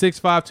 Smith is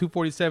 6'5",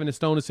 247, and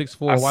Stone is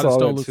 6'4". Why does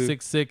Stone look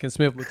 6'6" and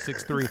Smith look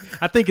 6'3"?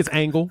 I think it's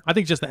angle. I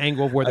think just the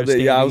angle of where they're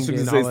standing. I was going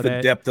to say it's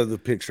the depth of the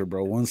picture,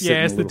 bro. It's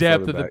the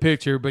depth of the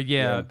picture. But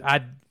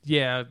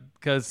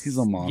because he's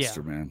a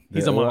monster, man.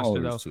 He's a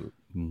monster, though.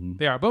 Mm-hmm.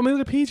 They are. But I mean,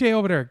 look at PJ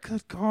over there.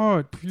 Good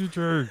God,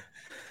 PJ.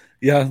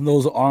 Yeah,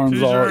 those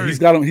arms are. He's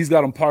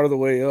got him part of the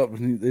way up,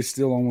 and they're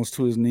still almost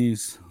to his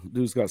knees.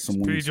 Dude's got some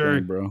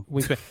wingspan, bro.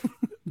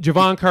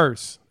 Javon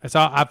Curse. That's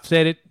all. I've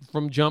said it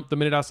from jump the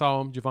minute I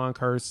saw him. Javon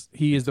Curse.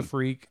 He is the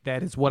freak.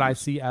 That is what I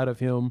see out of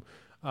him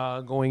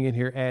going in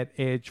here at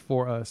edge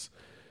for us.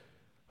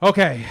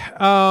 Okay,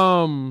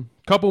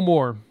 couple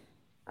more,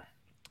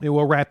 and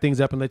we'll wrap things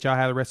up and let y'all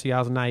have the rest of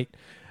y'all's night.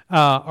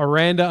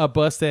 Aranda a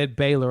bust at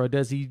Baylor, or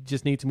does he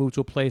just need to move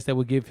to a place that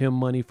would give him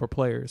money for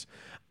players?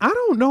 I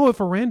don't know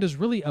if Aranda's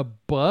really a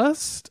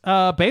bust.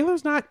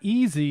 Baylor's not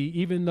easy,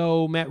 even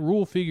though Matt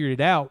Rule figured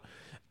it out.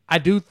 I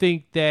do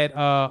think that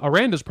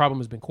Aranda's problem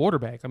has been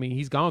quarterback. I mean,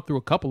 he's gone through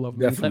a couple of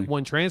them. Definitely. He let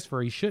one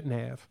transfer he shouldn't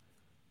have.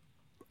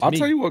 I'll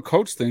tell you what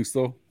Coach thinks,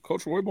 though.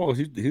 Coach Roybal,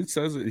 he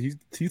says it,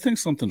 he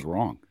thinks something's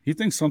wrong. He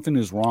thinks something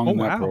is wrong in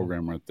that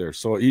program right there.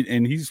 So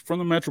he's from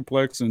the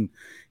Metroplex, and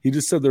he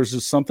just said there's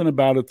just something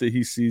about it that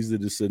he sees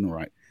that just isn't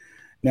right.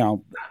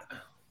 Now,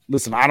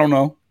 listen, I don't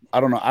know.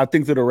 I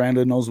think that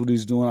Aranda knows what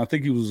he's doing. I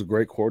think he was a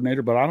great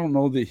coordinator, but I don't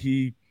know that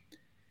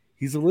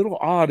he's a little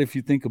odd if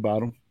you think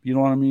about him. You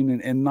know what I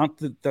mean? And not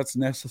that that's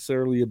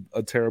necessarily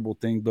a terrible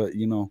thing, but,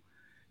 you know,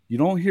 you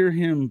don't hear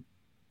him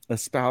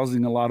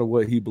espousing a lot of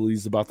what he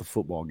believes about the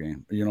football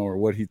game, you know, or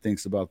what he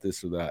thinks about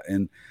this or that.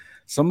 And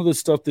some of the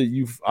stuff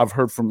that I've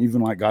heard from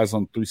even like guys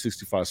on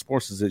 365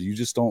 Sports is that you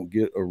just don't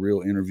get a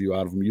real interview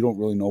out of him. You don't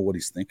really know what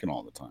he's thinking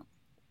all the time.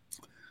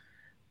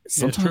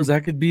 Sometimes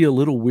that could be a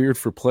little weird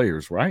for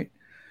players, right?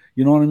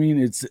 You know what I mean?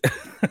 It's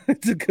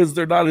because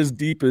they're not as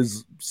deep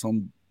as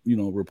some, you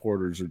know,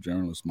 reporters or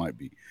journalists might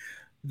be.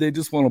 They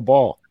just want a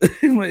ball.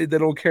 They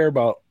don't care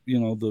about, you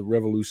know, the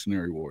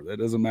Revolutionary War. That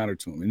doesn't matter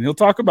to him. And he'll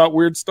talk about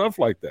weird stuff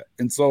like that.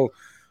 And so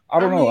I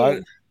don't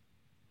know.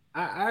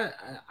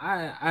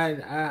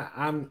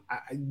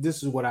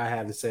 This is what I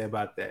have to say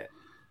about that.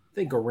 I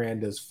think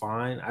Aranda's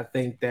fine. I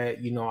think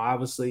that, you know,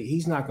 obviously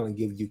he's not going to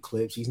give you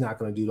clips. He's not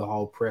going to do the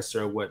whole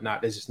presser or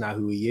whatnot. That's just not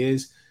who he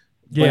is.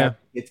 Yeah.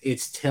 But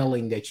it's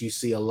telling that you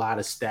see a lot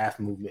of staff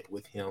movement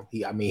with him.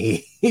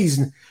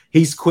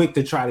 He's quick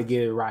to try to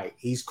get it right.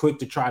 He's quick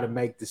to try to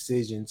make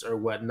decisions or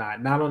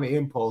whatnot, not on the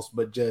impulse,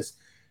 but just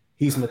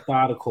he's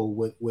methodical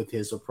with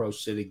his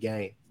approach to the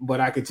game.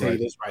 But I could tell you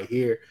this right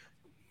here.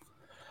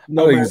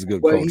 I think he's a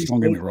good coach.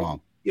 Don't get me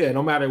wrong. Yeah,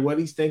 no matter what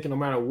he's thinking, no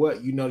matter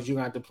what, you know, you're going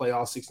to have to play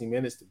all 60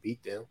 minutes to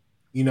beat them.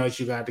 You know,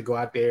 you're going to have to go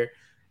out there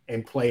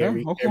and play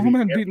Oklahoma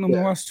had beaten them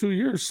the last 2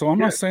 years, so I'm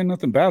not saying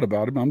nothing bad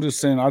about him. I'm just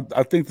saying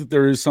I think that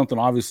there is something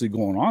obviously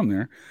going on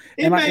there,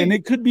 and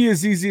it could be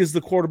as easy as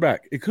the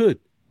quarterback. It could,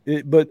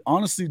 but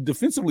honestly,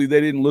 defensively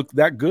they didn't look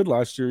that good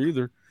last year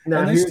either,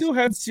 and they still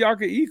had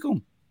Siaka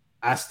Ekum.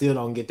 I still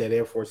don't get that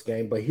Air Force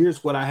game, but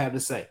here's what I have to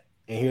say,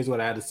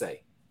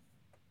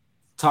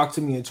 Talk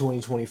to me in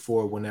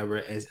 2024 whenever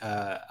as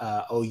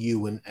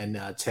OU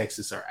and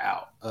Texas are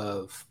out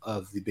of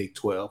the Big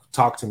 12.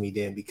 Talk to me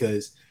then,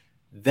 because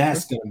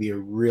that's going to be a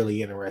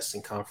really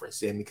interesting conference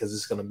then, because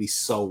it's going to be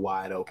so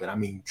wide open. I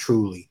mean,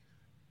 truly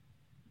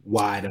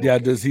wide open. Yeah,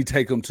 does he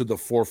take them to the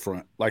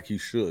forefront like he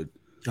should?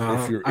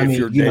 If you're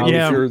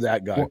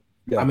that guy.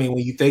 I mean,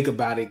 when you think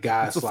about it,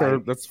 guys,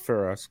 that's a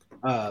fair ask.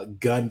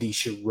 Gundy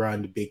should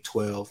run the Big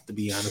 12, to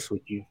be honest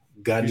with you.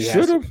 Gundy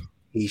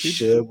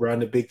should run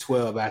the Big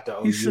 12 after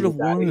OU. He should have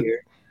won it.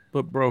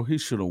 But, bro, he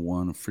should have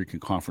won a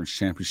freaking conference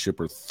championship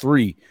or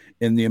 3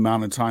 in the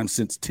amount of time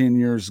since 10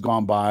 years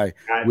gone by.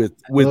 With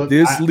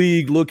this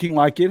league looking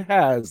like it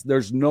has,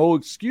 there's no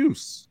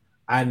excuse.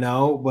 I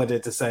know, but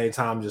at the same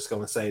time, I'm just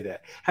going to say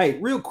that. Hey,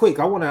 real quick,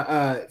 I want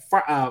to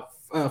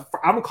I'm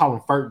going to call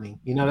him Furtning.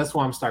 You know, that's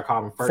why I'm going to start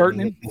calling him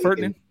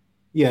Furtning.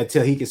 Yeah,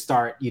 until he can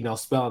start, you know,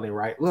 spelling it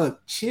right.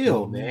 Look,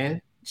 chill,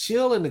 man.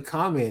 Chill in the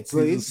comments.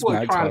 Look, he's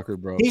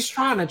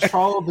trying to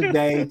troll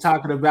today,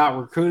 talking about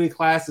recruiting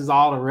classes,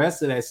 all the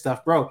rest of that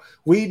stuff, bro.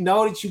 We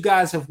know that you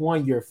guys have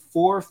won your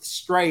 4th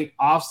straight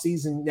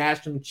off-season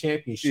national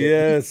championship.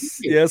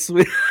 Yes,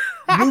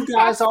 you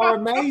guys are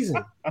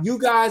amazing. You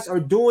guys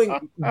are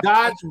doing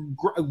God's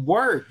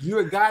work.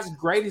 You're God's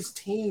greatest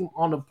team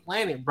on the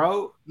planet,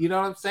 bro. You know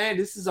what I'm saying?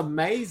 This is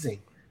amazing.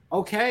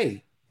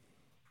 Okay.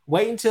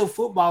 Wait until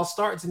football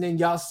starts, and then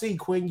y'all see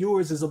Quinn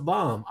Ewers is a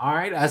bum. All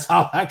right, that's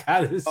all I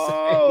gotta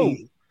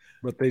say.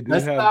 But they do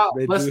let's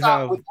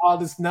stop with all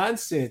this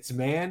nonsense,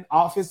 man.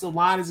 Offensive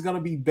line is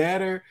gonna be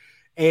better,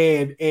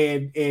 and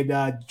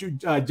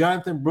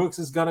Jonathan Brooks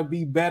is gonna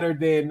be better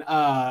than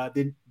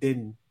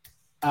Bijan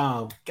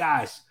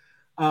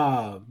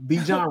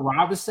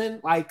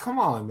Robinson. Like, come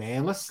on,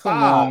 man. Let's stop.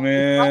 Come on,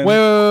 man.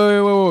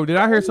 Wait. Did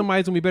I hear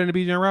somebody's gonna be better than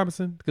Bijan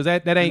Robinson? Because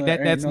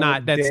that's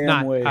not.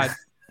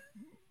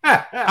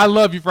 I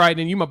love you,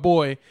 Friday, and you my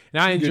boy,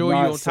 and I You did enjoy you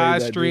not on say Ty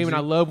that, Stream, did and I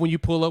you? love when you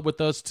pull up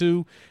with us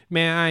too.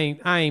 Man,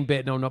 I ain't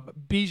betting on no.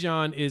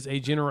 Bijan is a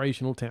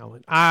generational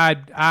talent.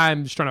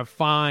 I'm just trying to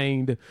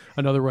find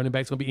another running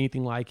back that's gonna be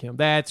anything like him.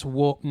 That's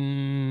what.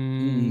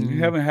 You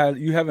haven't had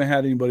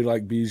anybody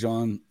like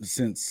Bijan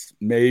since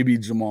maybe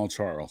Jamal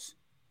Charles.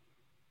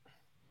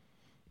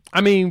 I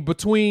mean,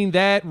 between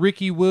that,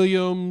 Ricky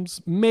Williams,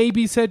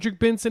 maybe Cedric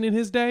Benson in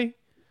his day,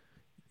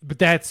 but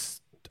that's.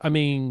 I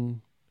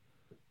mean,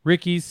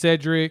 Ricky,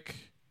 Cedric.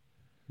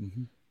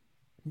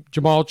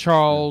 Jamal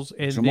Charles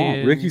and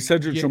then Ricky,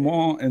 Cedric,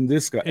 Jamal, and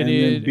this guy, and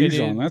then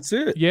Bijan. That's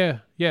it. Yeah.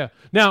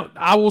 Now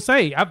I will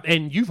say,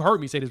 and you've heard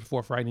me say this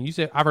before, Friday. And you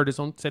said I've heard this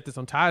on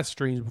Ty's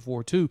streams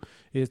before too.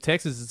 Is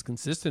Texas is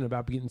consistent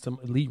about getting some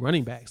elite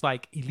running backs,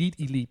 like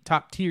elite,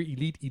 top tier,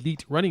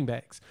 elite running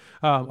backs.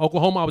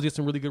 Oklahoma always get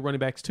some really good running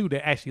backs too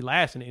that actually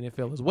last in the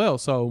NFL as well.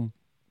 So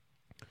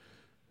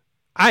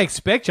I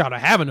expect y'all to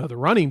have another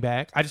running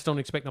back. I just don't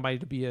expect nobody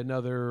to be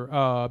another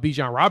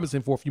Bijan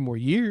Robinson for a few more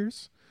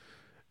years.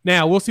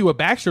 Now, we'll see what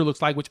Baxter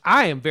looks like, which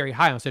I am very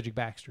high on Cedric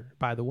Baxter,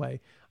 by the way.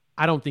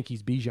 I don't think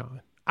he's Bijan.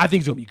 I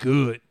think he's going to be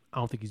good. I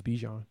don't think he's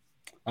Bijan.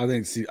 I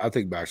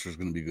think Baxter's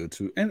going to be good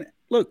too. And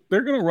look,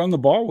 they're going to run the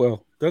ball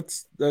well.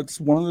 That's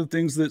one of the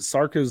things that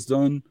Sark has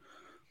done,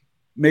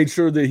 made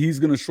sure that he's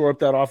going to shore up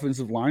that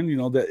offensive line. You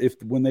know, that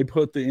when they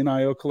put the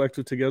NIL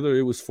collective together,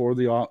 it was for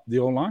the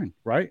O-line,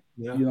 right?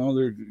 Yeah. You know,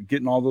 they're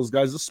getting all those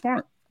guys. It's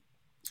smart.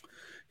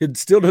 It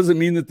still doesn't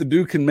mean that the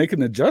dude can make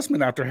an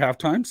adjustment after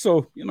halftime.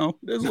 So, you know,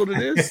 it is what it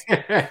is.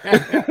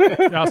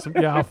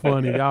 Y'all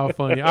funny.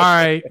 All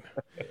right.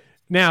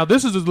 Now,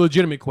 this is a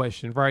legitimate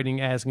question.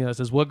 Writing asking us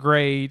is, what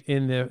grade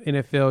in the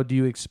NFL do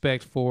you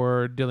expect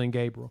for Dylan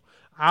Gabriel?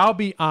 I'll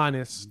be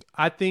honest.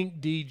 I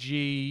think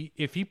DG,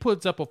 if he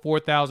puts up a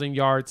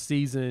 4,000-yard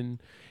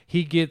season,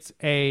 he gets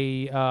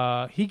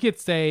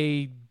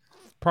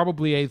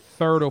probably a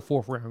third or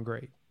fourth round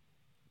grade.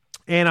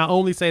 And I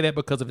only say that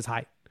because of his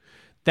height.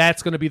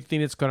 That's going to be the thing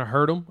that's going to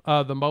hurt him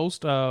the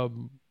most.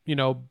 You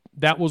know,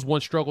 that was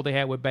one struggle they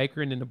had with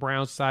Baker, and then the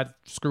Browns decided,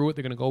 screw it,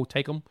 they're going to go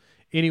take him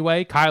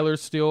anyway.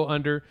 Kyler's still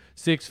under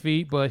 6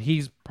 feet, but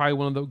he's probably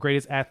one of the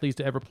greatest athletes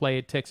to ever play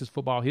at Texas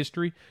football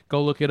history.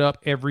 Go look it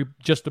up.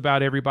 Just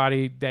about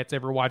everybody that's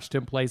ever watched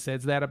him play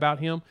says that about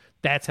him.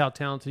 That's how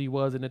talented he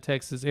was in the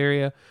Texas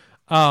area.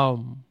 I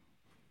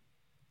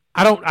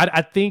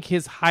think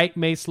his height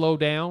may slow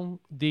down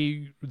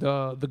the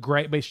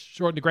grade, may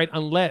shorten the grade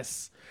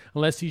unless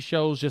he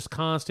shows just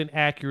constant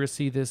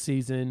accuracy this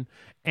season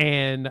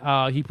and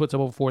he puts up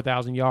over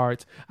 4,000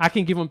 yards. I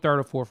can give him third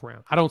or fourth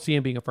round. I don't see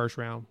him being a first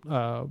round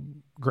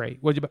grade.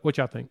 What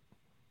y'all think?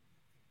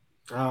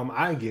 I'm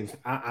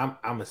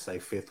gonna say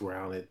fifth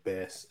round at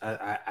best.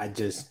 I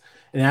just,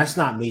 and that's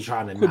not me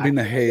trying to quit being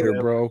a hater,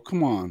 bro.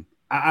 Come on.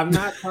 I'm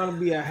not trying to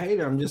be a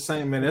hater. I'm just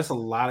saying, man, there's a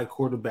lot of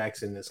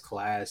quarterbacks in this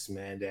class,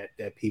 man,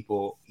 that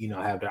people, you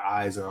know, have their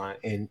eyes on,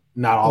 and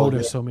not all of them.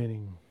 There's so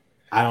many.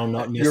 I don't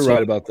know. You're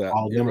right about that.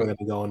 All of them are going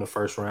to go in the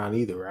first round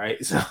either,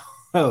 right?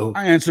 So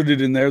I answered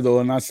it in there, though,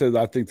 and I said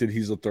I think that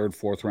he's a third,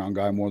 fourth round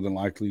guy more than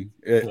likely.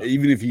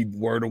 Even if he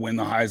were to win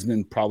the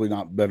Heisman, probably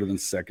not better than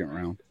second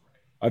round.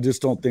 I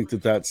just don't think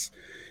that's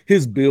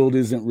his build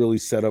isn't really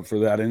set up for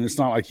that, and it's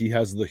not like he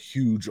has the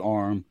huge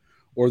arm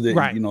or that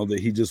right. You know that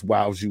he just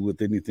wows you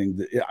with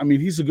anything. I mean,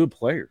 he's a good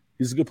player.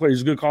 He's a good player.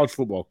 He's a good college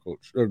football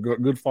coach or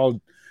good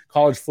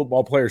college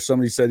football player.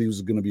 Somebody said he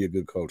was going to be a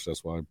good coach.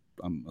 That's why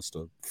I must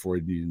have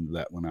Freudian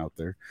that one out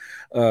there.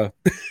 And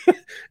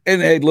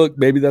hey, look,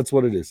 maybe that's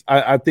what it is.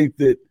 I think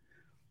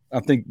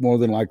more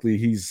than likely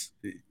he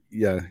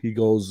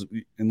goes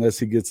unless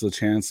he gets a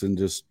chance and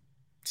just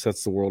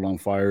sets the world on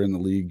fire in the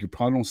league. You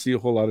probably don't see a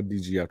whole lot of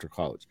DG after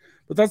college.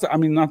 But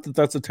not that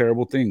that's a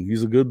terrible thing.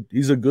 He's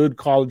a good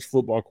college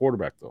football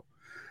quarterback though.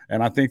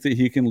 And I think that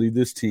he can lead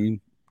this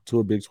team to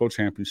a Big 12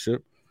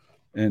 championship.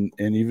 And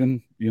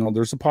even, you know,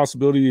 there's a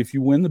possibility if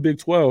you win the Big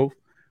 12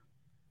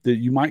 that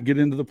you might get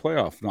into the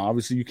playoff. Now,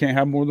 obviously you can't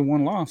have more than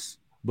one loss,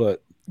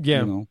 but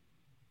yeah, you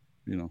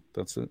know,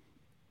 that's it.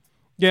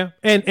 Yeah.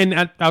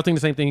 And I'll think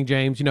the same thing,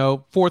 James, you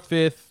know, fourth,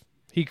 fifth,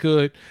 he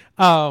could.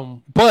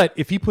 But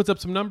if he puts up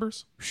some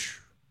numbers,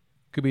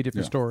 could be a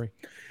different story.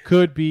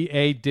 Could be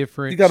a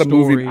different. You got to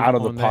move him out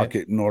of the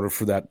pocket in order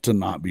for that to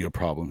not be a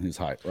problem. His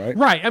height, right?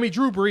 Right. I mean,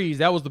 Drew Brees,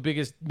 that was the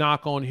biggest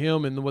knock on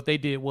him, and what they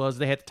did was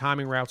they had the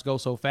timing routes go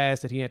so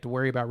fast that he had to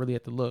worry about really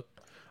had to look.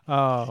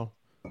 I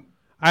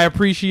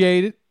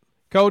appreciate it,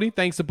 Cody.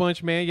 Thanks a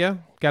bunch, man. Yeah,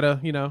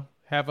 gotta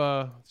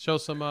show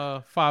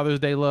some Father's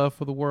Day love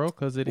for the world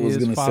because it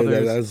is Father's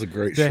Day. That is a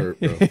great shirt,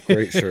 bro.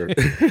 Great shirt.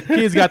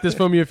 Kids got this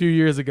from me a few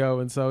years ago,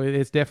 and so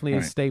it's definitely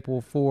a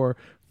staple for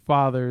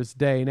Father's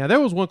Day. Now, there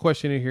was one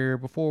question in here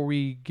before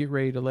we get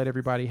ready to let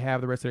everybody have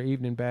the rest of their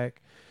evening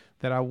back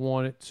that I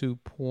wanted to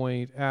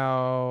point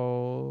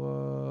out.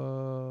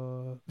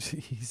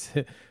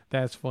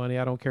 That's funny.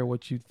 I don't care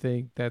what you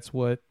think. That's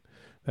why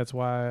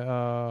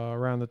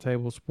Around the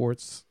Table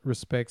Sports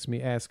respects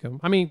me. Ask him.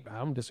 I mean, I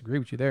don't disagree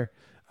with you there.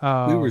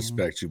 We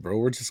respect you, bro.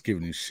 We're just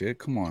giving you shit.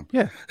 Come on.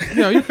 Yeah,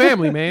 you're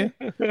family, man.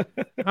 I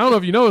don't know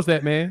if you noticed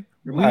that, man.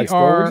 Relax,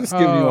 bro. We're just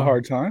giving you a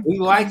hard time. We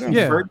like you,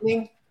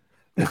 Fergie.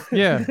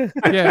 Yeah.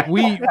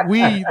 We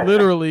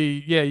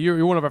literally,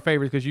 you're one of our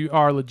favorites because you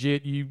are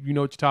legit. You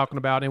know what you're talking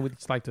about, and we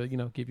just like to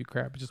give you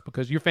crap just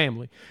because you're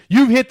family.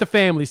 You've hit the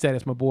family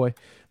status, my boy.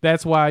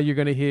 That's why you're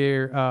gonna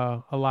hear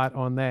a lot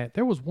on that.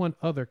 There was one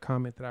other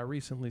comment that I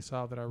recently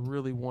saw that I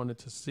really wanted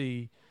to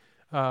see.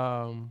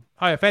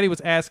 Fatty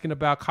was asking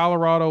about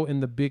Colorado in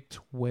the Big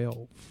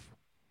 12.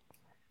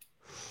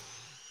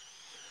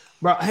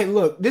 Bro, hey,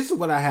 look, this is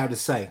what I have to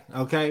say.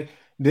 Okay,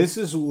 this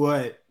is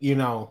what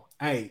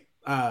Hey.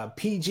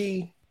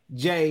 PG,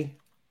 Jay,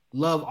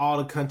 love all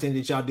the content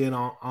that y'all did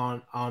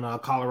on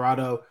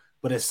Colorado.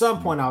 But at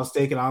some point I was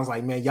thinking, I was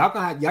like, man, y'all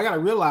gotta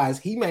realize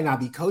he may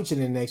not be coaching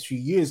in the next few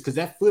years because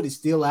that foot is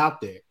still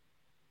out there.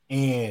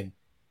 And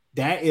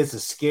that is a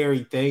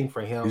scary thing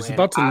for him. He's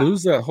about to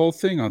lose that whole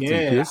thing. I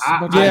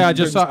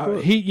just saw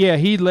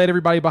he led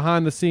everybody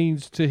behind the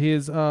scenes to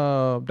his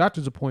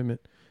doctor's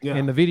appointment. Yeah.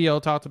 And the video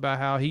talked about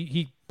how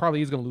he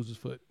probably is gonna lose his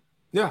foot.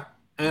 Yeah.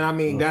 And I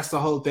mean, that's the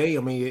whole thing.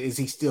 I mean, is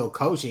he still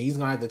coaching? He's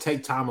going to have to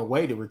take time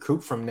away to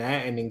recruit from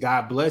that. And then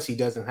God bless, he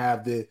doesn't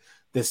have the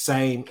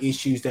same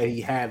issues that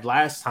he had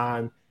last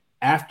time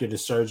after the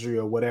surgery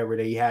or whatever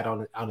that he had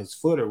on his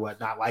foot or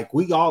whatnot. Like,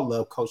 we all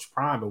love Coach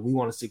Prime and we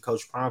want to see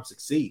Coach Prime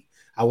succeed.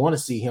 I want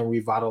to see him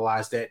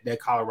revitalize that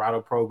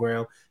Colorado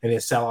program and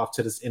then sell off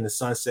in the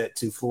sunset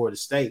to Florida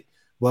State.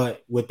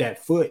 But with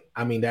that foot,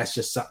 I mean, that's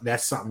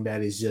something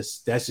that's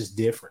just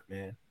different,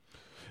 man.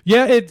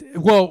 Yeah,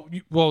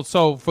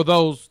 so for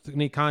those who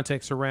need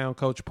context around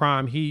Coach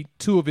Prime,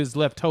 two of his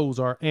left toes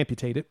are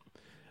amputated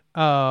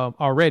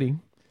already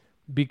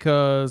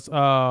because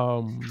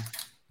of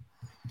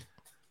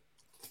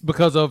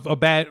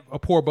a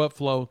poor blood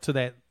flow to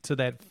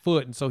that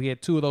foot, and so he had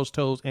two of those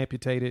toes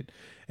amputated,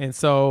 and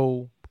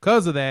so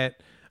because of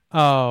that,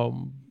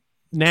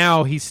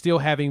 now he's still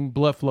having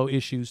blood flow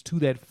issues to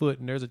that foot,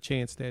 and there's a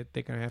chance that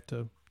they're gonna have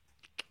to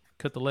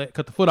cut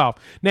the foot off.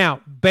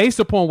 Now,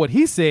 based upon what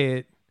he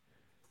said.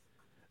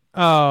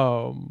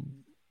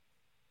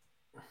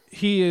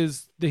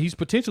 He's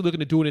potentially looking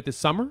to doing it this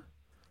summer.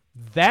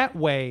 That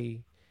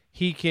way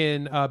he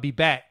can be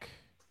back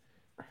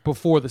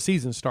before the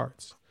season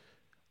starts.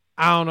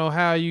 I don't know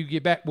how you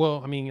get back.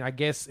 Well, I mean, I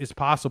guess it's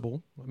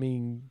possible. I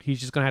mean, he's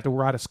just going to have to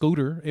ride a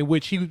scooter, in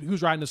which he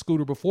was riding a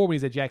scooter before when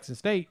he's at Jackson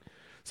State.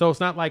 So it's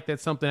not like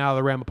that's something out of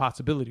the realm of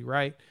possibility,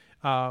 right?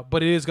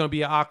 But it is going to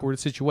be an awkward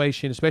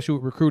situation, especially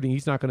with recruiting.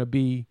 He's not going to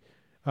be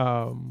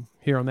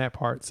here on that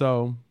part.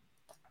 So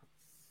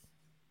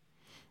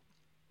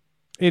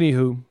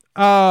anywho,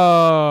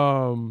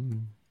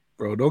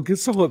 bro, don't get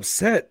so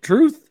upset.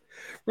 Truth,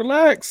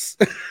 relax.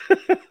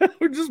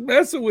 We're just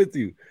messing with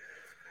you.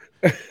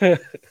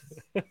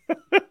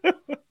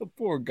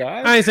 Poor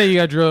guy. I ain't saying you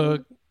got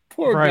drugged.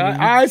 Poor guy.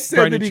 I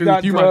said that he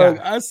got drugged.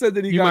 I said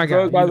that he got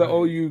drugged by the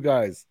OU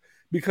guys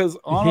because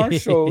on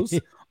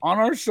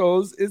our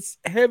shows, it's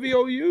heavy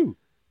OU.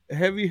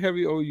 Heavy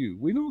OU.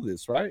 We know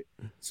this, right?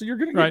 So you're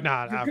gonna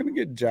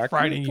get jacked.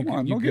 Come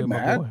on, don't get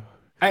mad.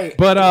 Hey,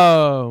 but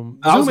I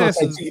was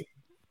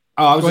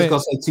just gonna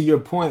say to your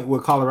point,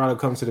 where Colorado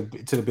comes to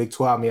the Big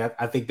 12. I mean,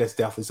 I think that's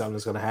definitely something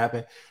that's going to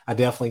happen. I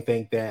definitely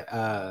think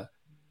that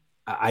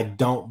I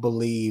don't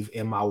believe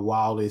in my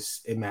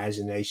wildest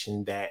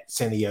imagination that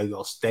San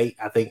Diego State.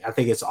 I think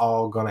it's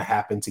all going to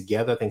happen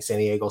together. I think San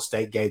Diego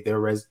State gave their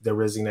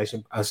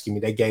resignation.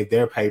 They gave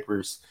their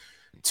papers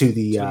to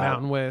the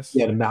Mountain West.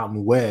 Yeah, the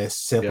Mountain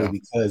West, simply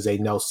because they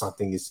know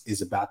something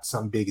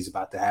big is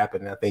about to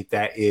happen. And I think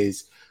that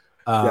is.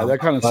 That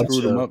kind of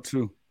screwed them up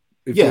too.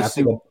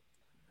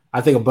 I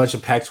think a bunch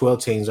of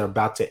Pac-12 teams are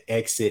about to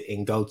exit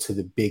and go to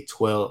the Big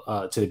 12.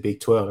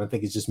 And I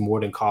think it's just more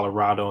than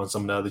Colorado and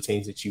some of the other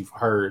teams that you've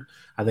heard.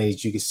 I think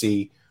that you can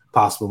see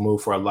possible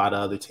move for a lot of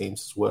other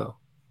teams as well.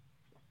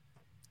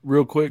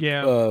 Real quick,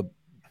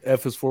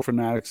 F is for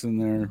Fanatics in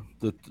there.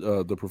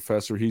 The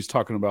professor, he's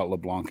talking about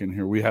LeBlanc in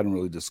here. We hadn't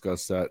really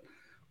discussed that.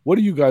 What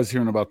are you guys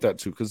hearing about that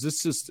too? Because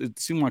it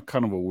seemed like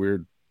kind of a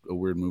weird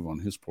move on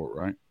his part,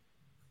 right?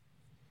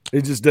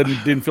 It just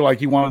didn't feel like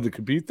he wanted to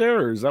compete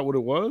there, or is that what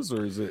it was,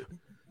 or is it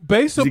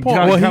based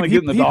upon?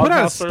 He put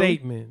out a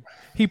statement.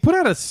 He put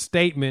out a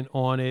statement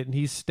on it, and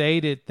he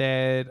stated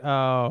that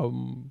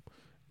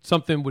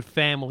something with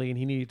family, and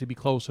he needed to be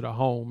closer to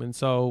home, and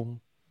so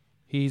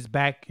he's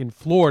back in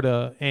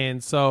Florida,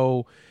 and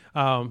so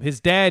his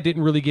dad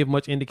didn't really give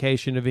much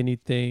indication of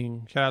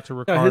anything. Shout out to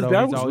Ricardo. His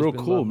dad was real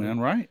cool, man.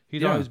 Right?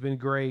 He's always been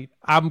great.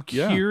 I'm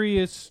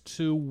curious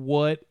to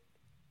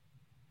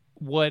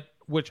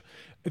which.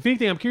 If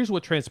anything, I'm curious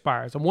what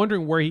transpires. I'm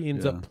wondering where he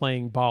ends up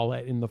playing ball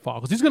at in the fall,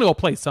 because he's going to go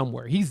play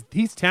somewhere. He's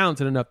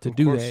talented enough to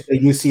do that.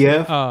 At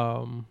UCF.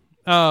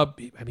 I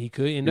mean, he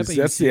could end up.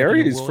 That's the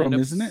area he's from,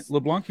 isn't it?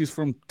 LeBlanc, he's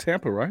from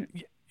Tampa, right?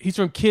 He's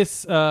from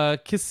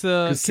Kissimmee.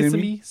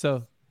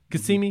 So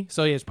Kissimmee.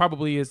 So yeah, it's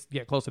probably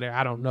closer there.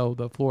 I don't know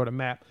the Florida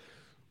map.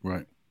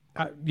 Right.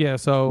 Yeah.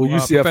 So, Well,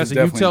 UCF Professor, is you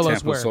definitely tell in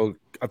us Tampa, where. so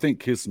I think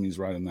Kisseme's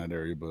right in that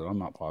area, but I'm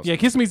not positive. Yeah,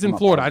 Kisseme's in I'm not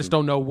Florida. I positive. just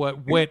don't know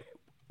what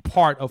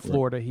part of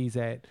Florida he's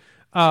at.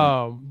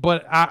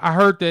 But I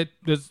heard that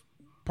there's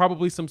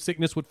probably some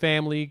sickness with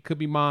family. Could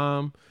be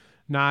mom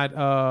not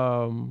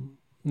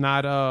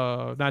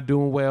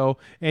doing well.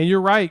 And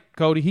you're right,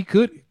 Cody. He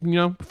could,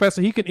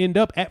 Professor, he could end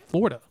up at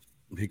Florida.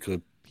 He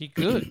could. He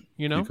could,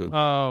 He could.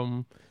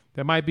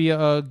 That might be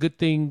a good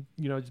thing,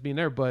 just being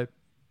there. But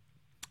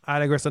I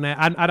digress on that.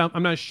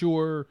 I'm not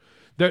sure.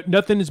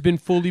 Nothing has been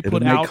fully It'll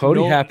put make out.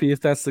 Cody happy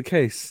if that's the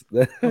case.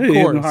 Of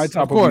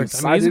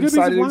course. I mean, he's a good piece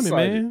of lineman,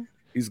 man.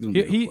 He's going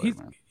to be a player,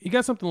 man. He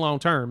got something long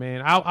term,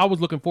 man. I was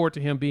looking forward to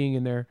him being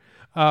in there.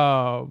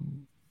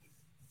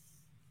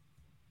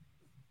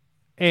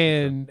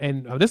 And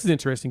this is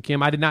interesting,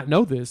 Kim. I did not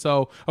know this.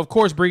 So, of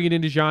course, bringing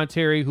in DeJoun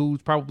Terry,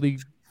 who's probably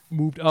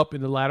moved up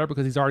in the ladder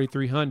because he's already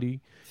 300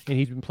 and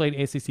he's been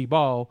playing SEC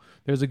ball.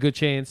 There's a good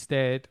chance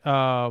that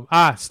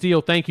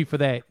Steele, thank you for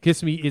that.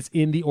 Kissimmee is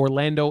in the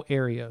Orlando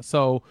area,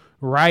 so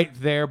right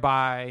there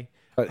by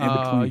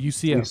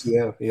UCF.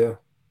 UCF, yeah.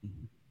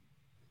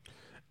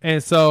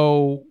 And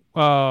so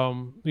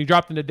he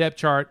dropped in the depth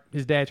chart.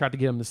 His dad tried to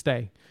get him to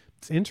stay.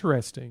 It's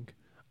interesting.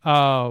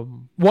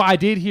 Well, I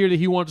did hear that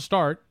he wanted to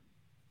start,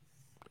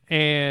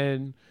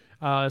 and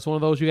it's one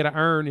of those you got to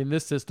earn in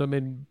this system.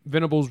 And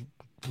Venables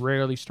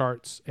rarely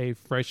starts a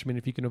freshman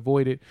if you can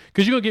avoid it,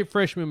 because you're gonna get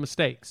freshman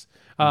mistakes.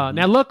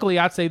 Now, luckily,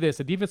 I'd say this: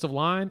 a defensive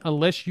line,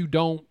 unless you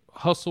don't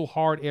hustle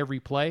hard every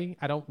play,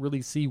 I don't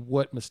really see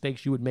what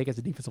mistakes you would make as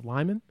a defensive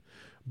lineman.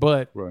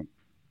 But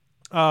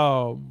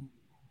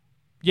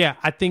yeah,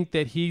 I think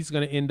that he's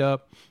going to end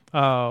up.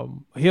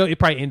 He'll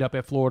probably end up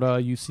at Florida,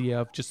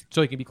 UCF, just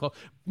so he can be close.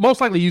 Most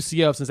likely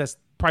UCF, since that's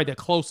probably the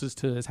closest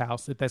to his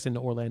house, if that's in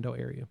the Orlando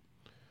area.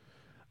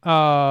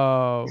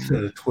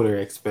 The Twitter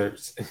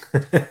experts.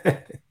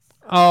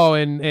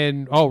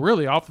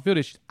 Really? Off the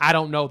field? I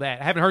don't know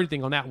that. I haven't heard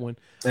anything on that one.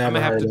 I'm gonna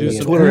have to do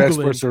some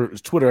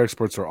Googling. Twitter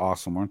experts are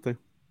awesome, aren't they?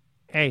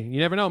 Hey, you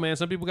never know, man.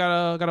 Some people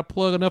gotta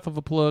plug enough of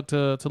a plug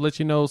to let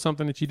you know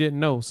something that you didn't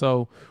know.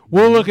 So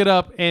we'll look it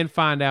up and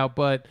find out.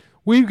 But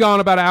we've gone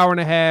about an hour and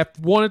a half.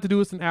 Wanted to do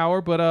this an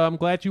hour, but I'm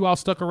glad you all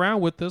stuck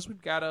around with us.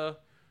 We've got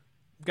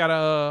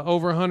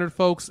over 100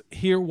 folks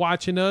here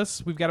watching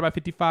us. We've got about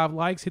 55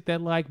 likes. Hit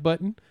that like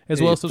button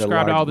as well as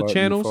subscribe to all the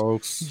channels.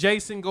 Folks.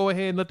 Jason, go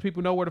ahead and let the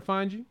people know where to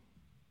find you.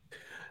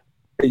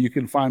 You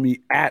can find me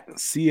at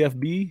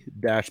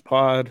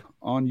CFB-pod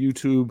on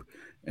YouTube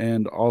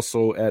and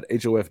also at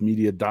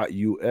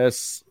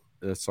hofmedia.us.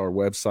 That's our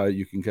website.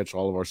 You can catch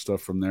all of our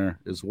stuff from there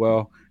as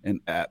well. And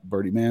at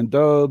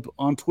BirdieManDub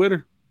on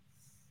Twitter.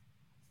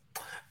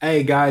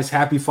 Hey, guys,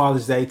 happy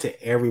Father's Day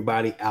to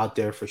everybody out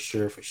there for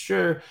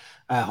sure.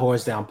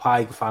 Horns Down Pie.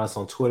 You can find us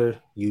on Twitter,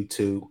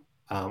 YouTube.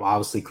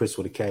 Obviously, Chris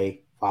with a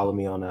K. Follow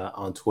me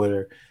on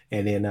Twitter.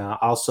 And then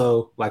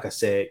also, like I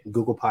said,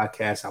 Google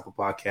Podcasts, Apple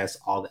Podcasts,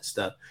 all that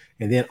stuff.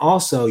 And then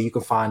also, you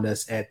can find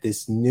us at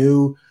this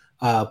new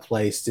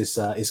place. This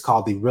is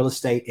called the Real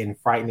Estate and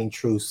Frightening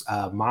Truths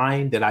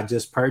Mine that I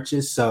just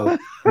purchased. So if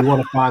you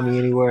want to find me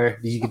anywhere,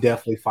 you can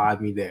definitely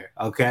find me there.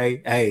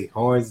 Okay. Hey,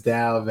 horns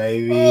down,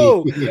 baby.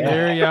 Oh,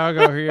 Here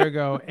you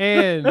go.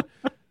 And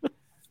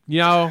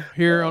y'all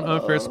here on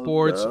Unfair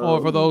Sports, or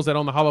for those that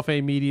on the Hall of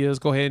Fame medias,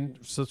 go ahead and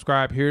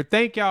subscribe here.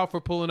 Thank y'all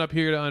for pulling up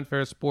here to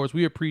Unfair Sports.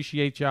 We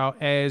appreciate y'all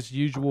as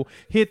usual.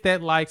 Hit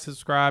that like,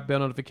 subscribe, bell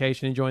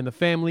notification, and join the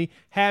family.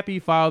 Happy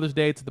Father's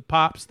Day to the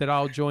pops that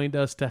all joined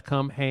us to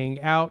come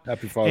hang out.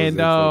 Happy Father's Day,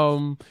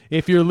 folks.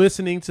 If you're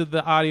listening to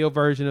the audio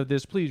version of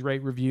this, please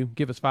rate, review,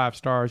 give us 5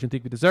 stars. You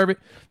think we deserve it,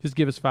 just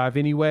give us 5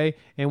 anyway.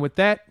 And with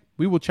that,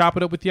 we will chop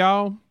it up with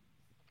y'all,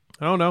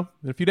 I don't know,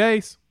 in a few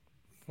days.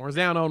 Horns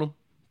down on them.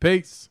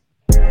 Peace.